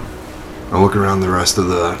one. I look around the rest of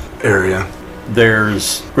the area.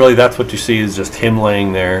 There's really, that's what you see is just him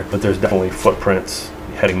laying there, but there's definitely footprints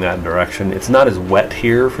heading that direction. It's not as wet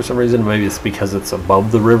here for some reason. Maybe it's because it's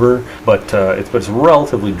above the river, but it's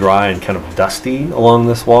relatively dry and kind of dusty along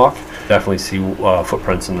this walk. Definitely see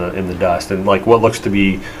footprints in the dust, and like what looks to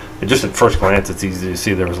be, just at first glance, it's easy to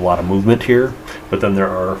see there was a lot of movement here, but then there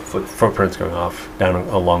are footprints going off down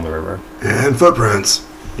along the river. And footprints.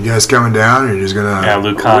 You guys coming down, or you're just gonna... Yeah,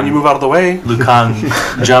 Lucan. When you move out of the way. Lucan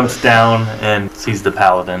jumps down and sees the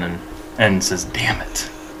paladin and says, "Damn it,"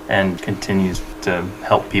 and continues to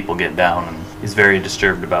help people get down. And he's very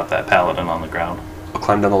disturbed about that paladin on the ground. I'll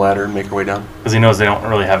climb down the ladder and make her way down. Because he knows they don't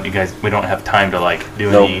really have, we don't have time to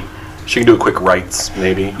do Nope. any... She can do a quick rights,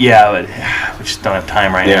 maybe. Yeah, but we just don't have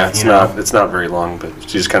time right now. Yeah, it's not very long, but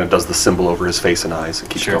she just kind of does the symbol over his face and eyes and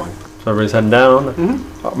keeps going. So everybody's heading down.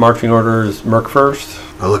 Marching order is Merc first.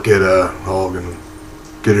 I look at Hulk and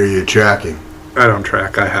get her you tracking. I don't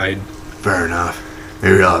track, I hide. Fair enough.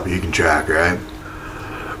 Maybe you can track, right?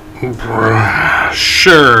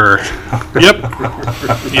 Sure. Yep.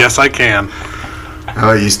 Yes, I can. How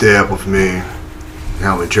about you stay up with me,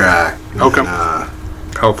 help me track. Okay. And,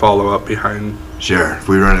 I'll follow up behind. sure. If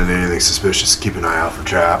we run into anything suspicious, keep an eye out for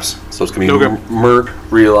traps. So it's going to be Okay. Merc,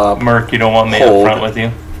 Relop, Merc, you don't want me Hold. up front with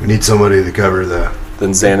you? We need somebody to cover the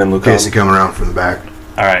then Zan and in Lucan. case they come around from the back.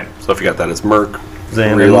 All right. So if you got that, it's Merc,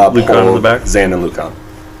 Zan Relop, and Lucan in Hold, the back. Zan and Lucan.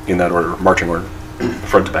 In that order, marching order.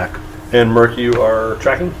 Front to back. And Merc, you are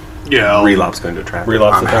tracking. Yeah. Relop's going to track.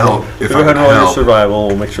 Relapse I'm the tunnel. help. If Go I'm ahead and roll your help. survival.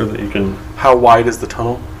 We'll make sure that you can. How wide is the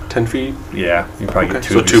tunnel? 10 feet? Yeah, you probably Okay, get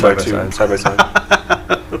two. so of you 2 by side 2, side. side by side.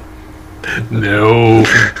 No.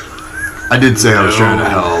 I did say I was trying to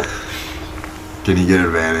help. Can you get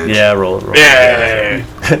advantage? Yeah, roll it. Roll Yay.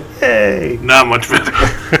 it. Hey. Not much better.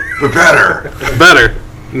 But better. Better.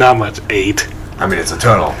 Not much. 8. I mean, it's a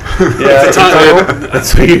tunnel. Yeah, it's a tunnel.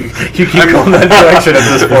 That's why you keep going that direction at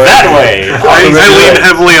this point. That way! I lean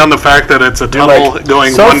heavily on the fact that it's a You're tunnel like,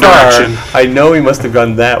 going so one far, direction. I know he must have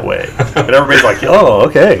gone that way. And everybody's like, oh,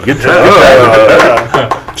 okay, good try.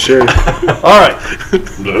 Sure. All right.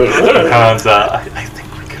 Lucan's, I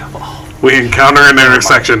think we could have all... We encounter an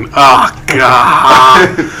intersection. Oh,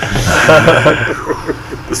 God.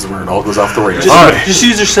 This is where it all goes off the rails. Just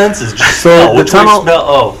use your senses. Just So smell. the Which way tunnel- smell?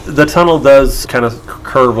 Oh. The tunnel does kind of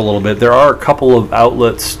curve a little bit. There are a couple of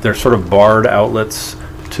outlets. They're sort of barred outlets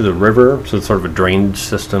to the river, so it's sort of a drainage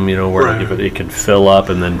system, where Right. it can fill up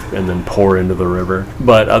and then pour into the river.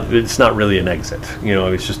 But it's not really an exit.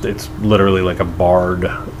 It's literally like a barred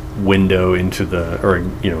window into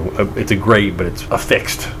it's a grate, but it's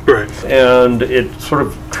affixed. Right. And it sort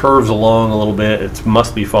of curves along a little bit. It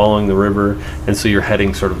must be following the river, and so you're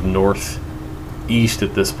heading sort of northeast east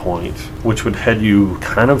at this point, which would head you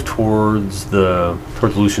kind of towards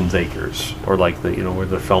Lucian's Acres, or like the where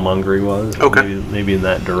the Felmongery was. Okay. Maybe in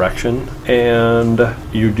that direction. And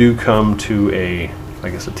you do come to a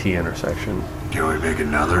T intersection. Can we make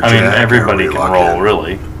another? I mean, check? everybody Are we can lucky? roll,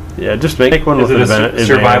 really. Yeah, just make one Is with it an a advantage.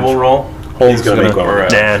 survival roll? He's gonna make one.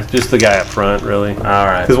 Nah, just the guy up front, really. All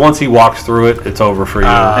right. Because once he walks through it, it's over for you.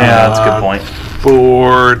 Yeah, that's a good point.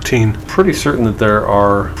 14. Pretty certain that there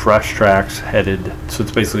are fresh tracks headed. So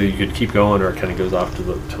it's basically you could keep going, or it kind of goes off to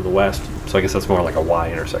the west. So I guess that's more like a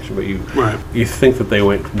Y intersection. But you think that they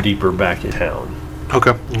went deeper back in town.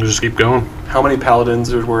 Okay, we'll just keep going. How many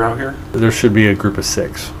paladins were out here? There should be a group of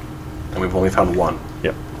 6. And we've only found one.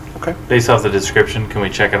 Yep. Okay. Based off the description, can we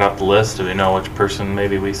check it off the list? Do we know which person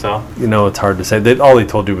maybe we saw? It's hard to say. All they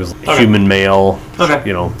told you was human male.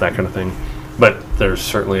 Okay. That kind of thing. But there's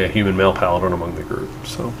certainly a human male paladin among the group.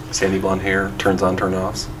 So Sandy blonde hair, turns on, turn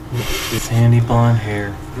offs. Sandy blonde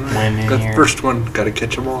hair, wind in Got the here. first one. Got to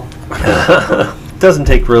catch them all. it doesn't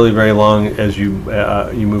take really very long as you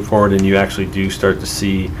move forward, and you actually do start to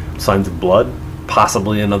see signs of blood,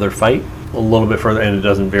 possibly another fight. A little bit further, and it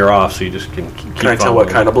doesn't veer off, so you just can keep Can I tell what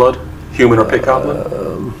kind of blood? Human or pit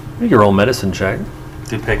goblin? You can roll medicine check.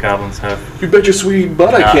 Do pit goblins have You bet your sweet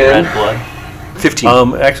butt not red blood?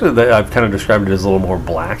 15. Actually, I've kind of described it as a little more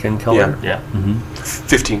black in color. Yeah.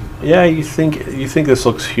 15. Yeah, you think this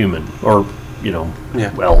looks human, or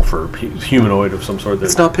Yeah. elf or humanoid of some sort. That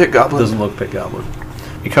It's not pit goblin. doesn't look pit goblin.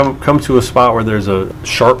 You come to a spot where there's a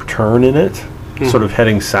sharp turn in it, sort of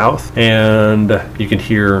heading south, and you can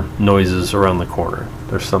hear noises around the corner.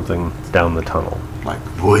 There's something down the tunnel. Like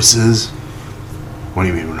voices? What do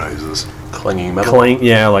you mean noises? Clanging metal.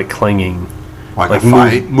 Like clanging. Like a Like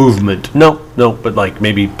fight? movement. No, but like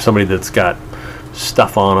maybe somebody that's got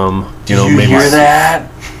stuff on them. Did you maybe hear that?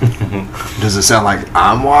 Does it sound like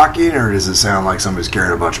I'm walking, or does it sound like somebody's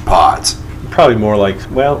carrying a bunch of pots? Probably more like,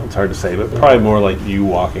 it's hard to say, but probably more like you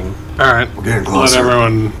walking. All right, We're getting let closer.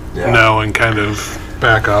 everyone Yeah. know and kind of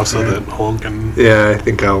back off so that Hulk can. Yeah, I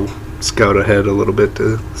think I'll scout ahead a little bit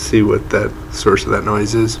to see what that source of that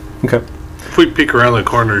noise is. Okay. If we peek around the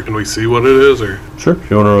corner, can we see what it is, or? Sure. If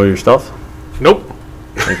you want to roll your stealth, Nope.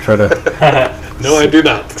 like try to. No, I do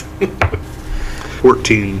not.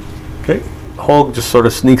 14. Okay. Hulk just sort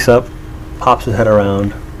of sneaks up, pops his head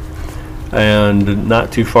around, and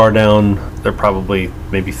not too far down, they're probably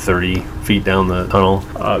maybe 30 feet down the tunnel.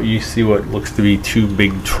 You see what looks to be 2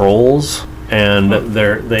 big trolls, and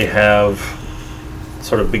they have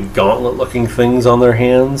sort of big gauntlet-looking things on their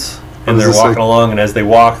hands. And Is they're this walking like- along, and as they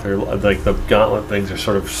walk, they're like the gauntlet things are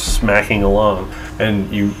sort of smacking along.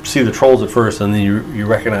 And you see the trolls at first, and then you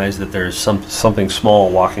recognize that there's something small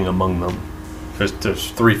walking among them. There's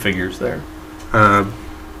 3 figures there.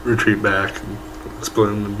 Retreat back.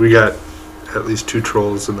 Explain. We got at least 2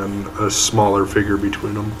 trolls and then a smaller figure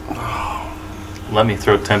between them. Let me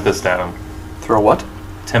throw Tempest at him. Throw what?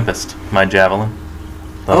 Tempest, my javelin.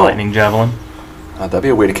 The Oh. lightning javelin. That'd be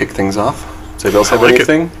a way to kick things off. Does anybody else have I like it.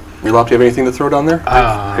 anything? Relop, do you have anything to throw down there?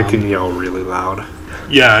 I can yell really loud.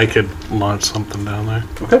 Yeah, I could launch something down there.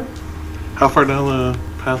 Okay. How far down the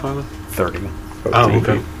path are they? 30. Oh,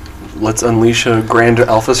 okay. Let's unleash a grand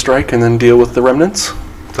alpha strike and then deal with the remnants.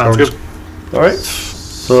 Sounds good. All right.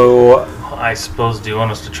 So I suppose, do you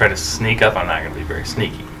want us to try to sneak up? I'm not going to be very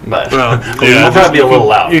sneaky, but Well, we'll yeah, probably be a little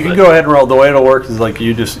loud. you can but- go ahead and roll. The way it'll work is like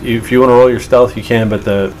if you want to roll your stealth, you can, but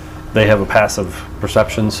they have a passive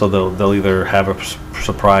perception, so they'll either have a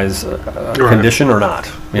surprise condition or not.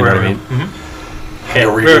 You know what I mean? Okay,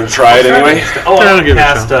 Are we going to try it anyway? Oh, Yeah, I'll I'll give it a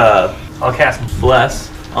cast, I'll cast Bless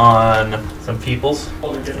on some peoples.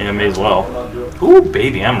 Yeah, may as well. Ooh,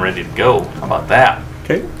 baby, I'm ready to go. How about that?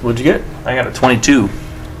 Okay. What'd you get? I got a 22.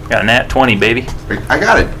 Got a nat 20, baby. I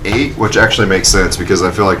got an 8, which actually makes sense because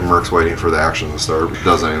I feel like Merc's waiting for the action to start.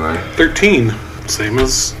 Does anything? 13. Same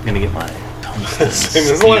as. I'm gonna get my tungsten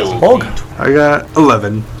Same as steel. last Hulk. I got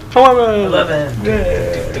 11. 11.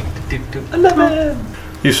 11.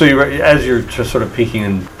 As you're just sort of peeking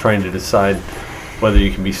and trying to decide whether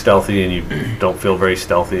you can be stealthy, and you don't feel very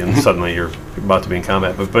stealthy, and suddenly you're about to be in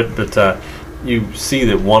combat. But you see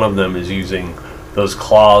that one of them is using those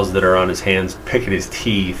claws that are on his hands, pick at his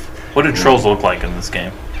teeth. What do trolls look like in this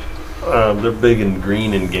game? They're big and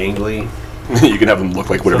green and gangly. You can have them look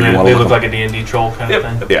like So whatever they, you want they to look look like a D&D troll kind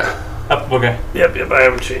of thing? Yeah. Oh, okay. Yep. I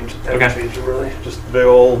haven't changed. Okay. Changed them really. Just big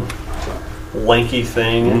old lanky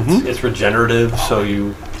thing. It's regenerative, so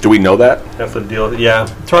you Do we know that? have to deal with it. Yeah.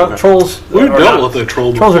 Trolls. We've are dealt not- with a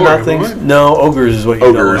troll Trolls before, are not haven't things. we? No, ogres is what you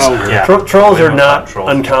Ogres. know. Ogres. Yeah. Trolls We are know not about trolls.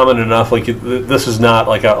 uncommon enough. Like this is not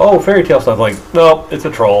like fairy tale stuff. Like no, it's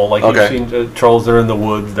a troll. Like Okay. you've seen trolls that are in the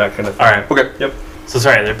woods, that kind of thing. All right. Okay. Yep. So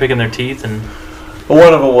sorry, they're picking their teeth and But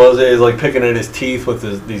one of them was like picking at his teeth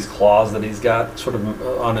with these claws that he's got sort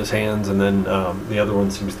of on his hands, and then the other one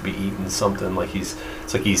seems to be eating something. Like it's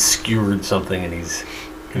like he's skewered something and he's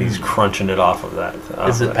crunching it off of that.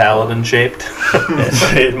 is it paladin shaped?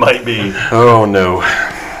 It might be. Oh no.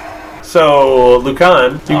 So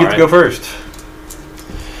Lucan, you get to right. go first.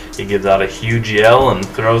 He gives out a huge yell and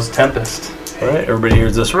throws Tempest. All right, everybody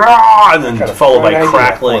hears this rah, and then followed by fun idea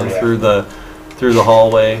crackling for through the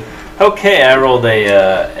hallway. Okay, I rolled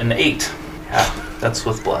an 8. Yeah, that's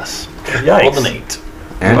with bless. Yikes. Rolled an 8.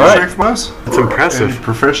 And All right. strength bonus? That's impressive. And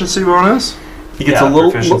proficiency bonus? He gets Yeah, a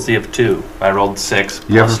little. proficiency of 2. I rolled 6.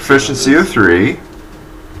 You have a plus proficiency of 3.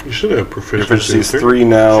 You should have Your proficiency. proficiency is 3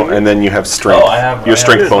 now, and then you have strength. Oh, I have- Your I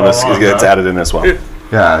strength have bonus this all gets on, added in as well. Yeah.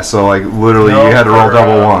 Yeah, so like literally No, you had to roll for,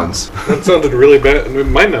 double ones. That sounded really bad. It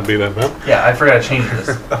might not be that bad. Yeah, I forgot to change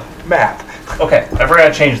this. Map. Okay, I forgot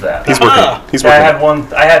to change that. He's working. He's Yeah,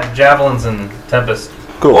 working. I had javelins and Tempest.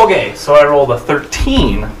 Cool. Okay, so I rolled a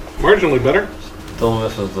 13. Marginally better. Still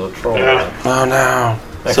misses the troll. Yeah. Oh no.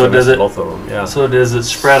 Actually, So does misses it- Both of them. Yeah. So does it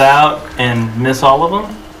spread out and miss all of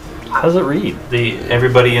them? How does it read?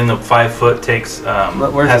 Everybody in the 5 foot takes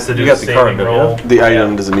Where's has the- to you do a got the card, saving don't you? roll. The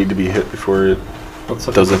item doesn't need to be hit before it. Let's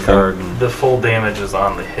look Does at it the card. and- The full damage is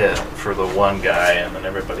on the hit for the one guy, and then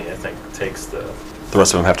everybody I think takes the. The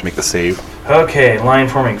rest of them have to make the save. Okay, line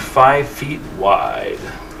forming 5 feet wide.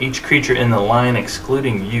 Each creature in the line,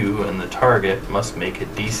 excluding you and the target, must make a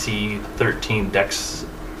DC 13 Dex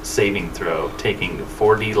saving throw, taking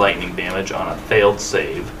 4d lightning damage on a failed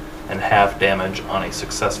save and half damage on a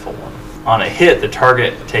successful one. On a hit, the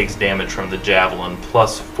target takes damage from the javelin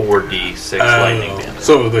plus 4d6 lightning damage.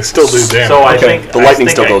 So they still do damage. So I Okay. think The I lightning think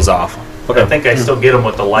still I- goes off. I think I still get him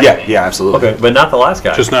with the Yeah, lightning. yeah, absolutely. Okay, but not the last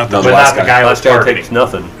guy. Just not the No, But last not the guy I was last guy targeting. takes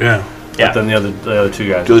nothing. Yeah. Yeah. But then the other two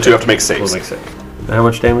guys. The other two have to make saves. Will make saves. And how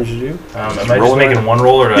much damage did you? Am I just Rolling making right? one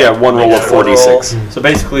roll or do I- Yeah, one roll of 4d6. So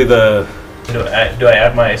basically the Do I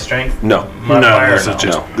add my strength No. modifier? No, this or is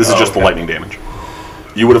just- No, this is Oh, just the okay. lightning damage.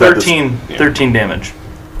 You would have had 13, this, 13 damage.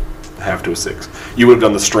 half to a 6. You would have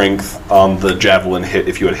done the strength on the javelin hit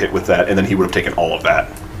if you had hit with that, and then he would have taken all of that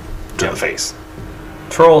to the face.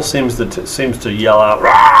 troll seems to yell out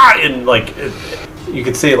 "Rah!" and like you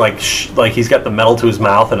could see it like he's got the metal to his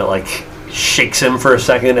mouth and it like shakes him for a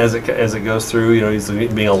second as it goes through. You know, he's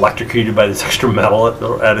being electrocuted by this extra metal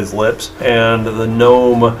at his lips. And the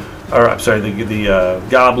gnome, or I'm sorry, the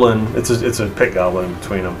goblin. It's a pit goblin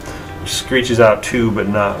between them. Screeches out too, but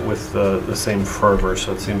not with the same fervor.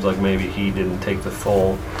 So it seems like maybe he didn't take the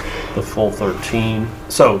full 13.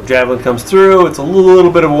 So javelin comes through. It's a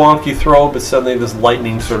little bit of a wonky throw, but suddenly this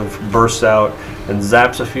lightning sort of bursts out and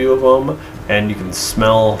zaps a few of them, and you can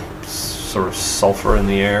smell sort of sulfur in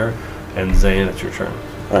the air. And Zane, it's your turn.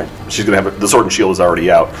 All right. She's going to have the sword and shield is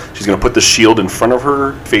already out. She's going to put the shield in front of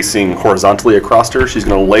her, facing horizontally across her. She's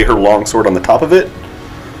going to lay her longsword on the top of it,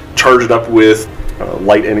 charge it up with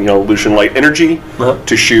light and Lucian light energy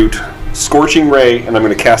to shoot scorching ray, and I'm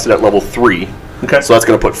going to cast it at level 3. Okay. So that's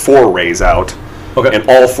going to put 4 rays out. Okay. And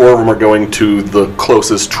all 4 of them are going to the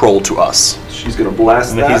closest troll to us. She's going to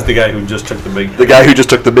blast And that. he's the guy who just took the big. The guy who just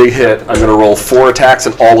took the big hit, I'm going to roll 4 attacks,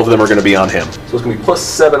 and all of them are going to be on him. So it's going to be plus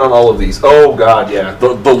 7 on all of these. Oh, God, yeah. The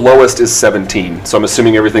lowest is 17, so I'm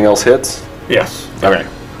assuming everything else hits? Yes. Okay.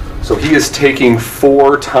 So he is taking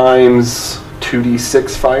 4 times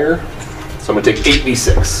 2d6 fire. So I'm going to take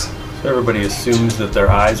 8d6. So everybody assumes that their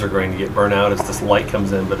eyes are going to get burnt out as this light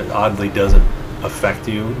comes in, but it oddly doesn't affect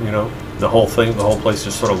you. You know, the whole place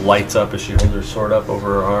just sort of lights up as she holds her sword up over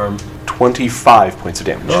her arm. 25 points of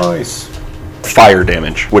damage. Nice. Fire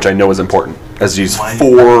damage, which I know is important, as these Light-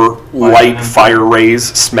 4 light and- fire rays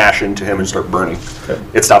smash into him and start burning. Okay.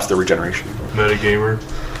 It stops the regeneration. Metagamer.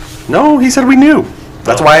 No, he said we knew.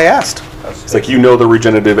 That's why I asked. It's like, you know the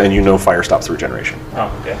regenerative and you know fire stops the regeneration.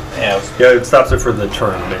 Oh, okay. Yeah, Yeah, it stops it for the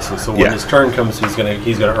turn basically. So when Yeah. his turn comes, he's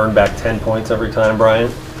gonna earn back 10 points every time,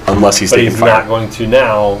 Brian. Unless he's But taking he's fire. not going to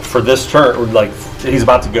now for this turn. Like he's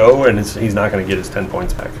about to go, and he's not going to get his 10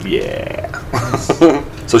 points back. Yeah.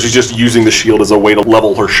 So she's just using the shield as a way to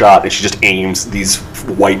level her shot, and she just aims these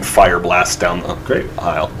white fire blasts down the Great.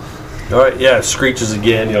 aisle. All right, yeah, it screeches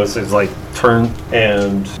again. You know, it's like turn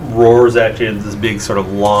and roars at you. This big sort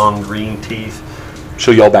of long green teeth,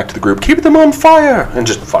 She'll yell back to the group, "Keep them on fire!" and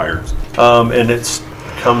just fires. and it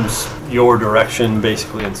comes your direction,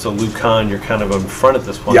 basically. And so, Lucan, you're kind of in front at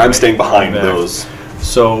this point. Yeah, I'm right? staying behind Back. those.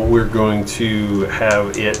 So we're going to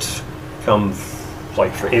have it come,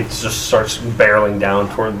 it just starts barreling down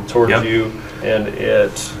towards you,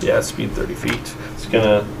 and speed 30 feet. It's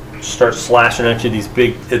gonna start slashing at you. These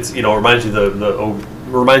big, reminds you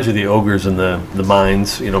reminds you of the ogres in the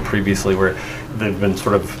mines, previously, where they've been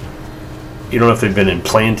sort of, you don't know if they've been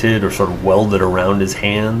implanted or sort of welded around his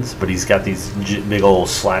hands, but he's got these big old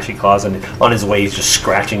slashy claws, and on his way he's just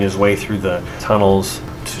scratching his way through the tunnels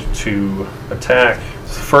to attack.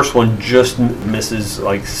 The first one just misses,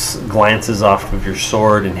 glances off of your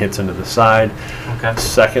sword and hits into the side. Okay. The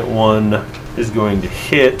second one is going to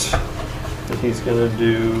hit, and he's going to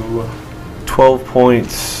do 12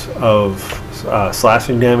 points of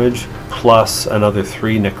slashing damage plus another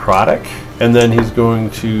 3 necrotic, and then he's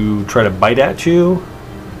going to try to bite at you.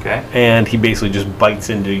 Okay. And he basically just bites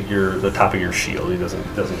into the top of your shield. He doesn't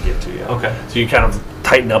get to you. Okay. So you kind of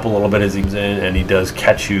tighten up a little bit as he's in, and he does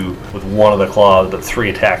catch you with one of the claws, but 3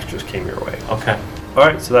 attacks just came your way. Okay. All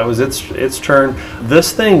right, so that was its turn.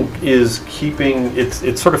 This thing is keeping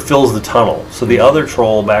it sort of fills the tunnel. So the other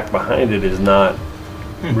troll back behind it is not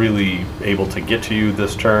really able to get to you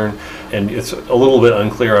this turn, and it's a little bit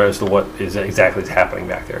unclear as to what is exactly happening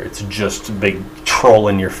back there. It's just a big troll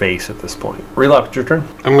in your face at this point. Relap, it's your turn.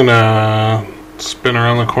 I'm gonna spin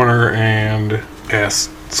around the corner and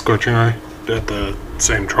cast Scorching Ray at the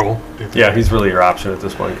same troll. Yeah, he's really your option at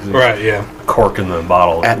this point. 'Cause he's Right, yeah. cork in the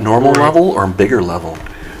bottle. At normal level or bigger level?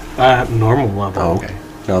 At normal level. Oh, okay.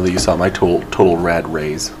 Now that you saw my total rad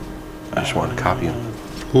raise, I just wanted to copy him.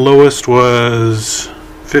 Lowest was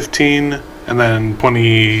 15, and then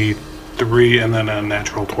 23, and then a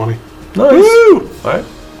natural 20. Nice. Woo! All right.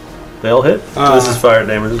 They'll hit. So this is fire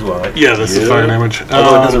damage as well, right? Yeah, this is fire damage.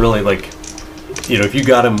 Although it doesn't really, if you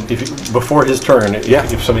got him, before his turn,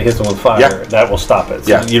 if somebody hits him with fire, that will stop it.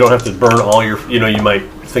 So you don't have to burn all your, you might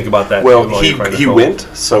think about that. Well, too while you're trying to he control. went,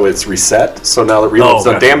 so it's reset. So now that reload's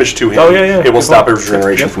done damage to him, it will stop his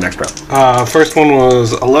regeneration for next round. First one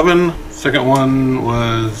was 11. Second one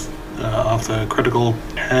was off the critical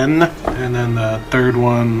 10. And then the third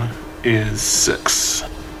one is 6.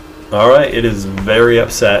 All right, it is very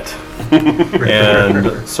upset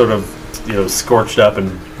and sort of, scorched up,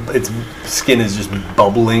 and its skin is just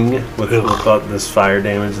bubbling with this fire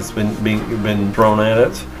damage that's been thrown at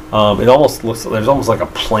it. It almost looks, there's almost like a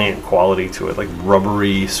plant quality to it, like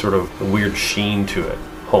rubbery, sort of weird sheen to it.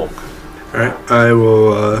 Hulk. All right, I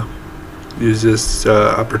will use this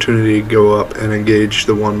opportunity to go up and engage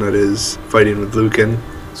the one that is fighting with Lucan.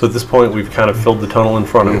 So at this point, we've kind of filled the tunnel in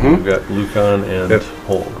front of him. We've got Lucan and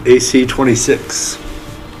Hulk. AC 26.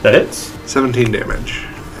 That hits. 17 damage.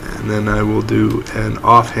 And then I will do an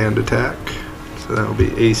offhand attack. So that will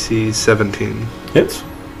be AC 17 Hits.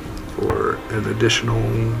 for an additional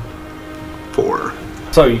 4.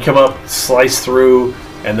 So you come up, slice through,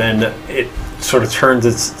 and then it sort of turns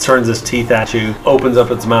its teeth at you, opens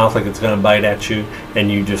up its mouth like it's going to bite at you,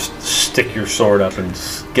 and you just stick your sword up and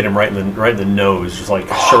get him right in the nose, just like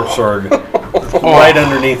a short sword, right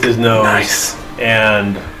underneath his nose. Nice.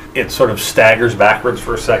 And it sort of staggers backwards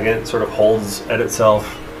for a second, sort of holds at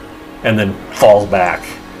itself, and then falls back.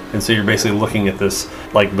 And so you're basically looking at this,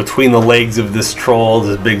 like between the legs of this troll,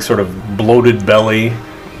 this big sort of bloated belly.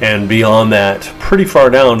 And beyond that, pretty far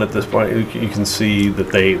down at this point, you can see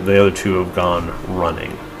that the other two have gone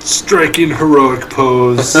running. Striking heroic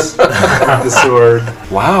pose with the sword.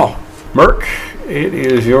 Wow. Merc, it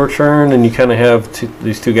is your turn, and you kind of have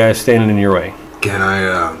these two guys standing in your way. Can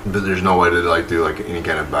I, but there's no way to do any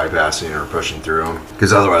kind of bypassing or pushing through them?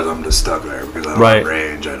 Because otherwise I'm just stuck there because I don't have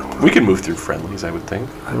range. I don't. We can move through friendlies, I would think.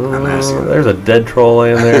 I'm asking. There's a dead troll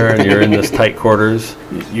in there, and you're in this tight quarters.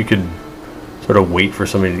 You could sort of wait for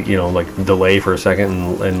somebody to, delay for a second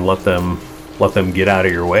and let them get out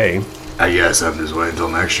of your way. I guess I'm just waiting until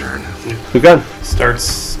next turn. Who's gone?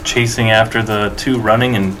 Starts chasing after the two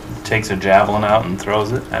running and takes a javelin out and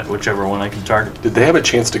throws it at whichever one I can target. Did they have a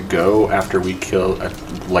chance to go after we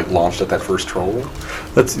launched at that first troll?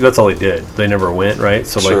 That's all they did. They never went, right?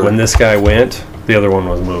 So Sure. when this guy went, the other one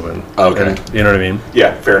was moving. Okay. And, you know what I mean?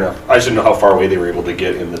 Yeah, fair enough. I just didn't know how far away they were able to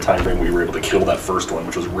get in the time frame we were able to kill that first one,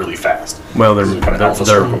 which was really fast. Well, This is kind of their alpha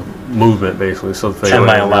stroke. movement basically. So they Am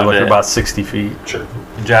I allowed they're to- about 60 feet. Sure.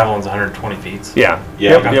 The javelin's 120 feet. Yeah.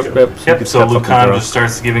 Yeah, Yep. gotcha. Yep. You Yep, can so step up and Lucan throw. just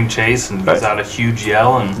starts giving chase and Right. gives out a huge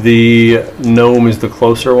yell and The gnome is the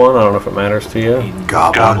closer one. I don't know if it matters to you.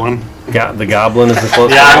 Goblin. Goblin. The goblin is the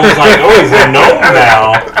closer. yeah, I was like, oh, he's a gnome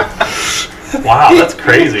now. Wow, that's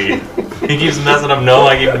crazy. He keeps messing up Noah,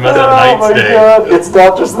 I keep messing up Knight's Day. It's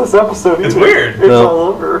not just this episode. It's weird. It's all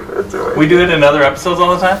over. It's all right. We do it in other episodes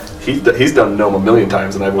all the time? He's done Gnome a million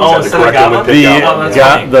times, and I've Oh, always had to instead of correct him with Goblin? Pit Oh, Goblin.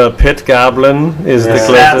 that's funny. The pit goblin is the That's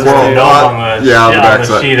closest. where the to- gnome on the, yeah, on the on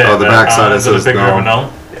backside- sheet oh, the backside it is it a says picture of a gnome.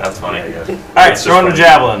 gnome? Yeah, that's funny. Yeah. Alright, It's just throwing a funny.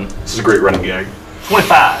 javelin. This is a great running gag.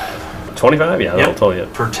 25. 25? Yeah, that'll tell you.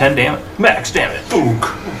 For 10 damage. Max damage.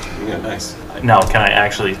 Yeah, nice. Now, can I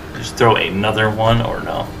actually just throw another one or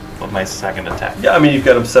no? With my second attack? Yeah, I mean, you've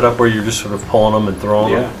got them set up where you're just sort of pulling them and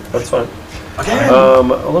throwing them. Yeah. That's fine. Again.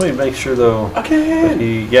 Let me make sure, though.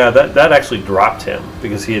 Again. That actually dropped him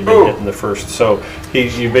because he had been hit in the first. So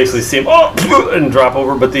you basically see him and drop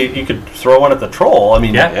over, but you could throw one at the troll. I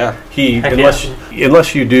mean, Yeah. Heck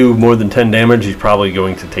unless you do more than 10 damage, he's probably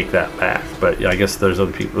going to take that back. But yeah, I guess there's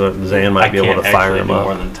other people. Zan might be able to fire him do up.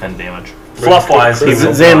 more than 10 damage. Fluff-wise,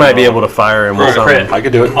 Zan might be able to fire him with something. I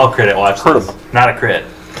could do it. I'll crit it, watch Hurt this. him. Not a crit.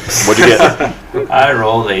 What'd you get? I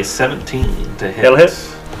rolled a 17 to hit. It'll hit.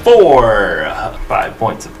 5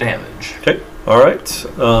 points of damage. Okay. All right.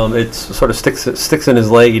 It sort of sticks in his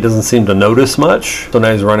leg. He doesn't seem to notice much. So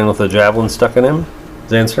now he's running with a javelin stuck in him.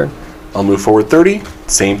 Zan's turn. I'll move forward 30.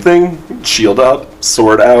 Same thing. Shield up,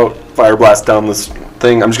 sword out, fire blast down this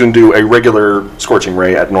thing. I'm just going to do a regular scorching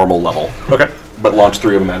ray at normal level, Okay. but launch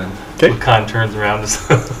 3 of them at him. Khan turns around and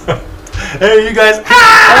says, hey, you guys.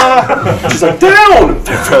 He's like, down!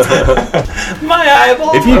 My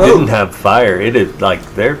eyeball. If you didn't have fire,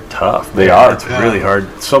 they're tough. They man. are. It's really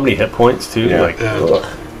hard. So many hit points too. Yeah.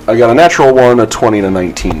 Ugh. I got a natural 1, a 20, and a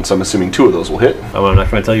 19, so I'm assuming 2 of those will hit. I'm not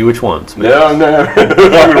going to tell you which ones. but- No, no. I'm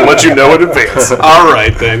going to let you know in advance. All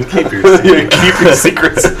right, then. Keep your Keep your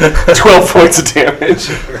secrets. 12 points of damage.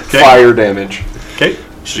 Fire damage. Okay.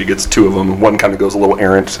 She gets 2 of them. One kind of goes a little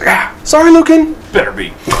errant. She's like, sorry, Lucan. Better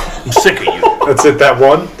be. I'm sick of you. That's it. That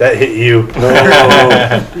one that hit you.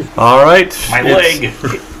 All right. My It's-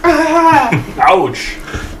 leg. Ouch.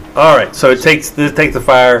 All right. So it takes the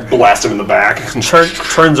fire, Blast him in the back.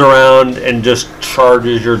 turns around, and just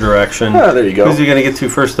charges your direction. Ah, there you go. Who's he going to get to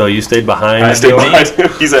first, though? You stayed behind. I stay behind him.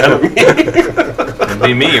 He's ahead of me. It'd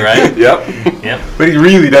be me, right? Yep. Yep. But he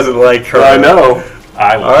really doesn't like her. I know.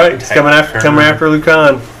 I will All right. He's protect coming her. after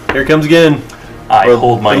Lucan. Here he comes again. I Well,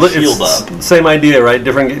 hold my it's shield up. Same idea, right?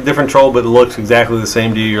 Different troll, but it looks exactly the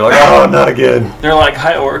same to you. You're like, oh, not again. They're like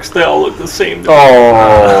high orcs. They all look the same.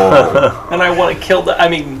 Oh. And I want to kill them. I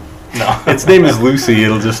mean, no. Its name is Lucy.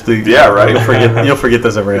 It'll just Yeah, right. You'll forget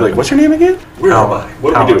this every Like, time. what's your name again? Where am I?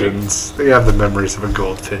 What are we doing? Paladins. They have the memories of a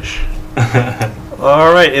goldfish.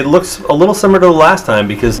 All right, it looks a little similar to last time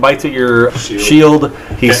because bites at your shield.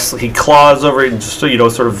 He claws over it and just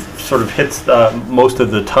sort of hits most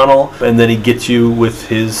of the tunnel, and then he gets you with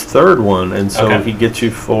his third one, and so Okay. he gets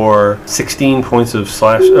you for 16 points of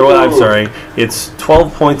slash. Oh, I'm sorry, it's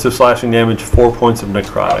 12 points of slashing damage, 4 points of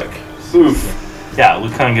necrotic. Oof. Yeah,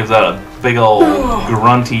 Lucan gives out a big old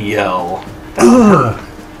grunty yell.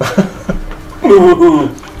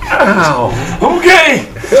 Ow! Okay.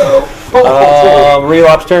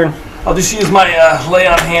 Relapse turn. I'll just use my lay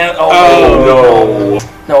on hand. Oh, no.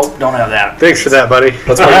 Nope, don't have that. Thanks for that, buddy.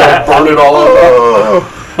 That's why you gotta burn it all up.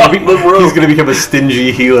 He's gonna become a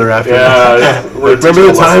stingy healer after Yeah. Remember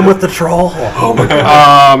the time with the troll?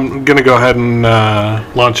 I'm going to go ahead and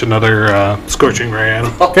launch another Scorching Ray at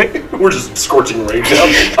him. Okay. We're just scorching right now.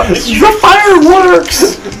 The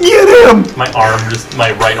fireworks! Get him!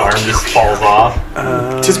 My right arm just falls off.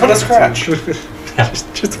 Just put a scratch.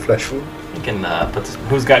 Just a flesh wound. You can put this,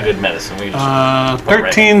 who's got good medicine? We just put it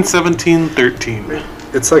right 13, 17, 13.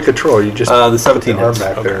 It's like a troll. You just The put 17 the arm hits.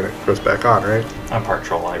 back there and it goes back on, right? there. I'm part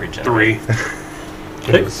troll. I regenerate.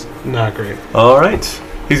 3. It was not great. All right.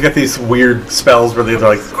 He's got these weird spells where they're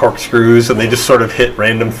like corkscrews, and they just sort of hit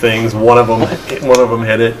random things. One of them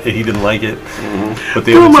hit it. He didn't like it, but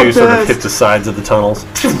the other two sort of hit the sides of the tunnels.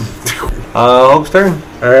 Hope's turn.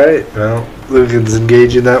 All right. Well, Lucan's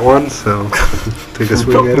engaging that one, so take a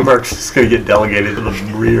swing at him. Mark's just gonna get delegated to the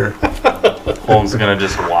rear. Holmes gonna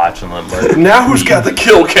just watch and let Mark. Now who's got the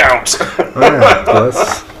kill count? Oh, yeah,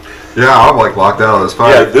 plus Yeah, I'm like locked out of this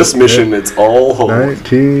fight. Yeah, this mission, it's all home.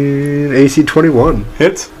 19, AC 21.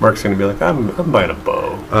 Hits. Mark's gonna be like, I'm buying a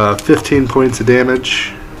bow. 15 points of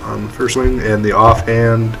damage on the first swing, and the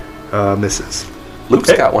offhand misses.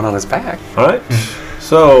 Luke's got one on his back. All right.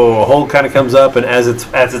 So Hold kind of comes up, and as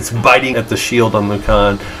it's biting at the shield on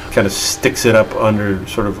Lucan, kind of sticks it up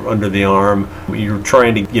under the arm. You're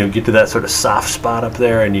trying to get to that sort of soft spot up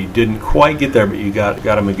there, and you didn't quite get there, but you got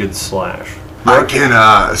him a good slash. I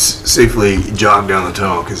can safely jog down the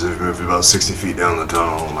tunnel because I've moved about 60 feet down the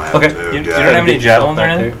tunnel. Okay. You don't have any javelins or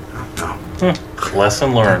anything? No.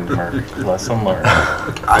 Lesson learned, Merc. Lesson learned.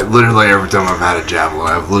 I literally, every time I've had a javelin,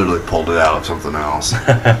 I've literally pulled it out of something else.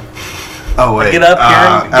 Oh, wait. Get up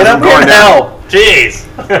here. As Get I'm up here going down, now. Jeez.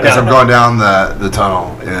 as I'm going down the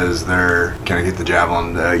tunnel, can I get the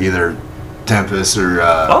javelin, either Tempest or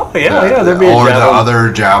There'd be a or the javelin.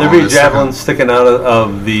 other javelin? There'd be a that's javelin sticking out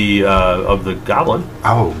of the goblin.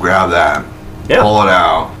 I will grab that, Yeah. pull it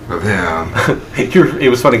out of him. It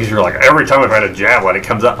was funny because you were like, every time I've had a javelin, it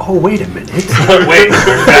comes out. Oh, wait a minute. Wait,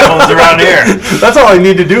 there's javelins around here. That's all I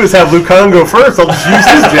need to do is have Lucan go first. I'll just use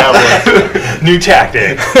his javelin. New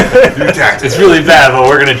tactic. New tactic. It's really bad, but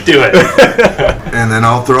we're going to do it. And then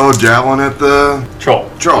I'll throw a javelin at the Troll.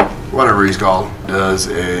 whatever he's called. It's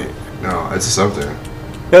a something.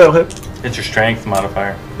 Yeah, that'll hit. It's your strength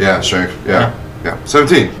modifier. Yeah, strength. Yeah.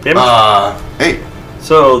 17. Damage. 8.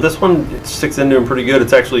 So this one it sticks into him pretty good.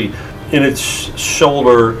 It's actually in its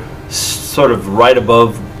shoulder, sort of right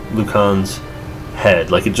above Lucan's head.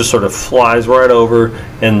 Like it just sort of flies right over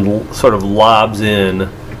and sort of lobs in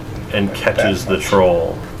and catches the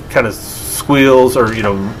troll. Kind of squeals, or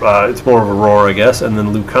it's more of a roar, I guess. And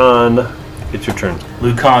then Lucan, it's your turn.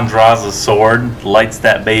 Lucan draws a sword, lights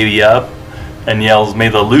that baby up, and yells, "May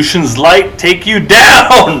the Lucian's light take you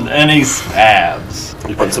down!" And he stabs.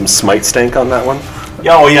 You put some smite stank on that one?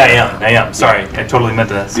 Oh, yeah, I am. Sorry, I totally meant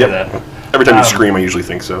to say that. Every time you scream, I usually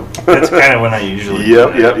think so. That's kind of when I usually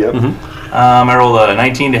Yep. I rolled a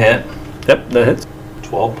 19 to hit. Yep, that hits.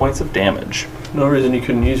 12 points of damage. No reason you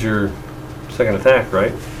couldn't use your second attack,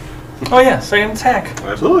 right? Oh, yeah, second attack.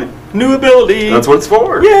 Absolutely. New ability. That's what it's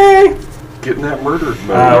for. Yay! Getting that murder.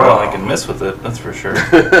 Well, I can miss with it, that's for sure.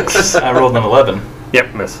 I rolled an 11.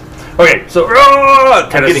 Yep, miss. Okay, so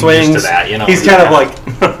kind of getting swings. used to that, you know. He's kind of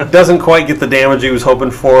like doesn't quite get the damage he was hoping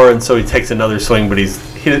for, and so he takes another swing, but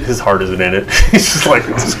his heart isn't in it. He's just like,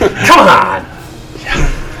 come on.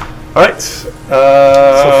 All right. So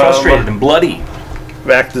frustrated and bloody.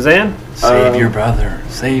 Back to Zan. Save your brother.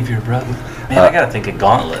 Save your brother. Man, I gotta think of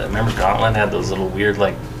Gauntlet. Remember Gauntlet had those little weird,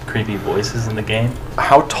 like, creepy voices in the game?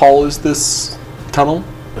 How tall is this tunnel?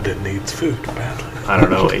 But it needs food badly. I don't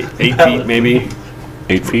know, 8 feet maybe.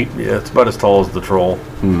 8 feet? Yeah, it's about as tall as the troll.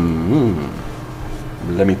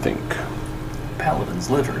 Let me think. Paladin's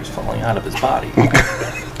liver is falling out of his body.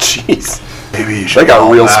 Jeez. Maybe you should. They got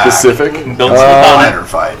roll real back. specific. Builds the body. Fight or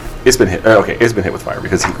fight. It's been hit. Okay, it's been hit with fire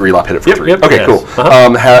because Relop hit it for Yep, 3. yep, Okay, yes. cool.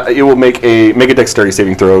 Uh-huh. It will make a dexterity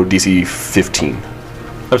saving throw, DC 15.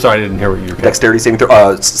 I'm sorry, I didn't hear what you were Dexterity saving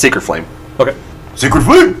throw. Sacred Flame. Okay. Secret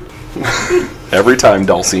flame. Every time,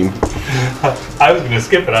 Dulcine. I was gonna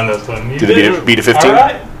skip it on this one. Did it beat a 15?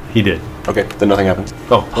 Alright. He did. Okay, then nothing happens.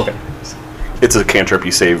 Oh, okay. It's a cantrip.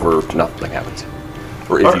 You save or nothing happens.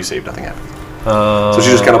 Or if Alright. you save, nothing happens. So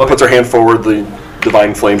she just kind of puts her hand forward. The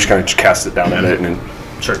divine flame. She kind of just casts it down at it and then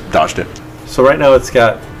Sure. dodged it. So right now it's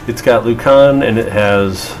got Lucan and it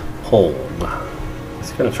has hold.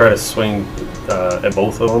 It's gonna try to swing at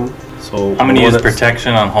both of them. So I'm gonna use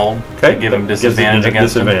protection on hold Okay. to give him Gives disadvantage it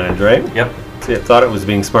against him. disadvantage, right? Yep. See, I thought it was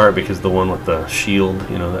being smart because the one with the shield, that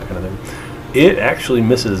kind of thing. It actually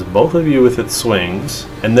misses both of you with its swings,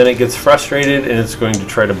 and then it gets frustrated and it's going to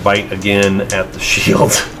try to bite again at the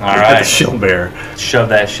shield. All At right. the shield bear. Shove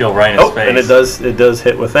that shield right in his face. And it does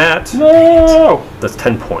hit with that. No. That's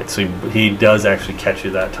 10 points. So he does actually catch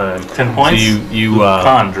you that time. 10 points? So you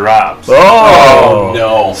Con drops. Oh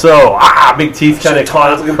no. So big teeth kind of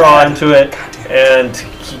claw into it, and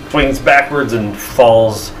he swings backwards and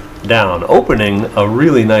falls down, opening a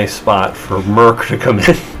really nice spot for Merc to come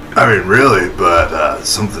in. I mean, really, but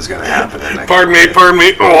something's gonna happen. Pardon me.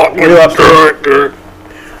 Oh, What are you up to?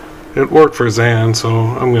 It worked for Zan, so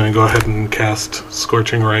I'm going to go ahead and cast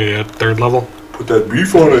Scorching Ray at 3rd level. Put that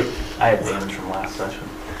beef on it. I had damage from last session.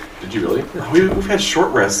 Did you really? We've had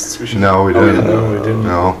short rests. We should. No, we didn't. No, we didn't.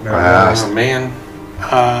 No, I asked. Oh man.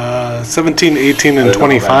 17, 18, and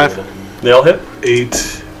 25. They all hit?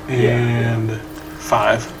 8 and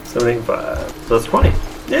 5. 7, 8, 5. So that's 20.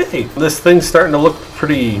 Yay! This thing's starting to look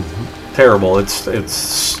pretty terrible. It's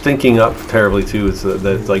stinking up terribly too. It's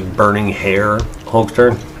like burning hair. Hulk's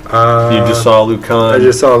turn. You just saw Lucan. I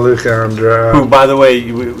just saw Lucan draw. Who, by the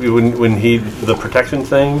way, when he the protection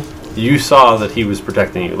thing, you saw that he was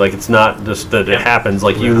protecting you. Like, it's not just that it happens.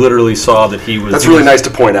 Like, you literally saw that he was. That's really nice to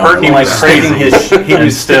point out. He was sticking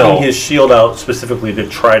And still. his shield out specifically to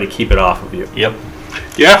try to keep it off of you. Yep.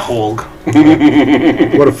 Yeah, Hulk.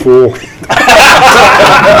 What a fool.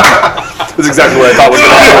 That's exactly what I thought was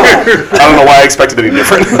going to happen. I don't know why I expected any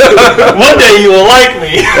different. One day you will like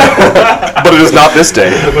me, But it is not this day.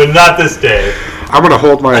 but not this day. I'm gonna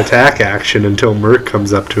hold my attack action until Merc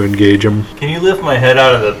comes up to engage him. Can you lift my head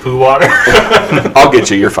out of the poo water? I'll get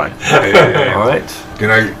you. You're fine. All right. Can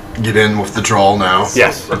I get in with the troll now?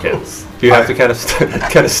 Yes. Okay. You have to kind of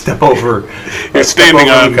step over. You're standing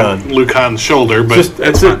on Lucan. Lucan's shoulder, but Just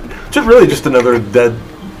just another dead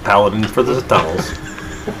paladin for the tunnels.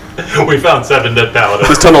 We found 7 dead paladins.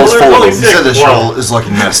 This tunnel is Well, full of only them. You said 6. the Well, troll is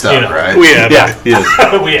looking messed up, you know, right? we had He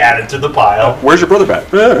is. we added to the pile. Where's your brother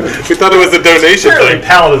back? we thought it was a donation Apparently, thing.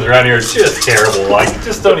 paladins around here are just terrible. Like,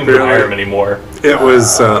 just don't even hire them anymore. It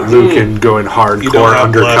was Lucan going hardcore don't have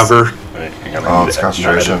undercover. Hang on, Oh, it's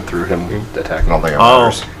concentration. through him I attacking. don't think it Oh,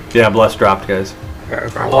 matters. yeah. Bless dropped, guys. Wow,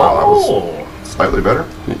 that was Oh, slightly better.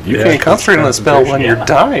 You Yeah, can't concentrate on a spell when you're Yeah.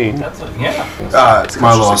 dying. that's a, yeah.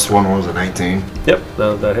 My last one was a 19. Yep,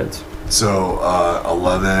 that hits. So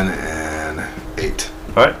 11 and 8.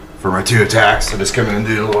 All right. For my 2 attacks, I just come in and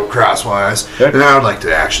do a little crosswise. Okay. And I would like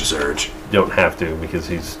to action surge. You don't have to because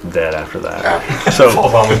he's dead after that. After. So,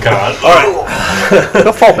 Falls on Lucan. all right.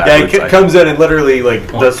 He'll fall Yeah, backwards. he comes in and literally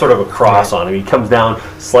does sort of a cross on him. He comes down,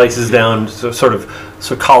 slices down, sort of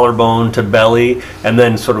collarbone to belly, and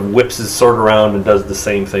then sort of whips his sword around and does the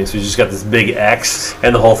same thing. So he's just got this big X,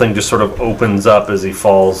 and the whole thing just sort of opens up as he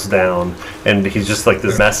falls down, and he's just like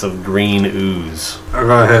this mess of green ooze. I'll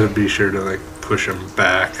go ahead and be sure to push him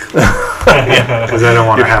back because I don't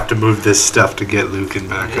want to have to move this stuff to get Lucan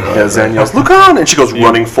back up. Yeah, Zan yells, Lucan! And she goes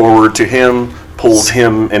running forward to him, pulls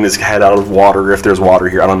him and his head out of water, if there's water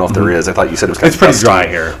here. I don't know if there is. I thought you said it was kind It's of pretty dusty. dry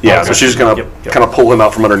here. Yeah, Okay. so she's going to Yep. kind of pull him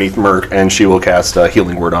out from underneath Merc, and she will cast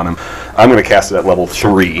Healing Word on him. I'm going to cast it at level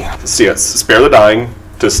 3. So yes, spare the dying,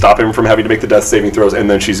 to stop him from having to make the death saving throws, and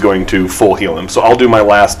then she's going to full heal him. So I'll do my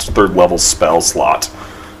last 3rd level spell slot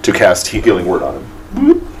to cast Healing Word on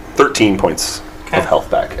him. 13 points of health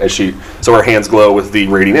back as so her hands glow with the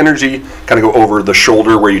radiant energy, kind of go over the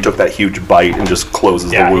shoulder where you took that huge bite and just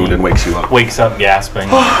closes Yeah, the wound he and wakes you up. Wakes up gasping.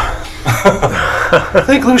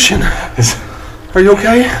 Thank Lucian. Are you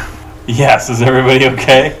okay? Yes, is everybody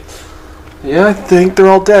okay? Yeah, I think they're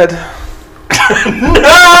all dead.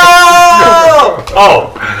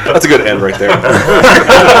 Oh, That's a good end right there.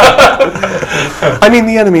 I mean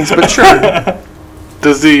the enemies, but sure.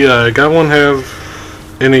 Does the goblin have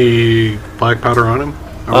any black powder on him?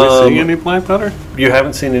 Are we seeing any black powder? You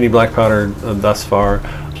haven't seen any black powder thus far.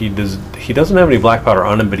 He doesn't have any black powder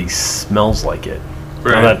on him, but he smells like it.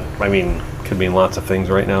 Right. Now that, I mean, could mean lots of things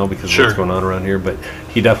right now because of what's going on around here, but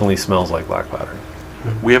he definitely smells like black powder.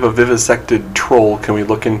 We have a vivisected troll. Can we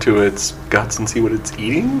look into its guts and see what it's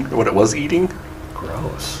eating? Or what it was eating?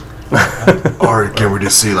 Gross. Or can we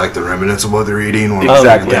just see the remnants of what they're eating? When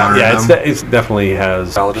Exactly. we encounter Yeah, them? it definitely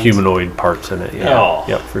has Paladins? humanoid parts in it. Yeah. Oh.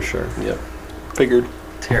 Yep, for sure. Yep. Figured.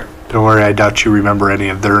 terrible. Don't worry, I doubt you remember any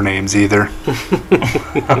of their names either.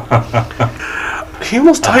 He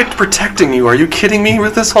almost died protecting you. Are you kidding me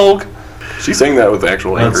with this Hulk? She's saying that with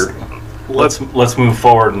actual anger. Let's move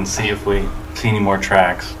forward and see if we see any more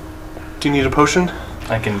tracks. Do you need a potion?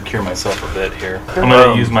 I can cure myself a bit here. I'm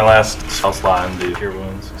going to use my last spell slot and do cure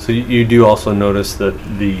wounds. So you do also notice that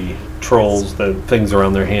the trolls, the things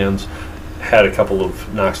around their hands, had a couple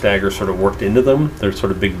of Nox daggers sort of worked into them. They're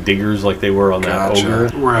sort of big diggers like they were on that Gotcha.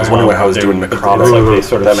 ogre. Right. I was wondering what I was doing It's necrotic. like they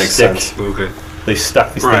sort of That makes stick. sense. Okay. They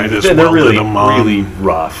stuck these Right, things, just and they're welded really, them on. really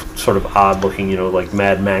rough, sort of odd looking, like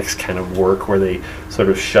Mad Max kind of work where they sort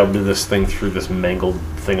of shoved this thing through this mangled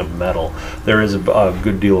thing of metal. There is a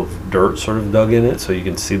good deal of dirt sort of dug in it, so you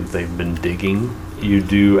can see that they've been digging. You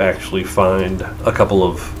do actually find a couple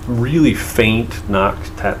of really faint Nox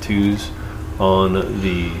tattoos on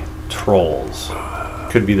the trolls.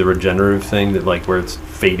 Could be the regenerative thing that where it's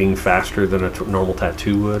fading faster than a normal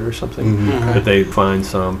tattoo would or something. But they find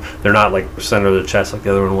some. They're not center of the chest like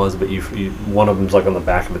the other one was, but one of them's on the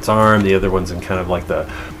back of its arm. The other one's in kind of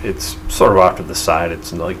it's sort of off to the side.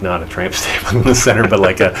 It's not a tramp stamp in the center, but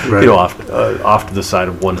Right. off to the side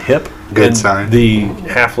of one hip. Good And sign. The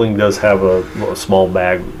halfling does have a small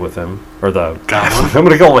bag with him, or the Goblin? I'm going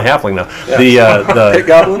to call him a halfling now. Yeah. The Pit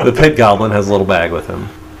goblin? The pit goblin has a little bag with him.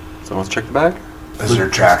 So let's check the bag. Is there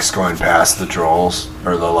tracks going past the trolls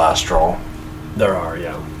or the last troll? There are,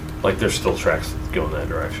 yeah. There's still tracks that go in that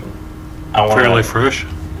direction. I want Fairly fresh.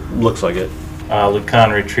 Looks like it.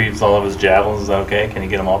 Lucan retrieves all of his javelins. Is that okay? Can you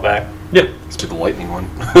get them all back? Yeah. Let's do the lightning one.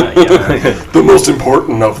 Yeah. The most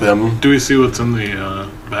important of them. Do we see what's in the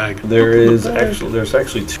bag? There's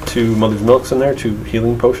actually two Mother's Milks in there, 2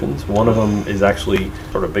 healing potions. One of them is actually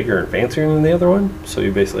sort of bigger and fancier than the other one, so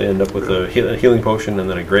you basically end up with a healing potion and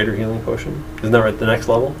then a greater healing potion. Isn't that right? The next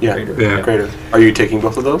level? Yeah. Greater? Yeah. Greater. Are you taking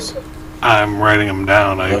both of those? I'm writing them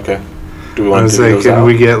down. Okay. Do we I want was to do saying, those can out?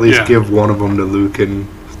 we at least Yeah. give one of them to Lucan?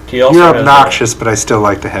 He also You're has obnoxious, but I still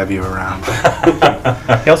like to have you around.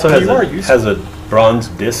 He also has a bronze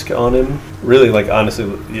disc on him. Really, like, honestly,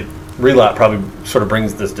 Relot probably sort of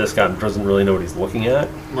brings this disc out and doesn't really know what he's looking at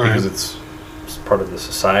because it's part of the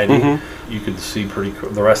society. You could see pretty cool.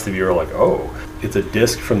 The rest of you are like, oh, it's a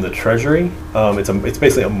disc from the treasury. It's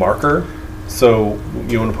basically a marker. So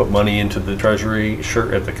you want to put money into the treasury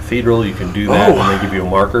at the cathedral, you can do that, and they give you a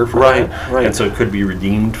marker for that. Right. And so it could be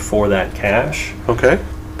redeemed for that cash. Okay.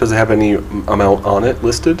 Does it have any amount on it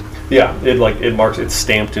listed? Yeah, it marks. It's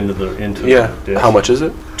stamped into the disc. How much is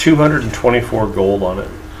it? 224 gold on it.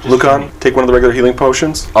 Lucan, take one of the regular healing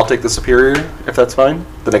potions. I'll take the superior, if that's fine.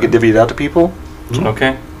 Then I can divvy it out to people.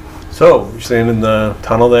 Okay. So, you're staying in the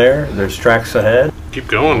tunnel there. There's tracks ahead. Keep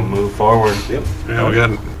going. Move forward. Yep. Yeah, we got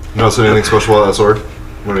Notice anything special about that sword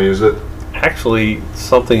when I use it? Actually,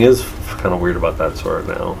 something is kind of weird about that sword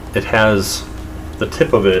now. It has, the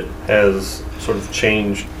tip of it has sort of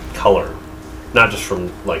changed color. Not just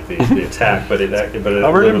from, like, the attack, but it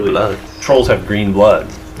literally... blood. Trolls have green blood.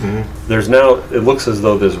 There's now, it looks as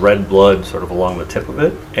though there's red blood sort of along the tip of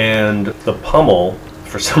it, and the pommel,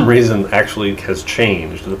 for some reason, actually has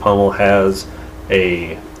changed. The pommel has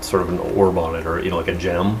a sort of an orb on it, or like a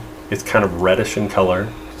gem. It's kind of reddish in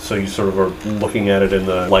color, so you sort of are looking at it in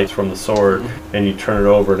the light from the sword, and you turn it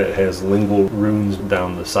over, and it has lingual runes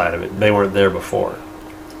down the side of it. They weren't there before,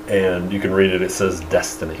 and you can read it. It says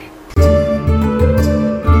Destiny.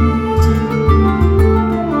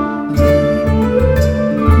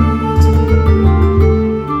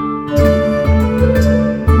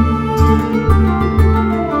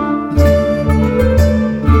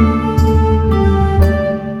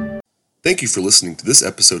 Thank you for listening to this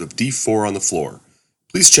episode of D4 on the Floor.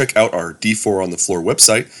 Please check out our D4 on the Floor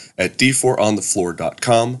website at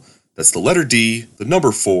d4onthefloor.com. That's the letter D, the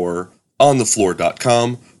number 4,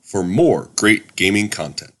 onthefloor.com for more great gaming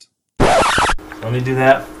content. Let me do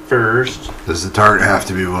that first. Does the target have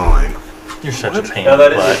to be willing? You're such a pain. Now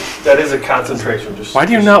in the butt. that is a concentration. Why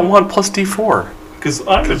do you not want plus D4? Because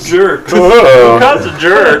I'm a jerk. Oh. God's a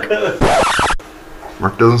jerk.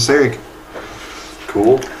 Mark doesn't stink.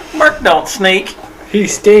 Cool. Mark don't sneak. He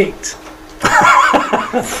stinks.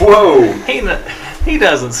 Whoa. He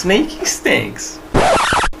doesn't sneak. He stinks.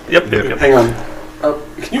 Yep. Hang on.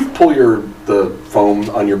 Can you pull the foam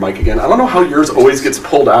on your mic again? I don't know how yours always gets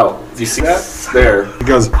pulled out. Do you see that? There. It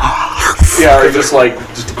goes, Yeah, or just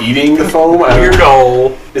eating the foam.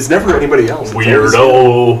 Weirdo. It's never anybody else.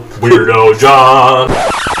 Weirdo John.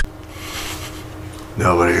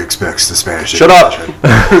 Nobody expects the Spanish. Shut up.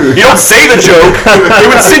 You don't say the joke.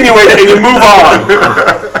 You insinuate it and you move on.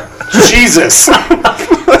 Jesus.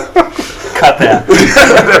 Cut that.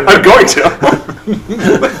 I'm going to.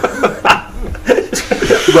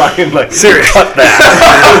 Ryan, Serious. Cut that.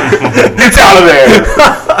 It's out of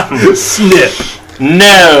there. snip.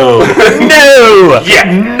 No. No.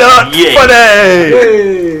 Yeah. Not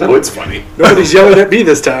funny. No, it's funny. Nobody's yelling at me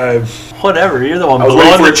this time. Whatever. You're the one I was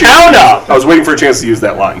waiting blowing for the town up. I was waiting for a chance to use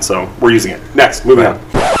that line, so we're using it. Next, moving on.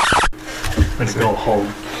 Let's go home.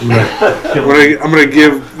 I'm gonna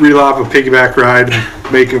give Relop a piggyback ride,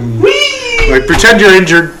 make him pretend you're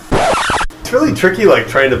injured. It's really tricky,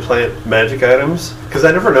 trying to plant magic items because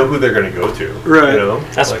I never know who they're going to go to. Right. You know?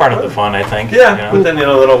 That's part of the fun, I think. Yeah, but then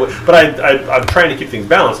but I'm trying to keep things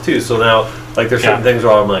balanced too. So now, there's certain things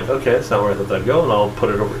where I'm like, okay, it's not where I thought that'd go, and I'll put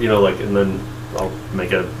it over, and then I'll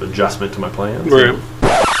make an adjustment to my plans. Right.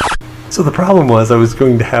 So the problem was I was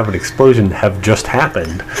going to have an explosion have just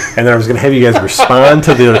happened, and then I was going to have you guys respond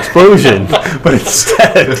to the explosion, but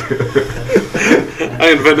instead,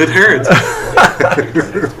 I invented herons.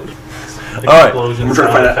 all right. We're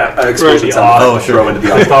trying to find an explosion sound. Oh, sure. Throw into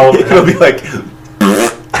the audio. It'll be like.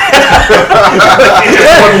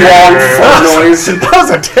 One long fart noise. That was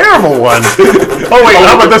a terrible one. Oh wait,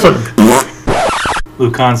 how about this one?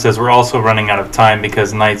 Lucan says we're also running out of time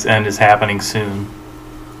because Night's End is happening soon.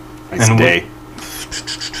 Nice day.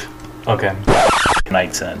 Okay.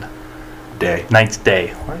 Night's End. Day. Night's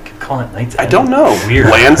Day. Why do I keep calling it Night's End? I don't know. Weird.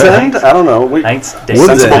 Land's End? I don't know. Wait. Night's Day.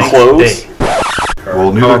 Sensible Night's clothes? Day.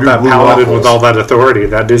 Well, How neither about do that blue paladin waffles. with all that authority?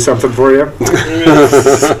 That do something for you?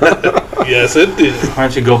 Yes, it did. Why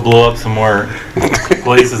don't you go blow up some more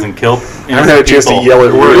places and kill I haven't had a chance to yell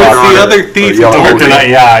at Where's the other thief?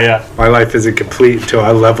 Yeah. My life isn't complete until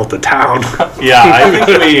I level the town. Yeah,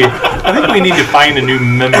 I think we need to find a new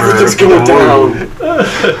member. Everything's going down.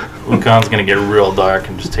 Lucan's gonna get real dark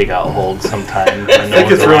and just take out Hulk sometime. I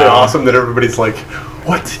think it's really awesome that everybody's like,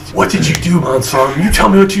 What did you do, Monsor? You tell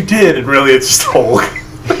me what you did. And really, it's just Hulk.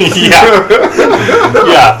 Yeah.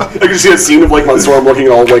 Yeah. I can just see that scene of like Mansorum looking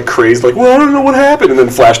all like crazed, like, well, I don't know what happened, and then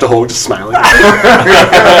flash to Hulk just smiling.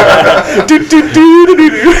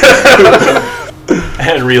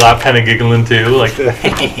 And Relop kind of giggling too, like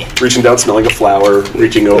Reaching down, smelling a flower,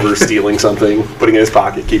 reaching over, stealing something, putting it in his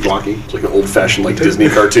pocket, keep walking. It's like an old-fashioned like Disney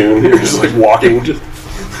cartoon. You're just like walking.